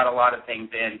brought a lot of things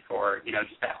in for,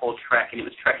 just that whole trek. And it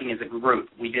was trekking as a group.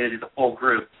 We did it as a full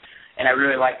group. And I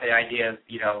really like the idea of,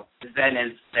 Zen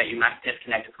is that you're not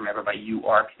disconnected from everybody. You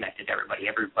are connected to everybody.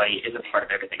 Everybody is a part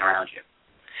of everything around you.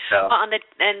 So. Well,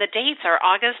 and the dates are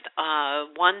August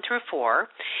 1 through 4.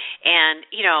 And,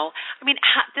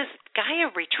 this Gaia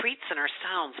Retreat Center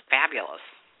sounds fabulous.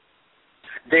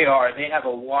 They are. They have a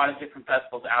lot of different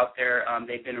festivals out there.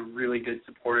 They've been really good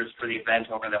supporters for the event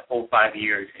over the whole 5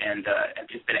 years, and have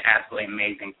just been absolutely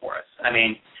amazing for us.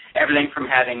 Everything from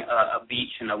having a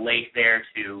beach and a lake there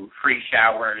to free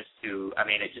showers to,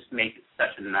 it just makes it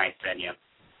such a nice venue.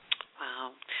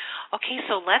 Wow. Okay,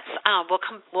 so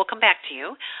we'll come back to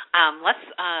you. Let's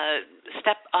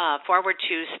step forward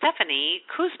to Stephanie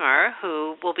Kuzmer,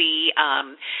 who will be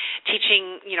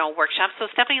teaching, workshops. So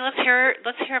Stephanie, let's hear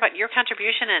about your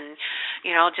contribution and,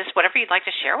 just whatever you'd like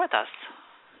to share with us.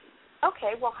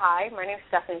 Okay. Well, hi. My name is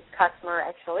Stephanie Kuzmer,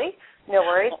 actually. No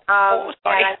worries.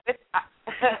 Sorry. And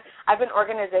I have an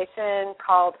organization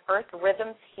called Earth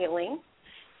Rhythms Healing,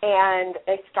 and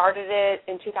I started it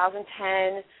in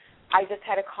 2010. I just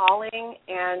had a calling,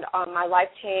 and my life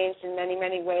changed in many,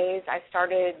 many ways. I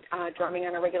started drumming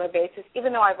on a regular basis,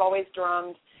 even though I've always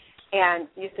drummed and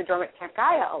used to drum at Camp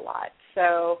Gaia a lot.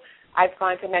 So I've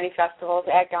gone to many festivals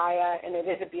at Gaia, and it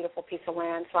is a beautiful piece of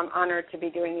land, so I'm honored to be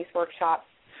doing these workshops.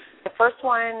 The first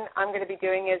one I'm going to be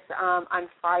doing is on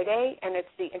Friday, and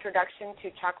it's the Introduction to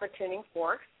Chakra Tuning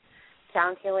Forks,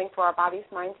 Sound Healing for Our Bodies,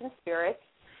 Minds, and Spirits.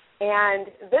 And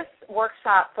this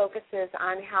workshop focuses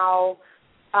on how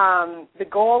the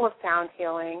goal of sound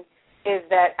healing is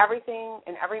that everything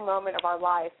and every moment of our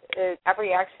life,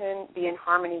 every action be in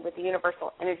harmony with the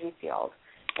universal energy field.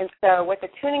 And so with the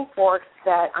tuning forks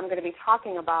that I'm going to be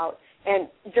talking about, and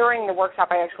during the workshop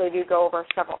I actually do go over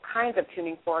several kinds of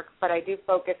tuning forks, but I do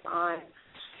focus on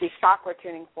the chakra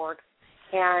tuning forks.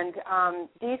 And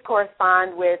these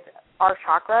correspond with our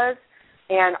chakras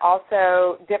and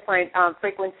also different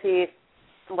frequencies,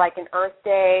 like an Earth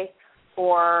Day,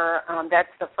 or that's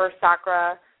the first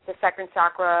chakra. The second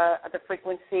chakra, the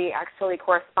frequency actually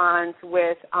corresponds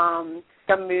with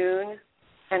the moon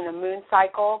and the moon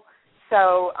cycle.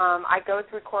 So I go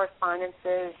through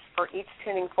correspondences for each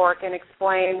tuning fork and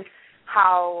explain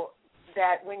how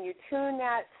that when you tune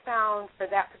that sound for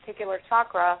that particular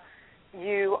chakra,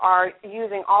 you are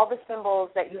using all the symbols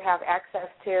that you have access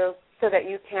to so that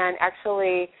you can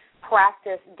actually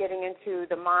practice getting into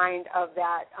the mind of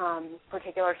that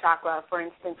particular chakra. For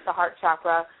instance, the heart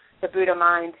chakra, the Buddha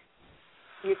mind.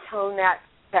 You tone that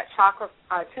chakra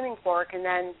tuning fork, and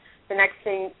then the next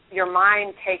thing, your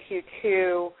mind takes you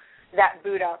to that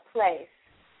Buddha place,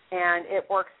 and it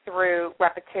works through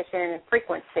repetition and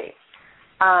frequency.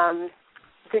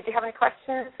 Did you have any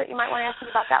questions that you might want to ask me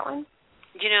about that one?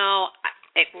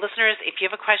 Listeners, if you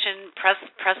have a question, press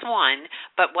 1.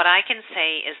 But what I can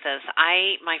say is this: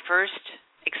 my first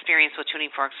experience with tuning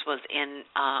forks was in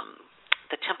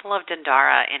the Temple of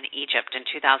Dendara in Egypt in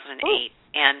 2008. Ooh.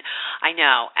 And I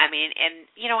know,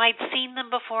 I'd seen them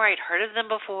before, I'd heard of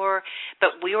them before,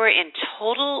 but we were in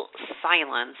total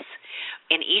silence,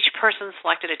 and each person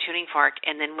selected a tuning fork,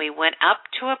 and then we went up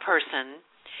to a person,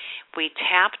 we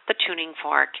tapped the tuning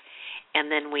fork, and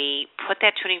then we put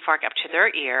that tuning fork up to their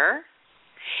ear,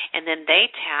 and then they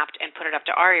tapped and put it up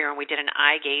to our ear, and we did an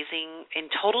eye gazing in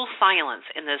total silence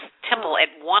in this temple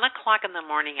at 1 o'clock in the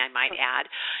morning, I might add.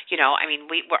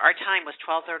 Our time was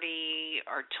 12:30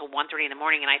 or till 1:30 in the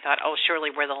morning, and I thought, oh, surely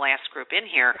we're the last group in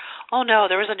here. Oh, no,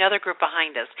 there was another group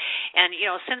behind us. And,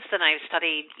 since then I've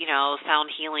studied, sound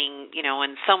healing,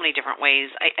 in so many different ways.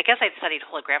 I guess I'd studied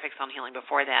holographic sound healing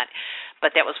before that,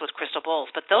 but that was with crystal bowls.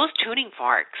 But those tuning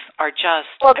forks are just...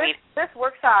 Well, this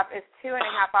workshop is 2.5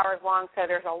 hours long, so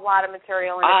there's a lot of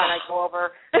material in it that I go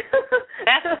over.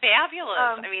 That's fabulous.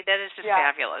 That is just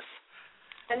fabulous.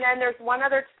 And then there's one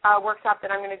other workshop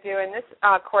that I'm going to do, and this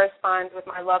corresponds with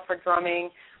my love for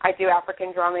drumming. I do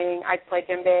African drumming. I play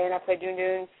djembe and I play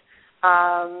dunduns.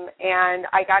 And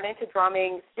I got into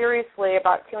drumming seriously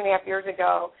about 2.5 years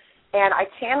ago. And I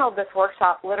channeled this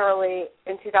workshop literally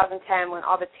in 2010 when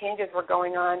all the changes were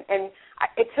going on. And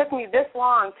it took me this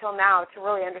long till now to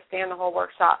really understand the whole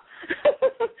workshop.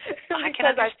 I can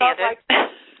understand it. Like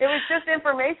it was just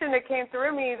information that came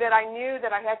through me that I knew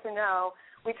that I had to know.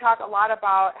 We talk a lot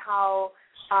about how,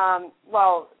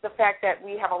 the fact that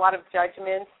we have a lot of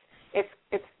judgments.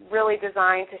 It's really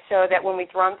designed to show that when we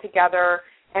drum together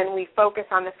and we focus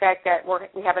on the fact that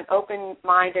we have an open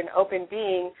mind and open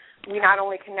being, we not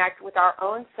only connect with our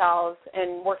own selves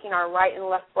and working our right and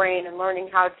left brain and learning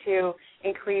how to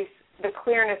increase the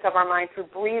clearness of our mind through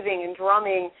breathing and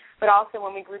drumming, but also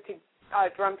when we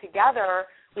drum together,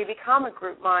 we become a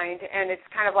group mind. And it's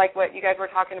kind of like what you guys were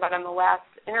talking about on the last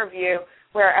interview,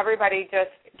 where everybody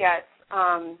just gets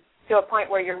to a point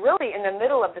where you're really in the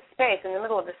middle of the space, in the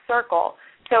middle of the circle.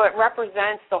 So it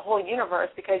represents the whole universe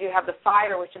because you have the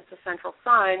fire, which is the central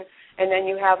sun, and then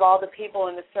you have all the people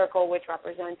in the circle, which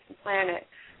represents the planet.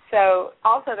 So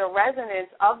also the resonance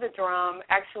of the drum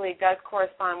actually does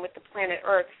correspond with the planet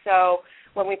Earth. So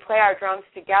when we play our drums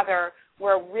together,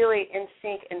 we're really in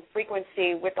sync in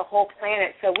frequency with the whole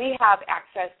planet. So we have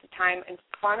access to time in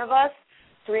front of us,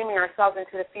 streaming ourselves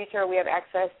into the future. We have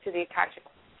access to the Akashic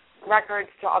records,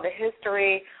 to all the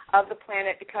history of the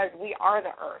planet because we are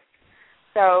the Earth.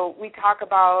 So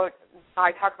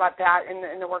I talk about that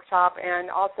in the workshop,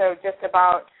 and also just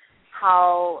about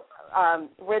how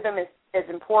rhythm is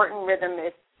important. Rhythm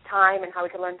is time, and how we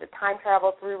can learn to time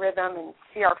travel through rhythm and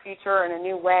see our future in a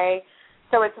new way.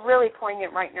 So it's really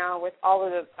poignant right now with all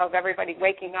of everybody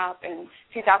waking up and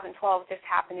 2012 just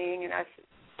happening and us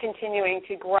continuing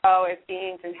to grow as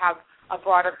beings and have a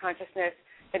broader consciousness.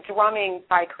 The drumming,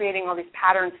 by creating all these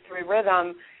patterns through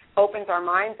rhythm, opens our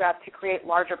minds up to create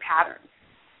larger patterns.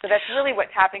 So that's really what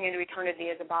tapping into eternity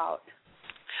is about.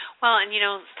 Well, and,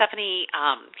 Stephanie,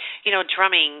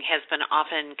 drumming has been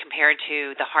often compared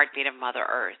to the heartbeat of Mother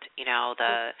Earth,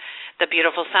 the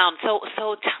beautiful sound. So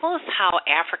tell us how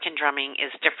African drumming is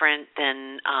different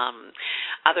than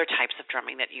other types of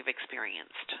drumming that you've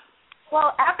experienced.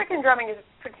 Well, African drumming is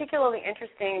particularly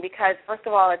interesting because, first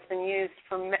of all, it's been used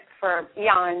for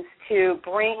eons to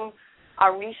bring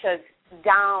orishas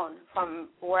down from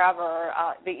wherever,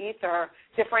 the ether,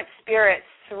 different spirits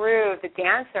through the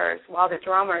dancers while the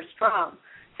drummers drum.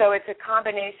 So it's a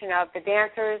combination of the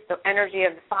dancers, the energy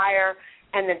of the fire,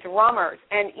 and the drummers.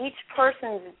 And each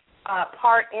person's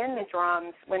part in the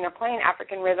drums when they're playing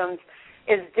African rhythms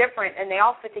is different, and they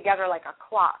all fit together like a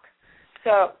clock.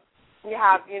 So you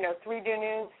have, 3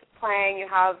 dununs playing, you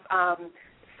have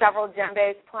several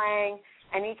djembes playing,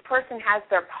 and each person has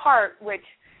their part, which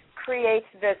creates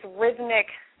this rhythmic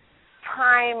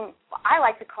time. I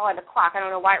like to call it a clock. I don't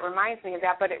know why it reminds me of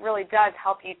that, but it really does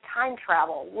help you time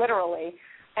travel, literally.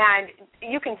 And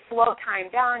you can slow time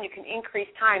down. You can increase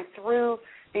time through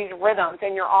these rhythms,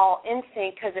 and you're all in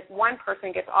sync, because if one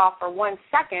person gets off for 1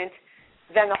 second,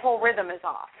 then the whole rhythm is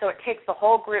off. So it takes the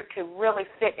whole group to really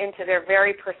fit into their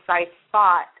very precise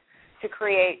spot to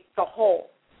create the whole.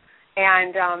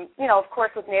 And, of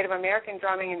course, with Native American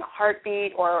drumming and the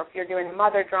heartbeat, or if you're doing the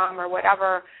mother drum or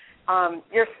whatever,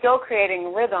 you're still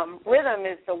creating rhythm. Rhythm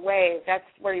is the wave. That's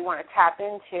where you want to tap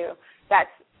into. That's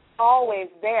always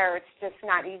there. It's just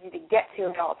not easy to get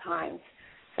to at all times.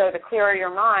 So the clearer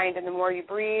your mind and the more you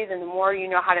breathe and the more you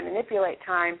know how to manipulate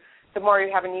time, the more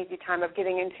you have an easy time of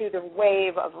getting into the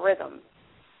wave of rhythm.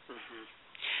 Mm-hmm.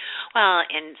 Well,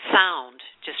 and sound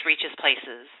just reaches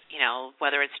places,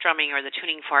 whether it's drumming or the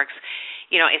tuning forks,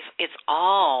 it's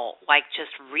all like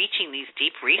just reaching these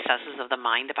deep recesses of the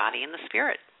mind, the body, and the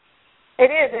spirit. It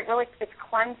is. It's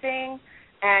cleansing,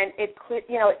 and it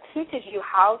teaches you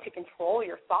how to control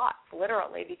your thoughts,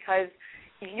 literally, because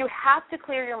you have to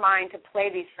clear your mind to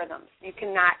play these rhythms. You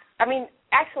cannot.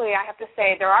 Actually, I have to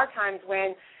say there are times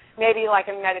when maybe like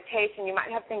in meditation, you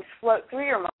might have things float through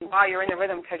your mind while you're in the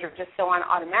rhythm because you're just so on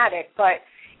automatic, but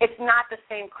it's not the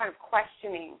same kind of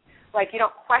questioning. Like you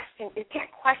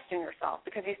can't question yourself,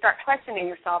 because you start questioning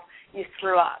yourself, you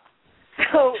screw up.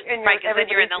 So, right, because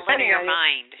then you're in the linear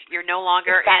mind. You're no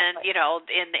longer in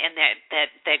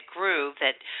that groove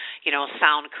that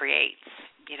sound creates.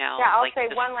 Yeah, I'll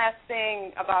say one last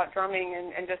thing about drumming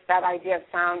and just that idea of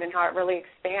sound and how it really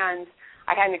expands.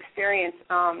 I had an experience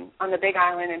on the Big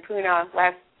Island in Puna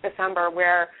last December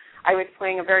where I was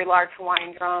playing a very large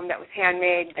Hawaiian drum that was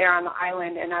handmade there on the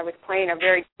island, and I was playing a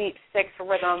very deep sixth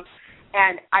rhythm,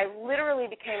 and I literally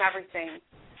became everything.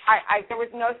 There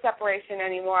was no separation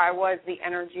anymore. I was the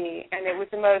energy, and it was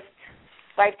the most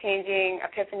life-changing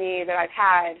epiphany that I've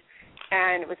had,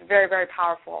 and it was very, very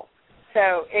powerful.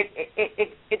 So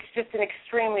it's just an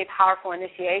extremely powerful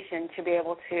initiation to be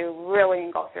able to really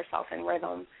engulf yourself in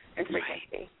rhythm and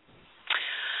frequency. Right.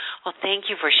 Well, thank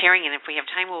you for sharing, and if we have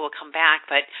time, we will come back.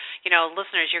 But,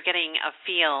 listeners, you're getting a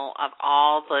feel of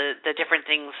all the different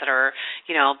things that are,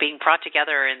 being brought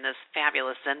together in this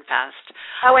fabulous Zen Fest.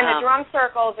 Oh, and the drum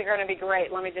circles are going to be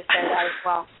great. Let me just say that as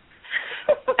well.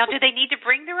 Now, do they need to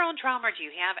bring their own drum, or do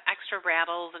you have extra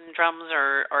rattles and drums,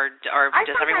 or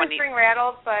does everyone need? I sometimes bring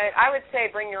rattles, but I would say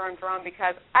bring your own drum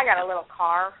because I got a little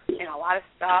car and a lot of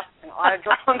stuff and a lot of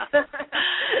drums.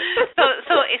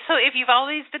 So if you've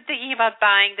always been thinking about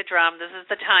buying the drum, this is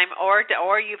the time, or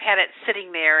you've had it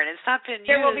sitting there and it's not been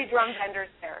used. There will be drum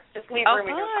vendors there. Just leave room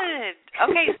in your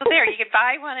car. Okay, so there, you can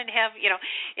buy one and have,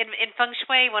 in Feng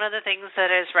Shui, one of the things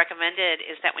that is recommended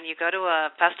is that when you go to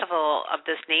a festival of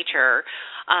this nature,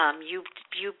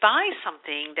 you buy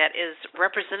something that is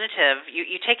representative.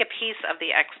 You take a piece of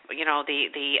the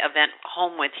event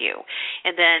home with you,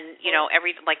 and then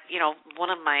one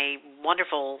of my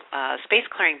wonderful space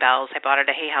clearing bells I bought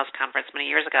at a Hay House conference many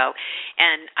years ago,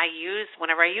 and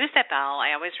whenever I use that bell,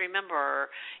 I always remember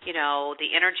the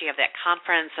energy of that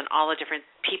conference and all the different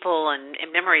people and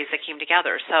memories that came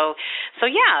together. So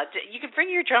yeah, you can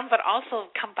bring your drum, but also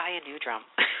come buy a new drum.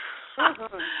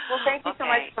 Mm-hmm. Well, thank you so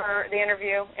much for the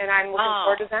interview, and I'm looking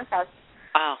forward to Zen Fest.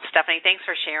 Oh, Stephanie, thanks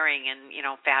for sharing, and,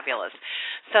 fabulous.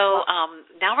 So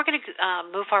now we're going to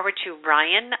move forward to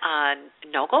Ryan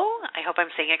Nogel. I hope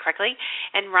I'm saying it correctly.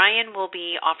 And Ryan will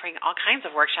be offering all kinds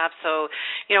of workshops. So,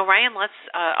 Ryan,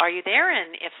 are you there?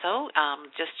 And if so,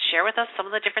 just share with us some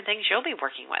of the different things you'll be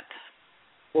working with.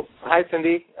 Well, hi,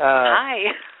 Cynde.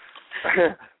 Hi.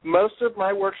 Most of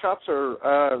my workshops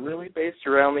are really based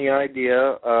around the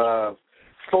idea of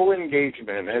full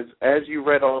engagement. As you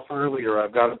read off earlier,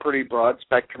 I've got a pretty broad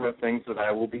spectrum of things that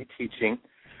I will be teaching.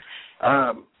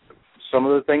 Some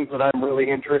of the things that I'm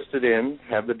really interested in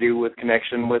have to do with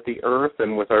connection with the earth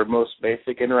and with our most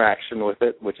basic interaction with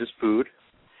it, which is food.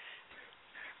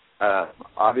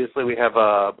 Obviously, we have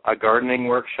a gardening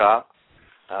workshop.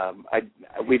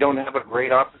 We don't have a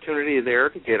great opportunity there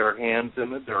to get our hands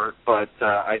in the dirt, but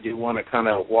I do want to kind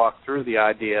of walk through the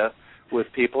idea with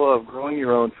people of growing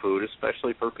your own food,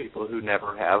 especially for people who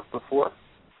never have before.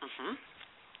 Mm-hmm.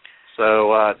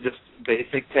 So just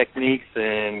basic techniques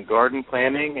in garden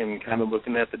planting and kind of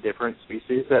looking at the different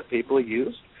species that people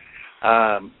use.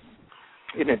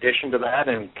 In addition to that,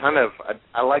 and kind of,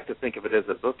 I like to think of it as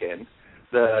a bookend,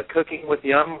 the Cooking with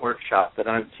Yum workshop that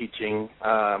I'm teaching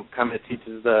kind of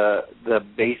teaches the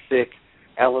basic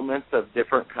elements of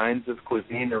different kinds of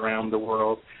cuisine around the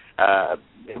world.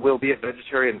 It will be a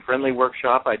vegetarian-friendly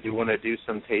workshop. I do want to do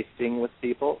some tasting with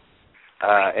people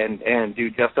and do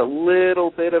just a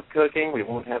little bit of cooking. We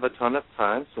won't have a ton of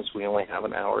time since we only have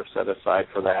an hour set aside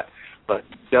for that, but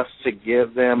just to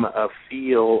give them a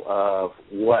feel of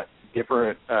what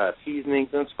different seasonings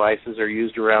and spices are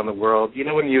used around the world.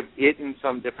 When you've eaten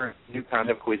some different new kind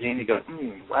of cuisine, you go,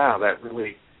 wow, that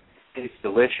really tastes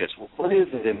delicious. Well, what is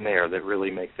it in there that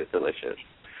really makes it delicious?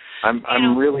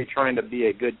 I'm really trying to be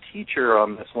a good teacher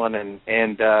on this one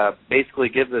and basically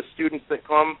give the students that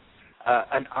come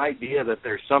an idea that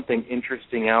there's something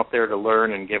interesting out there to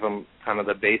learn and give them kind of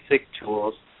the basic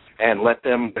tools and let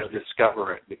them go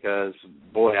discover it because,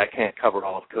 boy, I can't cover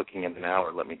all of cooking in an hour,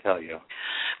 let me tell you.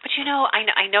 But,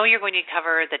 I know you're going to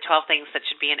cover the 12 things that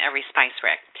should be in every spice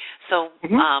rack. So,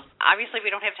 obviously,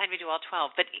 we don't have time to do all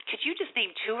 12, but could you just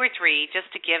name 2 or 3 just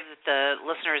to give the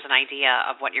listeners an idea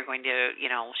of what you're going to,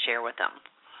 share with them?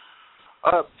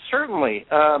 Certainly.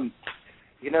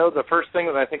 The first thing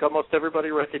that I think almost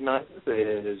everybody recognizes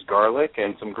is garlic,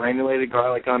 and some granulated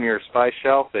garlic on your spice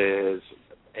shelf is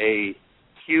a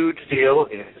huge deal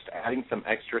is just adding some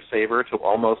extra savor to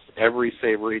almost every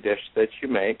savory dish that you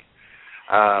make.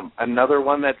 Another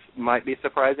one that might be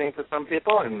surprising to some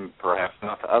people and perhaps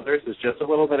not to others is just a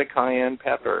little bit of cayenne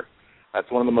pepper.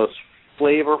 That's one of the most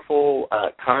flavorful,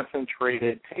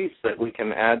 concentrated tastes that we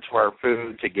can add to our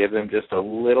food to give them just a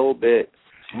little bit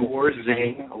more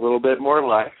zing, a little bit more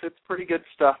life. It's pretty good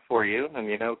stuff for you, and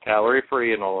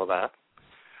calorie-free and all of that.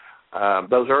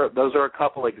 Those are a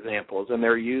couple examples, and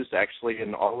they're used actually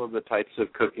in all of the types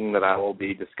of cooking that I will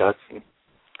be discussing.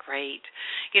 Great.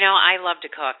 I love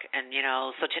to cook, and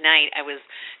so tonight I was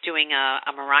doing a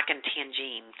Moroccan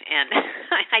tangine, and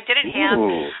I didn't have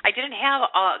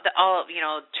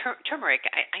turmeric.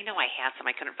 I know I had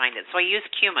some, I couldn't find it, so I used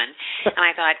cumin, and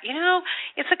I thought,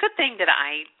 it's a good thing that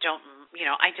I don't.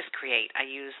 I just create. I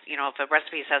use, if a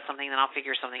recipe says something, then I'll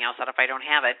figure something else out if I don't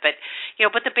have it. But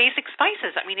the basic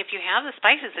spices. I mean, if you have the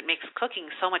spices, it makes cooking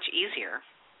so much easier.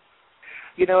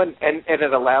 And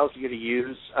it allows you to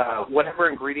use whatever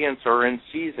ingredients are in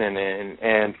season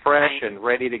and fresh and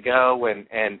ready to go and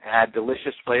add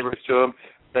delicious flavors to them.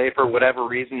 Say, for whatever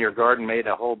reason, your garden made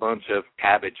a whole bunch of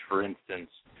cabbage, for instance.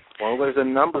 Well, there's a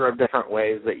number of different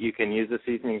ways that you can use the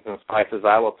seasonings and spices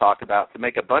I will talk about to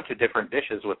make a bunch of different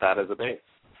dishes with that as a base.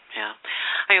 Yeah.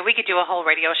 I mean, we could do a whole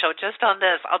radio show just on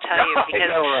this, I'll tell you,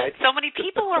 because so many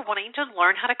people are wanting to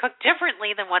learn how to cook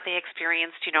differently than what they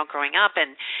experienced, growing up.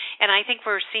 And I think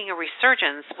we're seeing a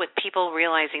resurgence with people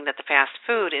realizing that the fast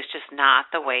food is just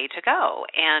not the way to go.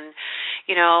 And,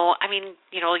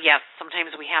 yes,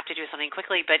 sometimes we have to do something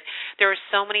quickly, but there are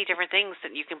so many different things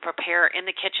that you can prepare in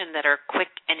the kitchen that are quick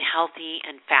and healthy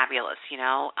and fabulous,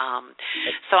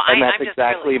 And that's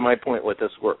exactly my point with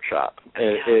this workshop,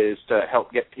 is to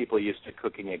help get people used to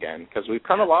cooking again, because we've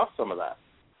kind of lost some of that.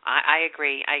 I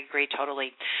agree. I agree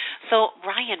totally. So,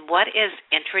 Ryan, what is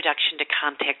Introduction to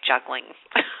Contact Juggling?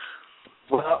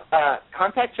 Well,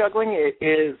 contact juggling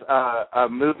is a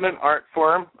movement art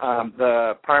form.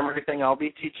 The primary thing I'll be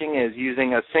teaching is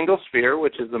using a single sphere,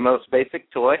 which is the most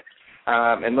basic toy,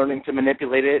 and learning to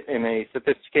manipulate it in a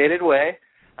sophisticated way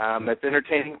that's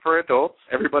entertaining for adults.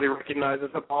 Everybody recognizes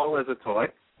a ball as a toy,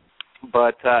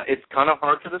 but it's kind of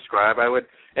hard to describe. I would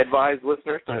advise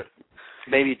listeners to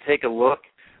maybe take a look.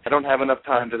 I don't have enough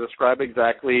time to describe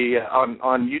exactly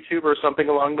on YouTube or something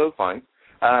along those lines.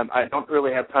 I don't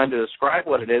really have time to describe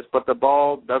what it is, but the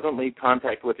ball doesn't leave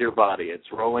contact with your body.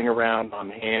 It's rolling around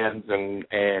on hands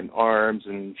and arms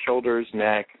and shoulders,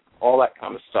 neck, all that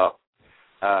kind of stuff.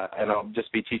 And I'll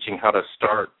just be teaching how to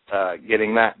start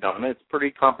getting that done. It's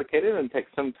pretty complicated and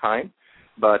takes some time,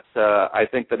 but I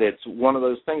think that it's one of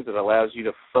those things that allows you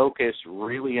to focus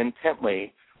really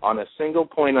intently on a single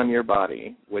point on your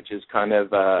body, which is kind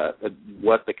of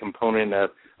what the component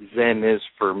of Zen is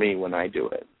for me when I do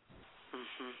it.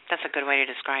 Mm-hmm. That's a good way to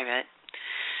describe it.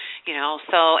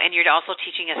 And you're also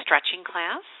teaching a stretching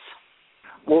class?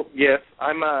 Well, yes,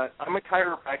 I'm a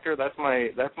chiropractor. That's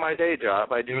my day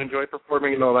job. I do enjoy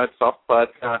performing and all that stuff,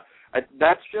 but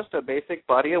that's just a basic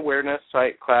body awareness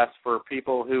type class for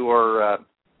people who are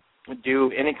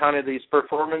do any kind of these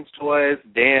performance toys,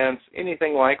 dance,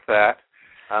 anything like that,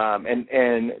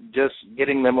 and just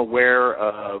getting them aware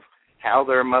of how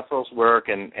their muscles work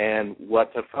and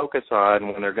what to focus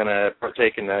on when they're going to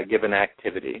partake in a given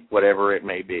activity, whatever it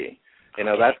may be.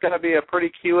 That's going to be a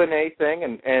pretty Q&A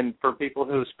thing, and for people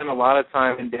who spend a lot of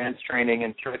time in dance training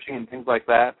and stretching and things like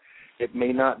that, it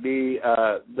may not be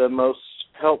the most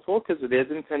helpful because it is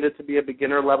intended to be a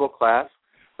beginner-level class.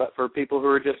 But for people who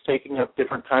are just taking up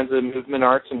different kinds of movement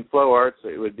arts and flow arts,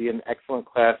 it would be an excellent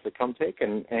class to come take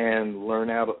and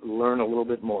learn a little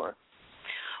bit more.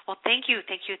 Well, thank you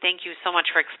so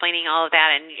much for explaining all of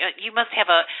that. And you must have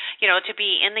to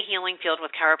be in the healing field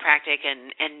with chiropractic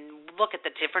and look at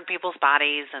the different people's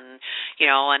bodies and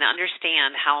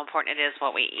understand how important it is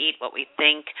what we eat, what we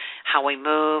think, how we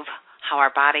move, how our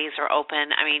bodies are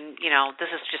open. I mean, this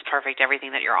is just perfect,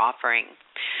 everything that you're offering.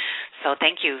 So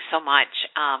thank you so much.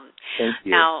 Thank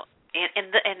you. Now,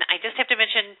 and I just have to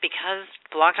mention, because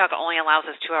Blog Talk only allows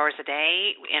us 2 hours a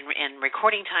day in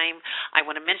recording time, I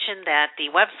want to mention that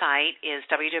the website is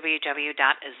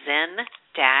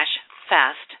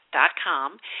www.zen-fest.com,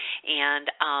 and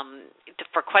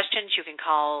for questions you can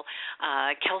call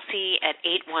Kelsey at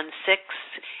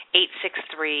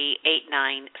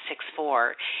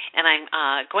 816-863-8964. And I'm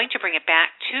going to bring it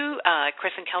back to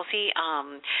Chris and Kelsey.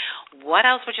 What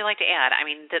else would you like to add? I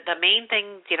mean, the main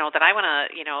thing that I want to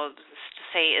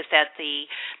say is that the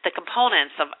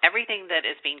components of everything that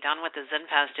is being done with the Zen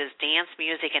Fest is dance,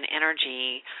 music, and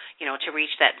energy, to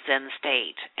reach that Zen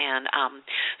state. And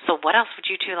so what else would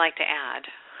you two like to add?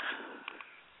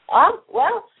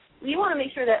 Well, we want to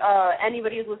make sure that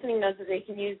anybody who's listening knows that they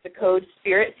can use the code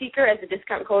Spirit Seeker as a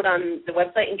discount code on the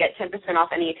website and get 10% off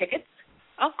any tickets.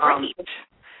 Oh, great.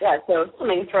 Yeah, so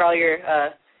something for all your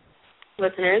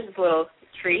listeners. It's a little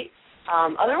treat.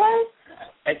 Otherwise,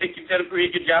 I think you've done a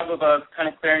pretty good job of kind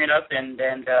of clearing it up and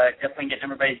definitely getting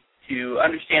everybody to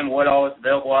understand what all is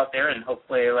available out there, and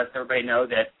hopefully it lets everybody know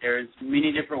that there's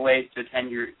many different ways to attain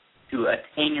your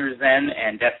Zen,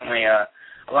 and definitely a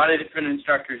lot of different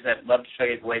instructors that love to show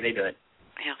you the way they do it.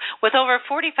 Yeah. With over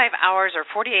 45 hours or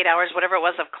 48 hours, whatever it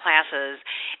was, of classes,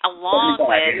 along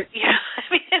with, I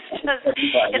mean,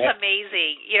 it's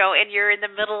amazing, and you're in the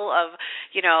middle of,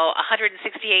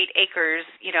 168 acres,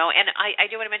 and I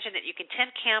do want to mention that you can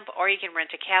tent camp or you can rent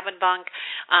a cabin bunk.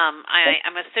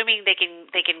 I'm assuming they can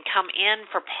come in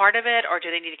for part of it, or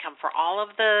do they need to come for all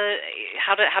of the,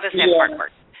 how does that part work?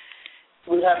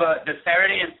 We have the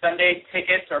Saturday and Sunday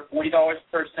tickets are $40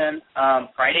 per person.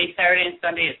 Friday, Saturday, and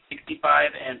Sunday is $65,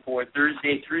 and for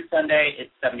Thursday through Sunday, it's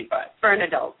 $75 for an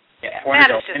adult. Yeah, for an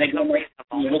adult. And again, with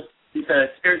the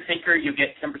Spirit Seeker, you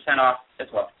get 10% off as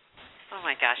well. Oh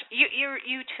my gosh,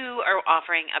 you two are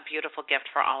offering a beautiful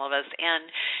gift for all of us, and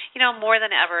more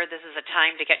than ever, this is a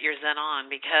time to get your Zen on,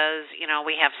 because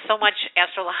we have so much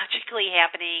astrologically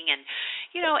happening, and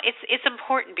it's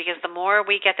important, because the more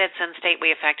we get that Zen state,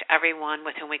 we affect everyone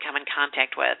with whom we come in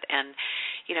contact with. And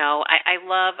I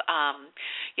love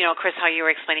Chris, how you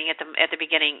were explaining at the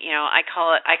beginning. I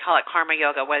call it karma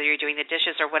yoga. Whether you're doing the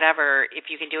dishes or whatever,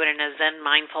 if you can do it in a Zen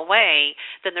mindful way,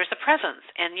 then there's a presence,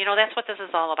 and that's what this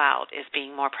is all about, is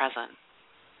being more present.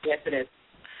 Yes, it is.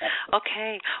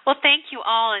 Okay. Well, thank you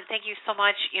all, and thank you so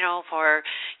much, for,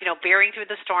 bearing through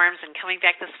the storms and coming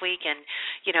back this week. And,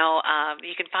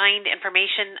 you can find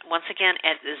information, once again,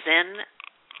 at zen-fest.com,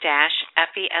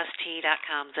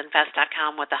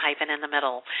 zenfest.com, with the hyphen in the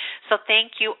middle. So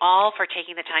thank you all for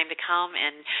taking the time to come,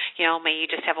 and, may you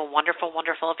just have a wonderful,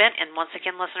 wonderful event. And once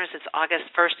again, listeners, it's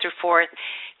August 1st through 4th.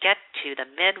 Get to the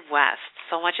Midwest.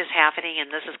 So much is happening,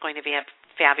 and this is going to be a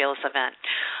fabulous event.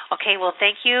 Okay, well,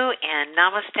 thank you, and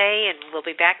namaste, and we'll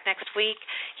be back next week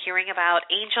hearing about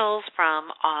angels from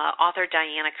author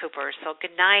Diana Cooper. So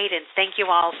good night, and thank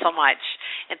you all so much.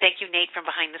 And thank you, Nate, from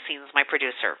behind the scenes, my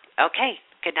producer. Okay,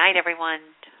 good night, everyone.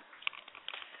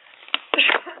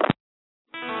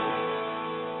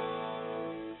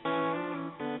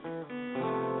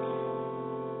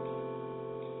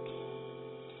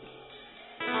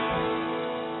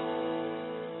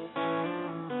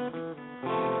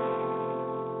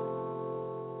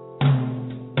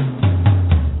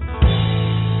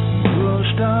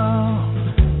 Stop.